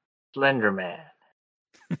suddenly, Slender Man.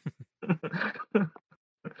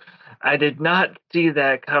 I did not see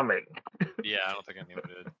that coming. Yeah, I don't think anyone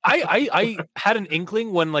did. I had an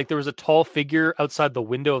inkling when like there was a tall figure outside the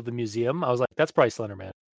window of the museum. I was like, that's probably Slender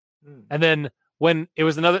Man. And then when it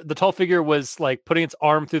was the tall figure was like putting its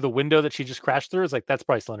arm through the window that she just crashed through. It's like, that's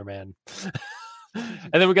probably Slender Man.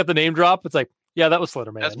 And then we got the name drop. It's like, yeah, that was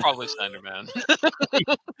Slender Man. That's probably Slender Man.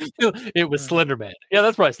 It was Slender Man. Yeah,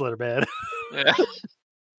 that's probably Slender Man. Yeah.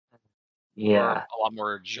 Yeah. Or a lot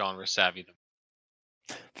more genre savvy than.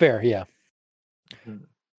 Fair, yeah. Mhm.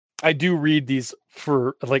 I do read these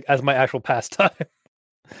for like as my actual pastime.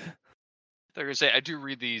 They're gonna say I do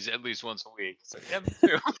read these at least once a week. It's like, yeah, me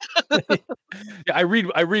too. Yeah,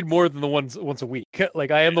 I read more than the ones once a week.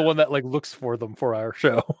 Like I am the one that like looks for them for our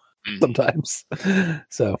show sometimes.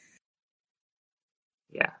 So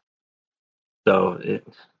Yeah. So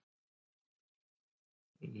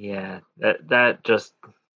that just,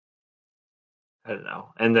 I don't know.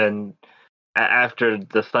 And then after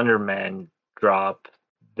the Thunderman drop,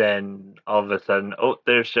 then all of a sudden, oh,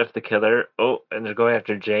 there's Jeff the Killer. Oh, and they're going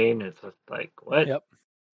after Jane. It's just like, what? Yep.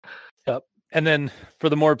 And then for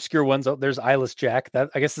the more obscure ones, there's Eyeless Jack. That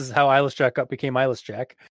I guess this is how Eyeless Jack became Eyeless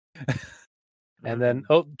Jack. And then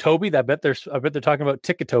Toby. I bet they're talking about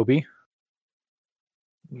Ticket Toby.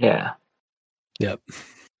 Yeah. Yep.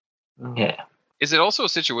 Yeah. Is it also a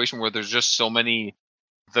situation where there's just so many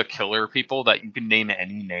the killer people that you can name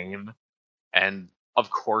any name, and of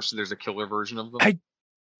course there's a killer version of them?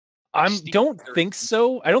 I don't think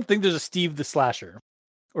so. I don't think there's a Steve the Slasher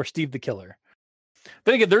or Steve the Killer.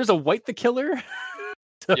 Then again, there's a White the Killer.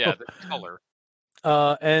 So, yeah, the color.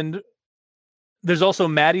 And there's also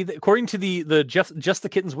Maddie. According to the Just the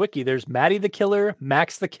Kittens wiki, there's Maddie the Killer,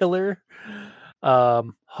 Max the Killer,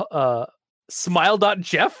 Smile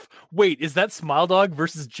Jeff. Wait, is that Smile Dog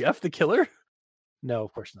versus Jeff the Killer? No,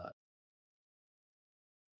 of course not.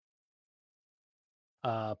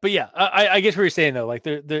 But yeah, I guess what you're saying though, like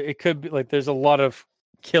there it could be like there's a lot of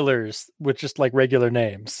killers with just like regular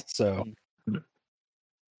names. So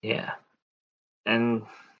Yeah. And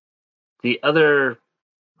the other,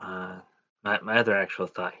 my other actual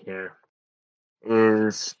thought here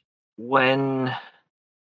is when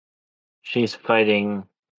she's fighting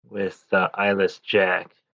with Eyeless Jack,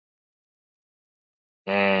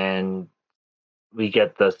 and we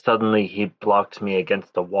get the suddenly he blocked me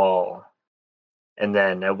against the wall, and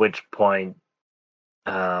then at which point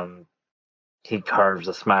he carves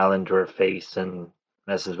a smile into her face and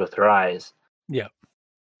messes with her eyes. yeah.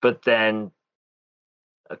 But then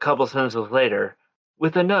a couple sentences later,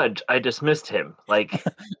 with a nudge, I dismissed him. Like,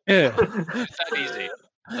 Yeah. It's that easy.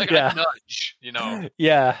 Like Yeah. a nudge, you know.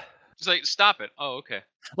 Yeah. Just like stop it. Oh, okay.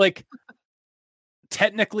 Like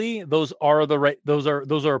technically those are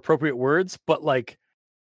appropriate words, but like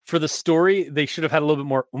for the story, they should have had a little bit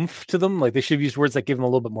more oomph to them. Like they should have used words that give them a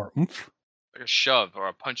little bit more oomph. Like a shove or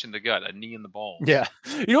a punch in the gut, a knee in the balls. Yeah.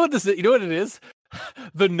 You know what it is?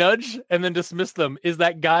 The nudge and then dismiss them is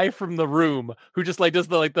that guy from The Room who just like does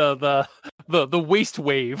the waist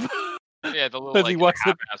wave. Yeah, the little As he like walks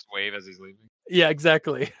half-ass wave as he's leaving. Yeah,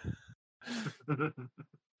 exactly.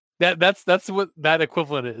 That's what that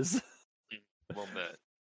equivalent is. A little bit.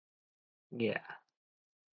 yeah.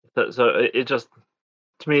 So it just,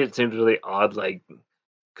 to me, it seems really odd. Like,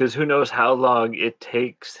 because who knows how long it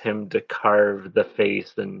takes him to carve the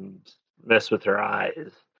face and mess with her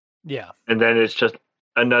eyes. Yeah. And then it's just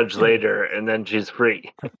a nudge later, and then she's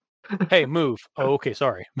free. Hey, move. Oh, okay,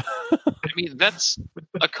 sorry. I mean, that's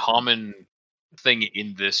a common thing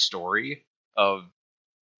in this story of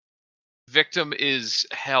victim is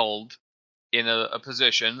held in a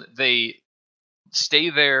position. They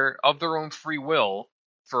stay there of their own free will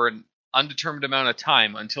for an undetermined amount of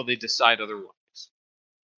time until they decide otherwise.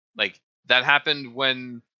 Like that happened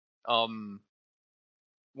when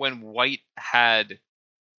White had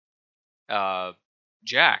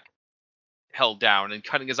Jack held down and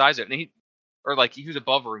cutting his eyes out, and he was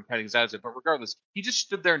above her and cutting his eyes out. But regardless, he just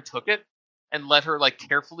stood there and took it and let her like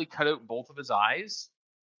carefully cut out both of his eyes,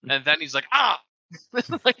 and then he's like,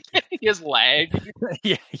 like he has lag.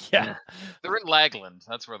 yeah. They're in Lagland.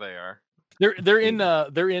 That's where they are. They're in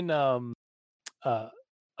a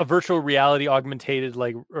virtual reality augmented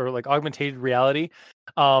reality.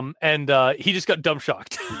 And he just got dumb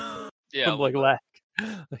shocked. Yeah, from, like lag.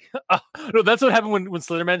 No, that's what happened when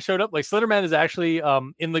Slenderman showed up. Like Slenderman is actually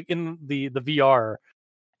in the VR,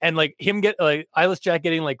 and like him get like Eyeless Jack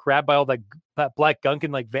getting like grabbed by all that black gunk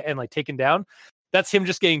and like taken down. That's him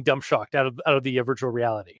just getting dumb shocked out of the virtual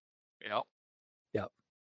reality. Yep.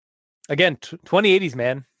 Again, 2080s,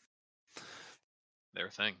 man. Their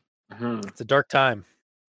thing. Mm-hmm. It's a dark time.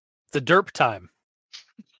 It's a derp time.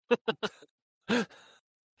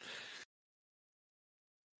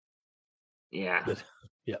 Yeah. Good.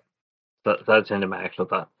 Yep. That's into my actual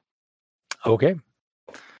thought. Okay.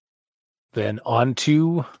 Then on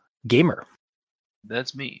to Gamer.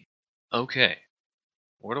 That's me. Okay.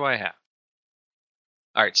 What do I have?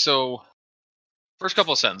 All right, so first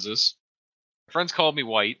couple of sentences. My friends called me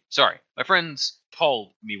white. Sorry, my friends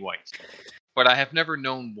called me white, but I have never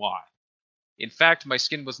known why. In fact, my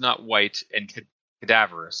skin was not white and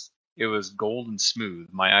cadaverous. It was gold and smooth.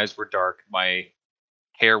 My eyes were dark. My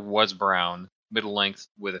hair was brown, middle length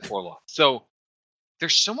with a forelock. So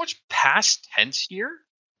there's so much past tense here.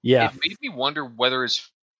 Yeah. It made me wonder whether it's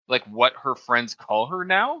like what her friends call her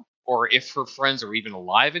now, or if her friends are even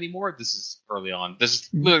alive anymore. This is early on. This is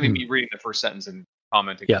literally me reading the first sentence and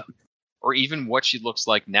commenting. Yeah. Or even what she looks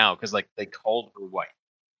like now, because like they called her white.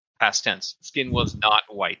 Past tense. Skin was not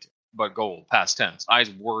white, but gold. Past tense.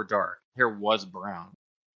 Eyes were dark. Hair was brown.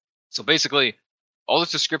 So basically, all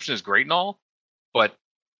this description is great and all, but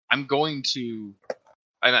I'm going to,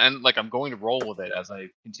 and like I'm going to roll with it as I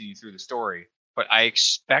continue through the story. But I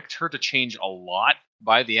expect her to change a lot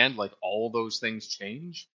by the end. Like all those things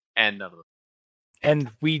change, and none of them.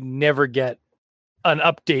 And we never get an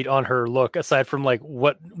update on her look aside from like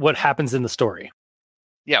what happens in the story.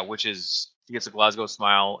 Yeah, which is she gets a Glasgow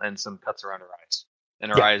smile and some cuts around her eyes,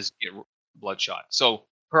 and her eyes get bloodshot. So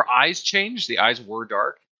her eyes changed. The eyes were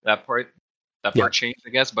dark. That part changed, I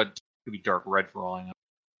guess, but it could be dark red for all I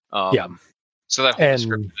know. So that whole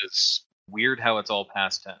description is weird. How it's all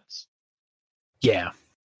past tense. Yeah.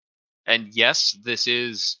 And yes, this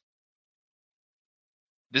is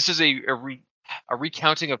a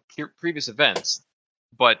recounting of previous events,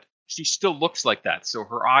 but she still looks like that. So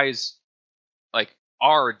her eyes like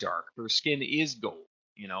are dark. Her skin is gold,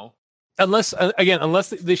 you know? Unless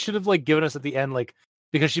they should have like given us at the end, like,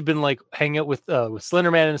 because she'd been like hanging out with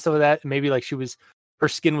Slenderman and stuff like that, and maybe like her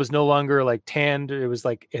skin was no longer like tanned. It was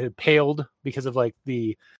like it had paled because of like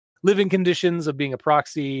the living conditions of being a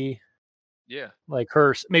proxy. Yeah. Like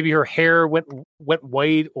maybe her hair went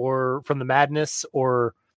white or from the madness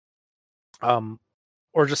or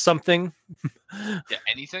just something. Yeah,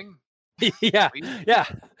 anything. yeah.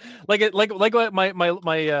 Like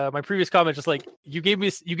my previous comment, just like you gave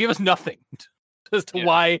us nothing as to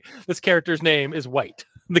why this character's name is White,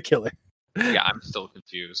 the killer. Yeah, I'm still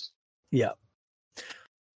confused. Yeah.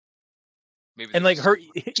 Maybe and like her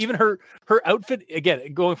outfit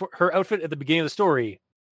again, going for her outfit at the beginning of the story,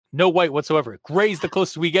 no white whatsoever. Gray's the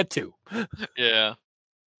closest we get to. Yeah.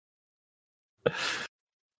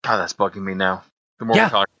 God, that's bugging me now. The more we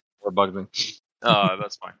talk, the more bugging me.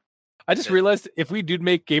 That's fine. I just realized if we do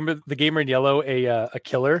make the gamer in yellow a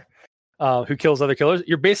killer who kills other killers,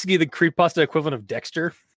 you're basically the creepypasta equivalent of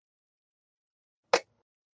Dexter.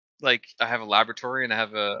 Like I have a laboratory and I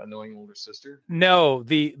have an annoying older sister. No,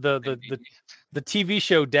 the TV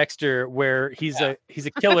show Dexter, where he's a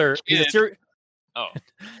killer. He's a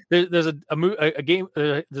there's a game.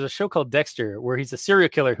 There's a show called Dexter where he's a serial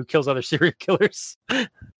killer who kills other serial killers.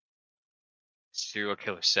 Serial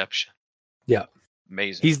killerception. Yeah,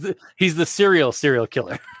 amazing. He's the serial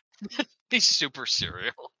killer. He's super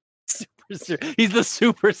serial. He's the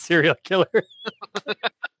super serial killer.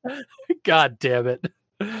 God damn it.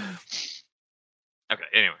 Okay,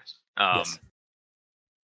 anyways.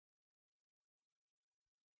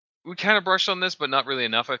 We kind of brushed on this, but not really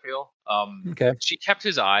enough, I feel. Okay. She kept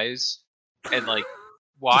his eyes, and like,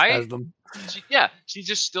 why? Just has them. She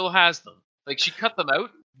just still has them. Like, she cut them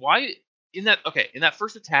out. Why? In that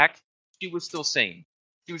first attack, she was still sane.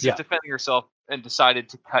 She was just defending herself and decided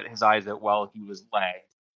to cut his eyes out while he was lagged,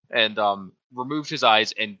 and removed his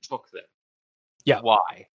eyes and took them. Yeah.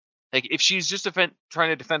 Why? Like, if she's just trying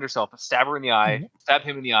to defend herself, stab her in the eye, stab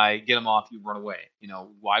him in the eye, get him off, you run away. You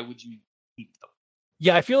know, why would you keep them?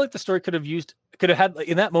 Yeah, I feel like the story could have had like,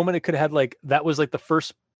 in that moment, it could have had like, that was like the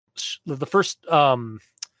first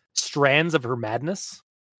strands of her madness.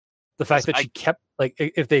 The fact that she kept, like,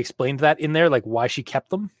 if they explained that in there, like why she kept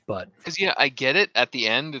them, but. Because, I get it. At the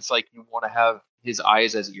end, it's like you want to have his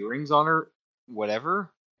eyes as earrings on her,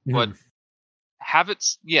 whatever. Mm-hmm. But have it,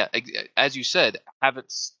 as you said, have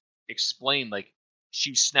it explain like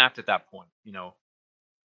she snapped at that point, you know,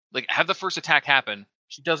 like have the first attack happen,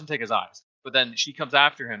 she doesn't take his eyes, but then she comes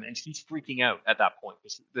after him and she's freaking out at that point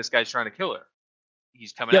because this guy's trying to kill her.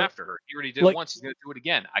 He's coming after her. He already did it once, he's gonna do it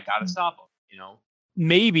again. I gotta stop him, you know.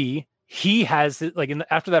 Maybe he has like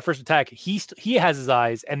after that first attack, he has his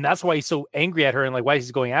eyes, and that's why he's so angry at her and like why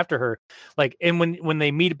he's going after her. Like, and when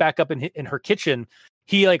they meet back up in her kitchen,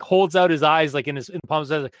 he like holds out his eyes like in the palm of his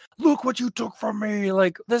head, like, look what you took from me.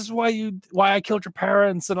 Like, this is why I killed your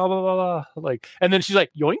parents and blah, blah, blah, blah. Like, and then she's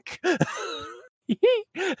like, yoink.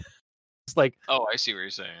 It's like, oh, I see what you're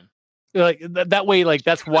saying. Like that way, like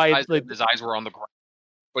that's why his eyes were on the ground,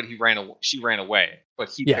 but she ran away, but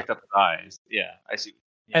he Yeah. picked up his eyes. Yeah, I see.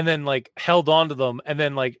 and then like held on to them, and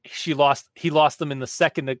then like he lost them in the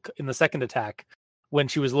second attack when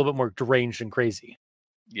she was a little bit more deranged and crazy.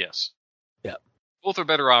 Yes. Yeah. Both are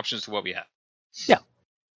better options to what we have. Yeah.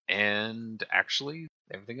 And actually,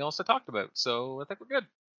 everything else I talked about, so I think we're good.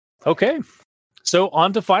 Okay, so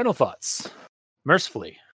on to final thoughts.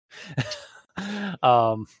 Mercifully,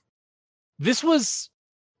 this was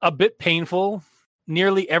a bit painful.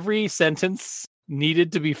 Nearly every sentence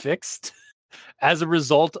needed to be fixed as a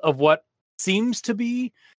result of what seems to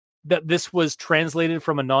be that this was translated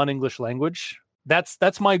from a non-English language.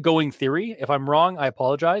 That's my going theory. If I'm wrong, I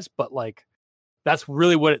apologize, but like that's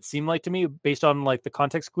really what it seemed like to me based on like the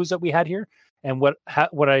context clues that we had here and what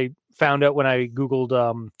I found out when I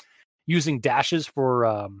googled using dashes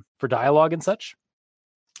for dialogue and such.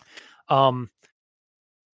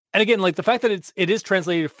 And again, like the fact that it is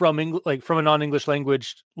translated from from a non-English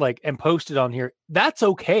language, like, and posted on here, that's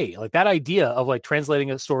okay. Like that idea of like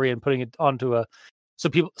translating a story and putting it onto so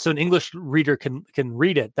an English reader can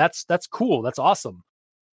read it. That's cool. That's awesome.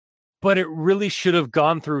 But it really should have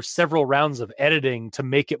gone through several rounds of editing to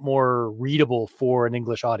make it more readable for an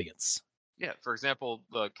English audience. Yeah, for example,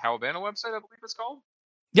 the Kawabana website, I believe it's called.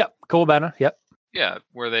 Yep, Kawabana. Yep. Yeah,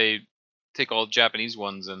 where they take all Japanese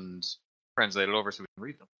ones and translate it over so we can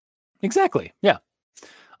read them. Exactly. Yeah.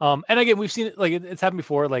 And again, we've seen it, like it's happened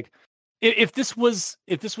before. Like if this was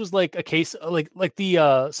like a case like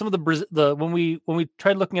the some of the when we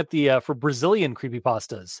tried looking at the for Brazilian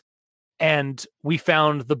creepypastas, and we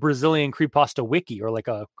found the Brazilian creepypasta wiki, or like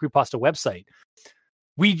a creepypasta website,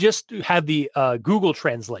 we just had the Google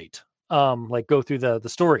Translate like go through the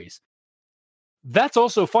stories. That's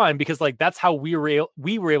also fine because like that's how we were able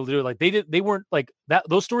to do it. Like they weren't like that.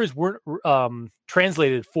 Those stories weren't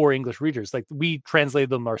translated for English readers. Like we translated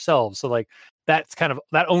them ourselves. So like that's kind of,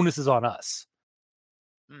 that onus is on us.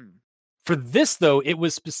 For this though, it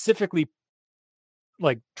was specifically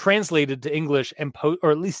like translated to English and or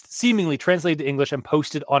at least seemingly translated to English and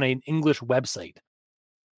posted on an English website.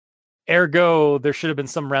 Ergo, there should have been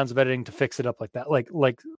some rounds of editing to fix it up like that. Like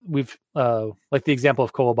we've like the example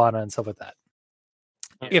of Kawabana and stuff like that.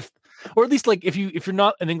 Yeah. Or at least like if you're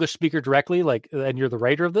not an English speaker directly, like, and you're the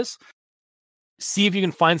writer of this, see if you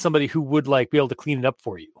can find somebody who would like be able to clean it up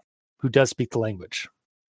for you, who does speak the language.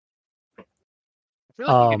 I feel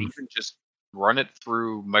like you can even just run it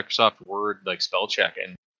through Microsoft Word, like spell check,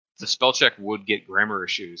 and the spell check would get grammar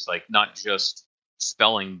issues, like not just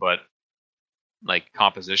spelling, but like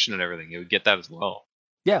composition and everything. It would get that as well.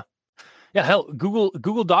 Yeah. Hell,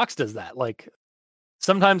 Google Docs does that. Like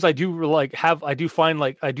sometimes I do find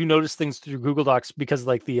like I do notice things through Google Docs because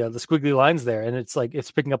like the squiggly lines there, and it's like it's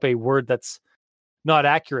picking up a word that's not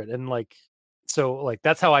accurate, and like so like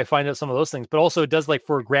that's how I find out some of those things. But also it does like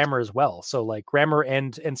for grammar as well. So like grammar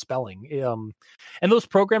and spelling. And those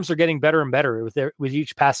programs are getting better and better with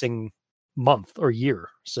each passing month or year.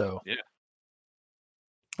 So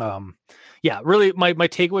really my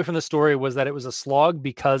takeaway from the story was that it was a slog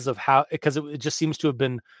because it just seems to have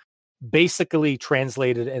been basically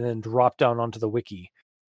translated and then dropped down onto the wiki.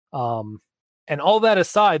 And all that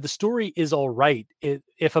aside, the story is all right.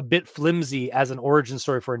 If a bit flimsy as an origin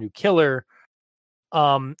story for a new killer,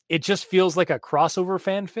 it just feels like a crossover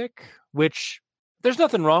fanfic, which there's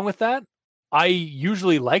nothing wrong with that. I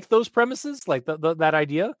usually like those premises, like that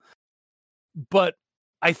idea. But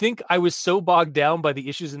I think I was so bogged down by the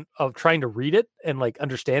issues of trying to read it and like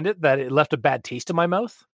understand it that it left a bad taste in my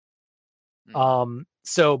mouth.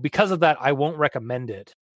 So because of that, I won't recommend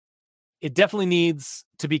it. It definitely needs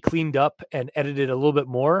to be cleaned up and edited a little bit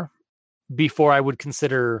more before I would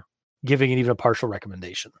consider giving it even a partial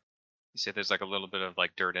recommendation. You say there's like a little bit of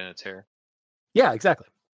like dirt in its hair. Yeah, exactly.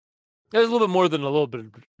 There's a little bit more than a little bit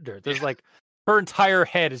of dirt. There's like her entire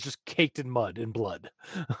head is just caked in mud and blood.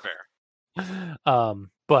 Fair.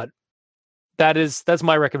 But that's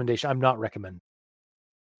my recommendation. I'm not recommending.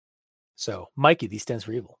 So, Mikey, these stands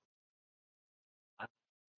for evil.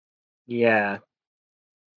 Yeah.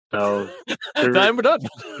 So we're done.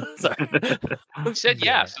 Sorry. You said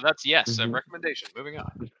yeah, so that's yes. A recommendation. Moving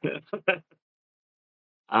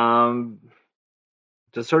on.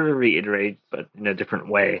 To sort of reiterate, but in a different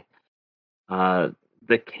way, the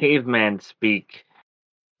caveman speak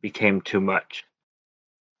became too much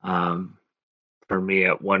for me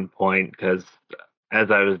at one point, because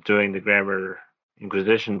as I was doing the Grammar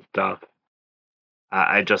Inquisition stuff,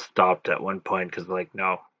 I just stopped at one point because, like,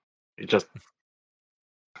 no, it just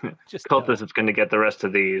Just Cultist is going to get the rest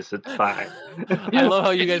of these. It's fine. I love how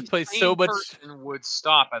you guys Any play so sane much. person would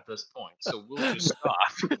stop at this point, so we'll just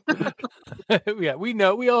stop. Yeah, we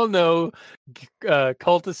know. We all know.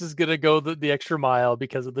 Cultist is gonna go the extra mile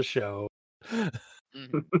because of the show.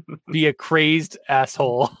 Mhm. Be a crazed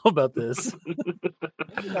asshole about this.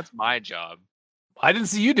 That's my job. I didn't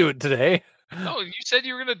see you do it today. No, you said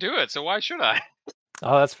you were going to do it, so why should I?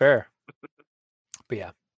 Oh, that's fair. But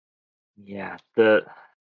yeah, Yeah,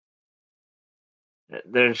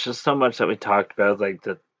 there's just so much that we talked about, like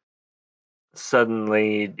that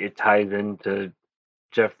suddenly it ties into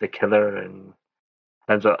Jeff the Killer and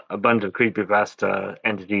has a bunch of creepypasta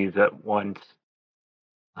entities at once.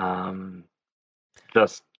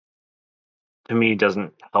 Just to me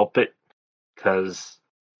doesn't help it because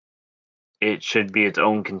it should be its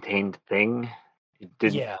own contained thing.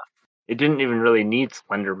 yeah, It didn't even really need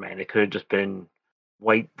Slender Man. It could have just been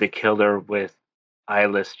White the Killer with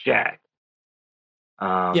Eyeless Jack.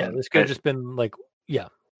 yeah. This could have just been like, yeah.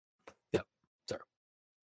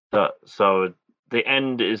 Sorry. So the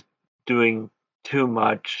end is doing too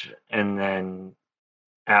much and then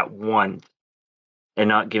at once and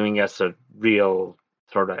not giving us a real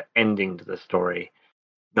sort of ending to the story.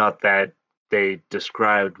 Not that they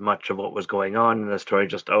described much of what was going on in the story,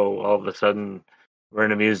 just, all of a sudden we're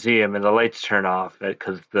in a museum and the lights turn off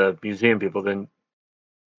because the museum people didn't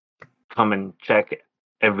come and check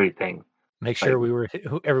everything. Make sure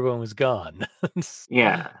everyone was gone.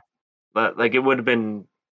 Yeah. But like it would have been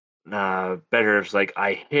better if like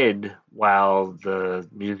I hid while the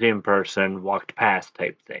museum person walked past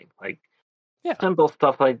type thing. Like simple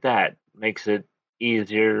stuff like that makes it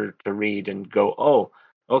easier to read and go, oh,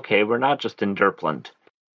 okay, we're not just in Derpland.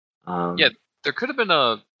 Yeah, there could have been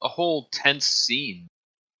a whole tense scene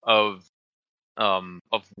of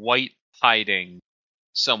White hiding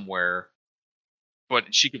somewhere,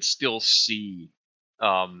 but she could still see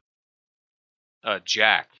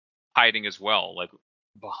Jack hiding as well, like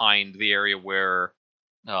behind the area where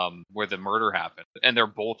the murder happened, and they're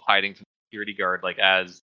both hiding from the security guard, like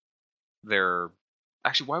as they're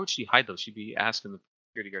actually. Why would she hide though? She'd be asking the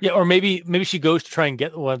security guard. Yeah, or maybe she goes to try and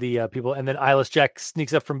get one of the people, and then Eyeless Jack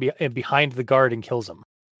sneaks up from behind the guard and kills him.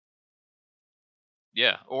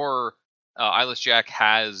 Yeah, or Eyeless Jack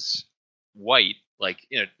has White like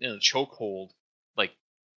in a chokehold, like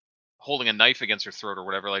holding a knife against her throat or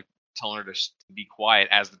whatever, like telling her to be quiet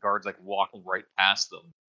as the guard's like walking right past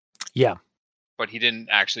them. Yeah, but he didn't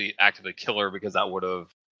actually actively kill her because that would have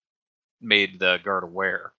made the guard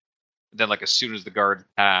aware. Then, like as soon as the guard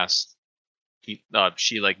passed,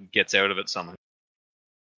 she like gets out of it somehow.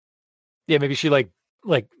 Yeah, maybe she like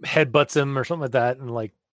headbutts him or something like that, and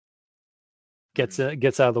like gets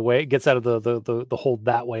out of the way, gets out of the hold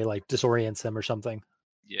that way, like disorients him or something.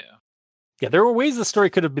 Yeah. There were ways the story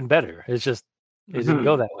could have been better. It's just it didn't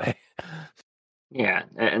go that way. Yeah,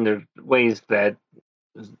 and there's ways that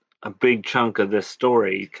a big chunk of this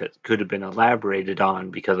story could have been elaborated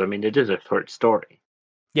on because I mean it is a short story.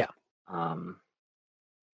 Yeah.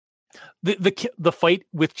 The fight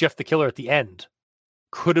with Jeff the Killer at the end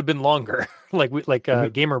could have been longer, like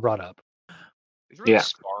Gamer brought up. It was really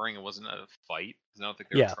sparring. It wasn't a fight. I don't think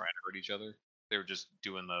they were trying to hurt each other. They were just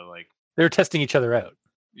doing the like. They were testing each other out.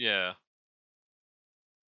 Yeah.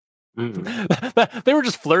 They were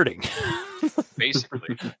just flirting.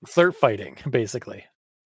 Basically. Flirt fighting, basically.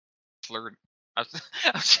 Flirt. I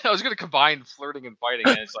was going to combine flirting and fighting,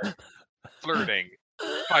 and it's like flirting,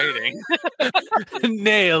 fighting.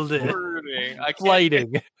 Nailed it. Flirting.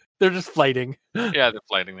 Flighting. They're just flighting. Yeah, they're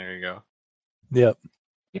flighting. There you go. Yep.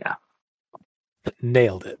 Yeah.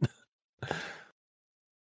 Nailed it.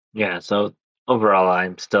 Yeah, so overall,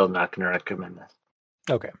 I'm still not going to recommend this.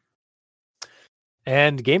 Okay.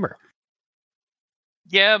 And Gamer.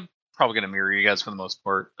 Yeah, I'm probably going to mirror you guys for the most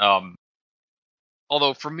part.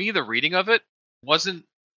 Although for me, the reading of it wasn't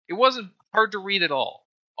hard to read at all,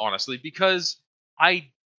 honestly, because I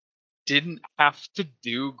didn't have to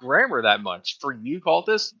do grammar that much. For you,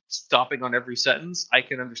 Cultist, stopping on every sentence, I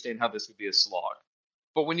can understand how this would be a slog.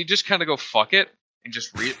 But when you just kind of go fuck it and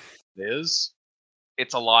just read it,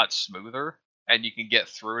 it's a lot smoother, and you can get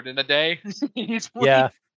through it in a day. Yeah.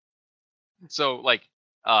 So, like,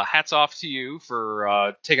 hats off to you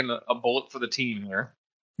for taking a bullet for the team here.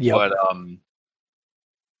 Yeah.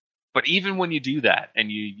 But even when you do that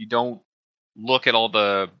and you don't look at all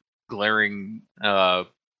the glaring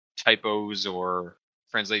typos or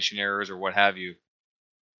translation errors or what have you,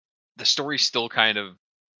 the story's still kind of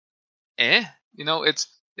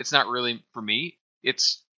it's not really for me. It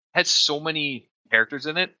has so many characters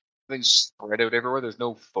in it, things spread out everywhere. There's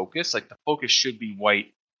no focus. Like the focus should be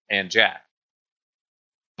White and Jack.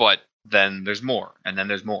 but then there's more, and then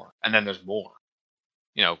there's more, and then there's more.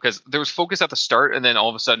 You know, because there was focus at the start, and then all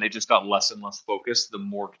of a sudden it just got less and less focused the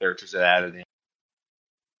more characters it added in.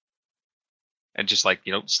 And just like,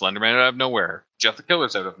 you know, Slenderman out of nowhere, Jeff the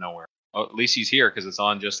Killer's out of nowhere. Oh, at least he's here because it's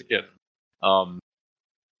on Just a Kid. But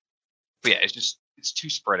yeah, it's too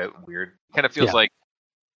spread out and weird. It kind of feels like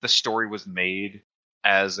the story was made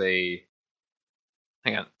as a.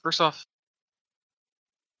 Hang on. First off,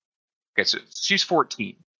 okay, so she's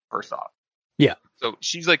 14. First off, yeah. So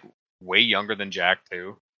she's like way younger than Jack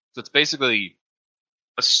too. So it's basically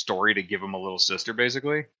a story to give him a little sister,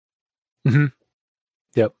 basically. Mm-hmm.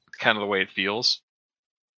 Yep. Kind of the way it feels.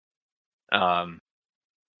 The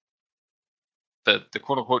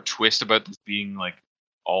quote unquote twist about this being like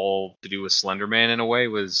all to do with Slenderman in a way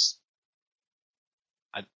was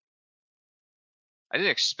I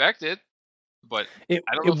didn't expect it, but it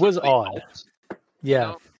I don't know it if was it really odd. helped, Yeah. you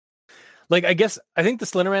know? Like I think the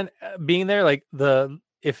Slenderman being there, like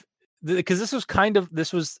because this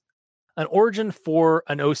was an origin for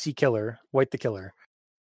an OC killer, White the Killer,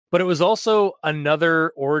 but it was also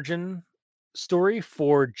another origin story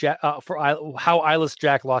for how Eyeless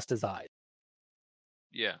Jack lost his eye.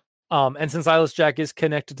 Yeah. And since Eyeless Jack is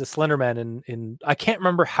connected to Slenderman, in I can't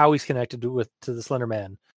remember how he's connected to the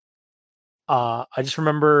Slenderman. I just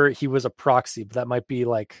remember he was a proxy, but that might be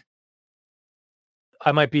like.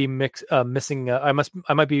 I might be missing. I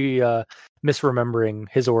might be misremembering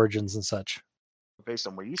his origins and such. Based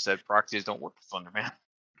on what you said, proxies don't work for Slenderman.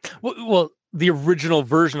 Well, the original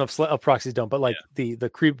version of proxies don't, but like the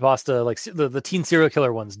creepypasta, like the teen serial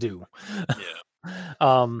killer ones do.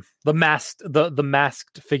 Yeah. The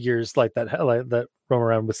masked figures like that roam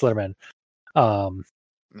around with Slenderman. Man,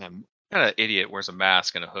 kind of idiot wears a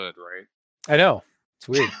mask and a hood, right? I know, it's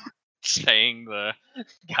weird. Saying the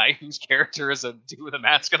guy whose character is a dude with a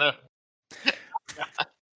mask and a.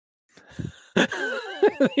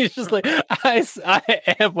 He's just like, I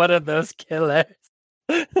am one of those killers.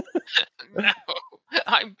 No,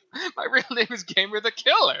 my real name is Gamer the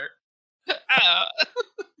Killer.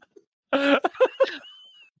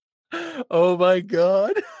 Oh my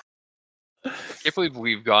god. I can't believe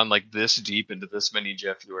we've gone like this deep into this many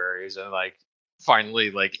Jeffuaries, and like finally,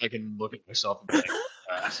 like I can look at myself and be like,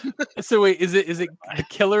 so wait, is it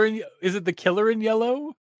the killer in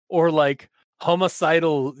yellow, or like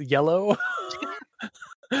homicidal yellow,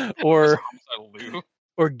 or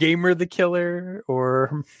Gamer the Killer,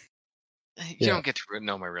 or you don't get to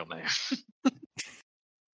know my real name.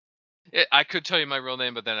 I could tell you my real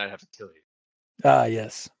name, but then I'd have to kill you. Ah,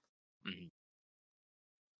 yes.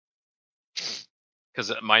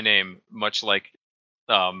 Because my name, much like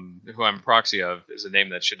who I'm a proxy of, is a name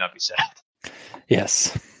that should not be said.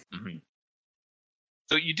 Yes. Mm-hmm.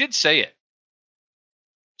 So you did say it.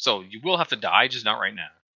 So you will have to die, just not right now.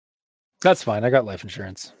 That's fine. I got life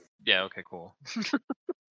insurance. Yeah. Okay. Cool.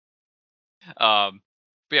 But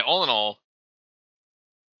yeah, all in all,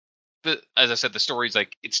 as I said, the story's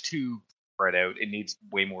like it's too spread out. It needs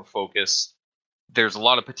way more focus. There's a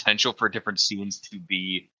lot of potential for different scenes to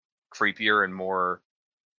be creepier and more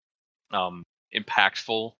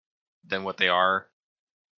impactful than what they are.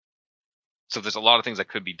 So there's a lot of things that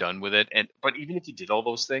could be done with it. But even if you did all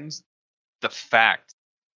those things, the fact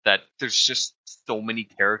that there's just so many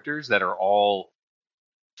characters that are all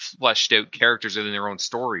fleshed out characters in their own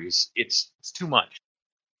stories, it's too much.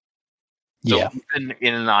 So even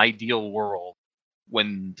in an ideal world,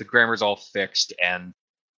 when the grammar's all fixed and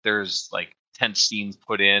there's like 10 scenes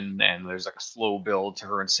put in and there's like a slow build to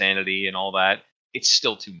her insanity and all that, it's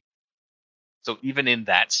still too much. So even in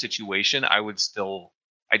that situation, I'd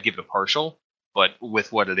give it a partial, but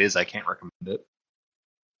with what it is, I can't recommend it.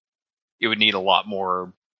 It would need a lot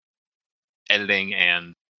more editing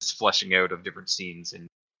and fleshing out of different scenes, and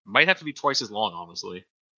might have to be twice as long, honestly.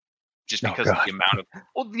 Just because of the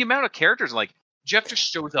amount of characters. Like Jeff just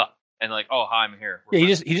shows up and like, oh hi, I'm here.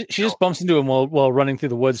 She just bumps into him while running through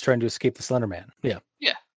the woods trying to escape the Slenderman. Yeah.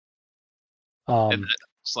 And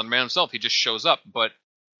Slenderman himself, he just shows up, but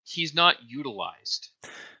he's not utilized.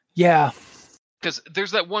 Yeah. Because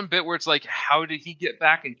there's that one bit where it's like, how did he get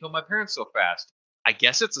back and kill my parents so fast? I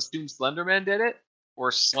guess it's assumed Slenderman did it,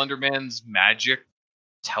 or Slenderman's magic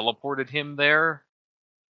teleported him there.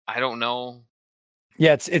 I don't know.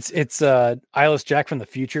 Yeah, it's Eyeless Jack from the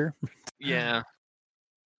future. Yeah.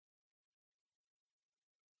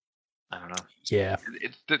 I don't know. Yeah.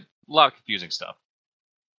 It's a lot of confusing stuff.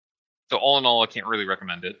 So all in all, I can't really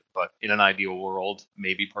recommend it, but in an ideal world,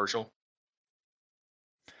 maybe partial.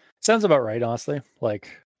 Sounds about right, honestly. Like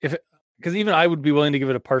because even I would be willing to give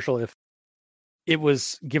it a partial if it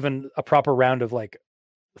was given a proper round of like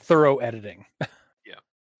thorough editing. Yeah.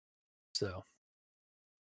 So,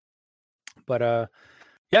 but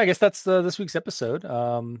yeah, I guess that's this week's episode.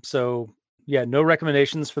 So yeah, no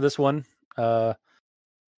recommendations for this one. Though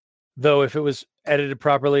if it was edited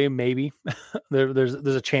properly, maybe there's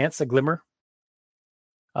a chance, a glimmer.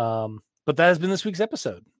 But that has been this week's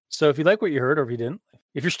episode. So if you like what you heard, or if you didn't,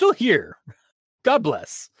 if you're still here, God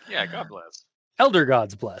bless. Yeah, God bless. Elder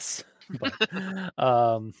gods bless. But,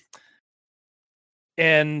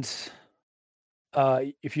 and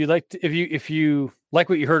if you like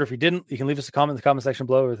what you heard, or if you didn't, you can leave us a comment in the comment section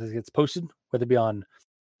below, or it gets posted, whether it be on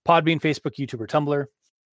Podbean, Facebook, YouTube, or Tumblr.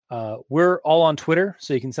 We're all on Twitter,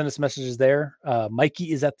 so you can send us messages there.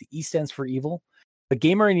 Mikey is at the E stands for evil. The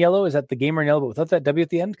Gamer in Yellow is at the Gamer in Yellow, but without that W at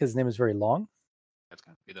the end because his name is very long. That's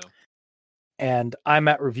gonna be though. And I'm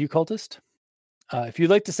at Review Cultist. If you'd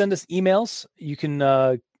like to send us emails, you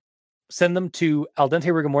can send them to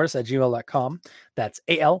aldenterigamortis@gmail.com. That's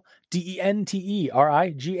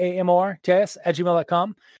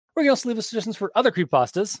aldenterigamortis@gmail.com. Or you can also leave us suggestions for other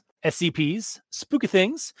creepypastas, SCPs, spooky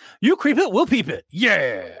things. You creep it, we'll peep it.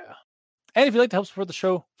 Yeah. And if you'd like to help support the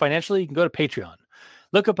show financially, you can go to Patreon.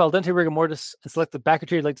 Look up Al Dente Rigor Mortis and select the backer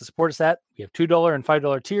tier you'd like to support us at. We have $2 and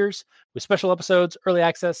 $5 tiers with special episodes, early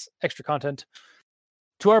access, extra content.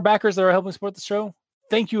 To our backers that are helping support the show,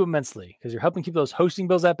 thank you immensely because you're helping keep those hosting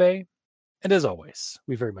bills at bay. And as always,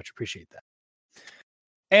 we very much appreciate that.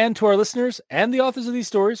 And to our listeners and the authors of these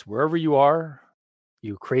stories, wherever you are,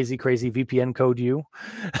 you crazy, crazy VPN code you.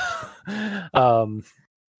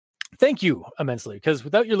 Thank you immensely, because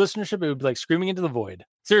without your listenership, it would be like screaming into the void.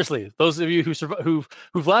 Seriously, those of you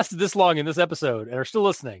who've lasted this long in this episode and are still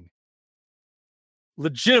listening,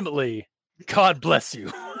 legitimately, God bless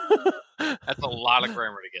you. That's a lot of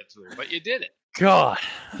grammar to get through, but you did it. God.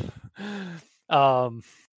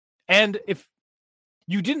 And if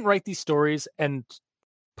you didn't write these stories and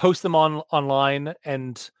post them online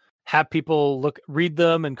and have people read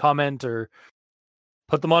them and comment, or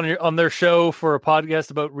put them on their show for a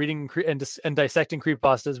podcast about reading and dissecting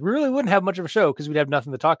creepypastas, we really wouldn't have much of a show because we'd have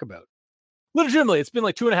nothing to talk about. Legitimately, it's been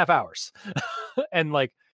like 2.5 hours. And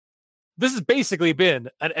like, this has basically been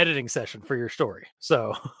an editing session for your story.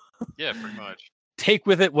 So yeah, pretty much. Take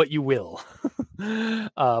with it what you will.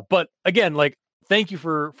 But again, like, thank you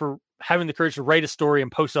for having the courage to write a story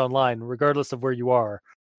and post it online, regardless of where you are,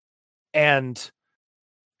 and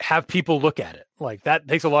have people look at it. Like, that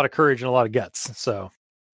takes a lot of courage and a lot of guts. So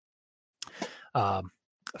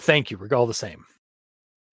thank you. We're all the same.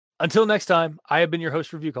 Until next time, I have been your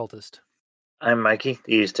host, Review Cultist. I'm Mikey.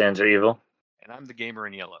 The E stands for evil. And I'm the Gamer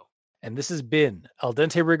in Yellow. And this has been Al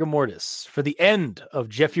Dente Rigor Mortis for the end of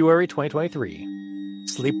Jeffuary 2023.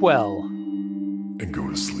 Sleep well. And go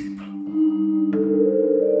to sleep.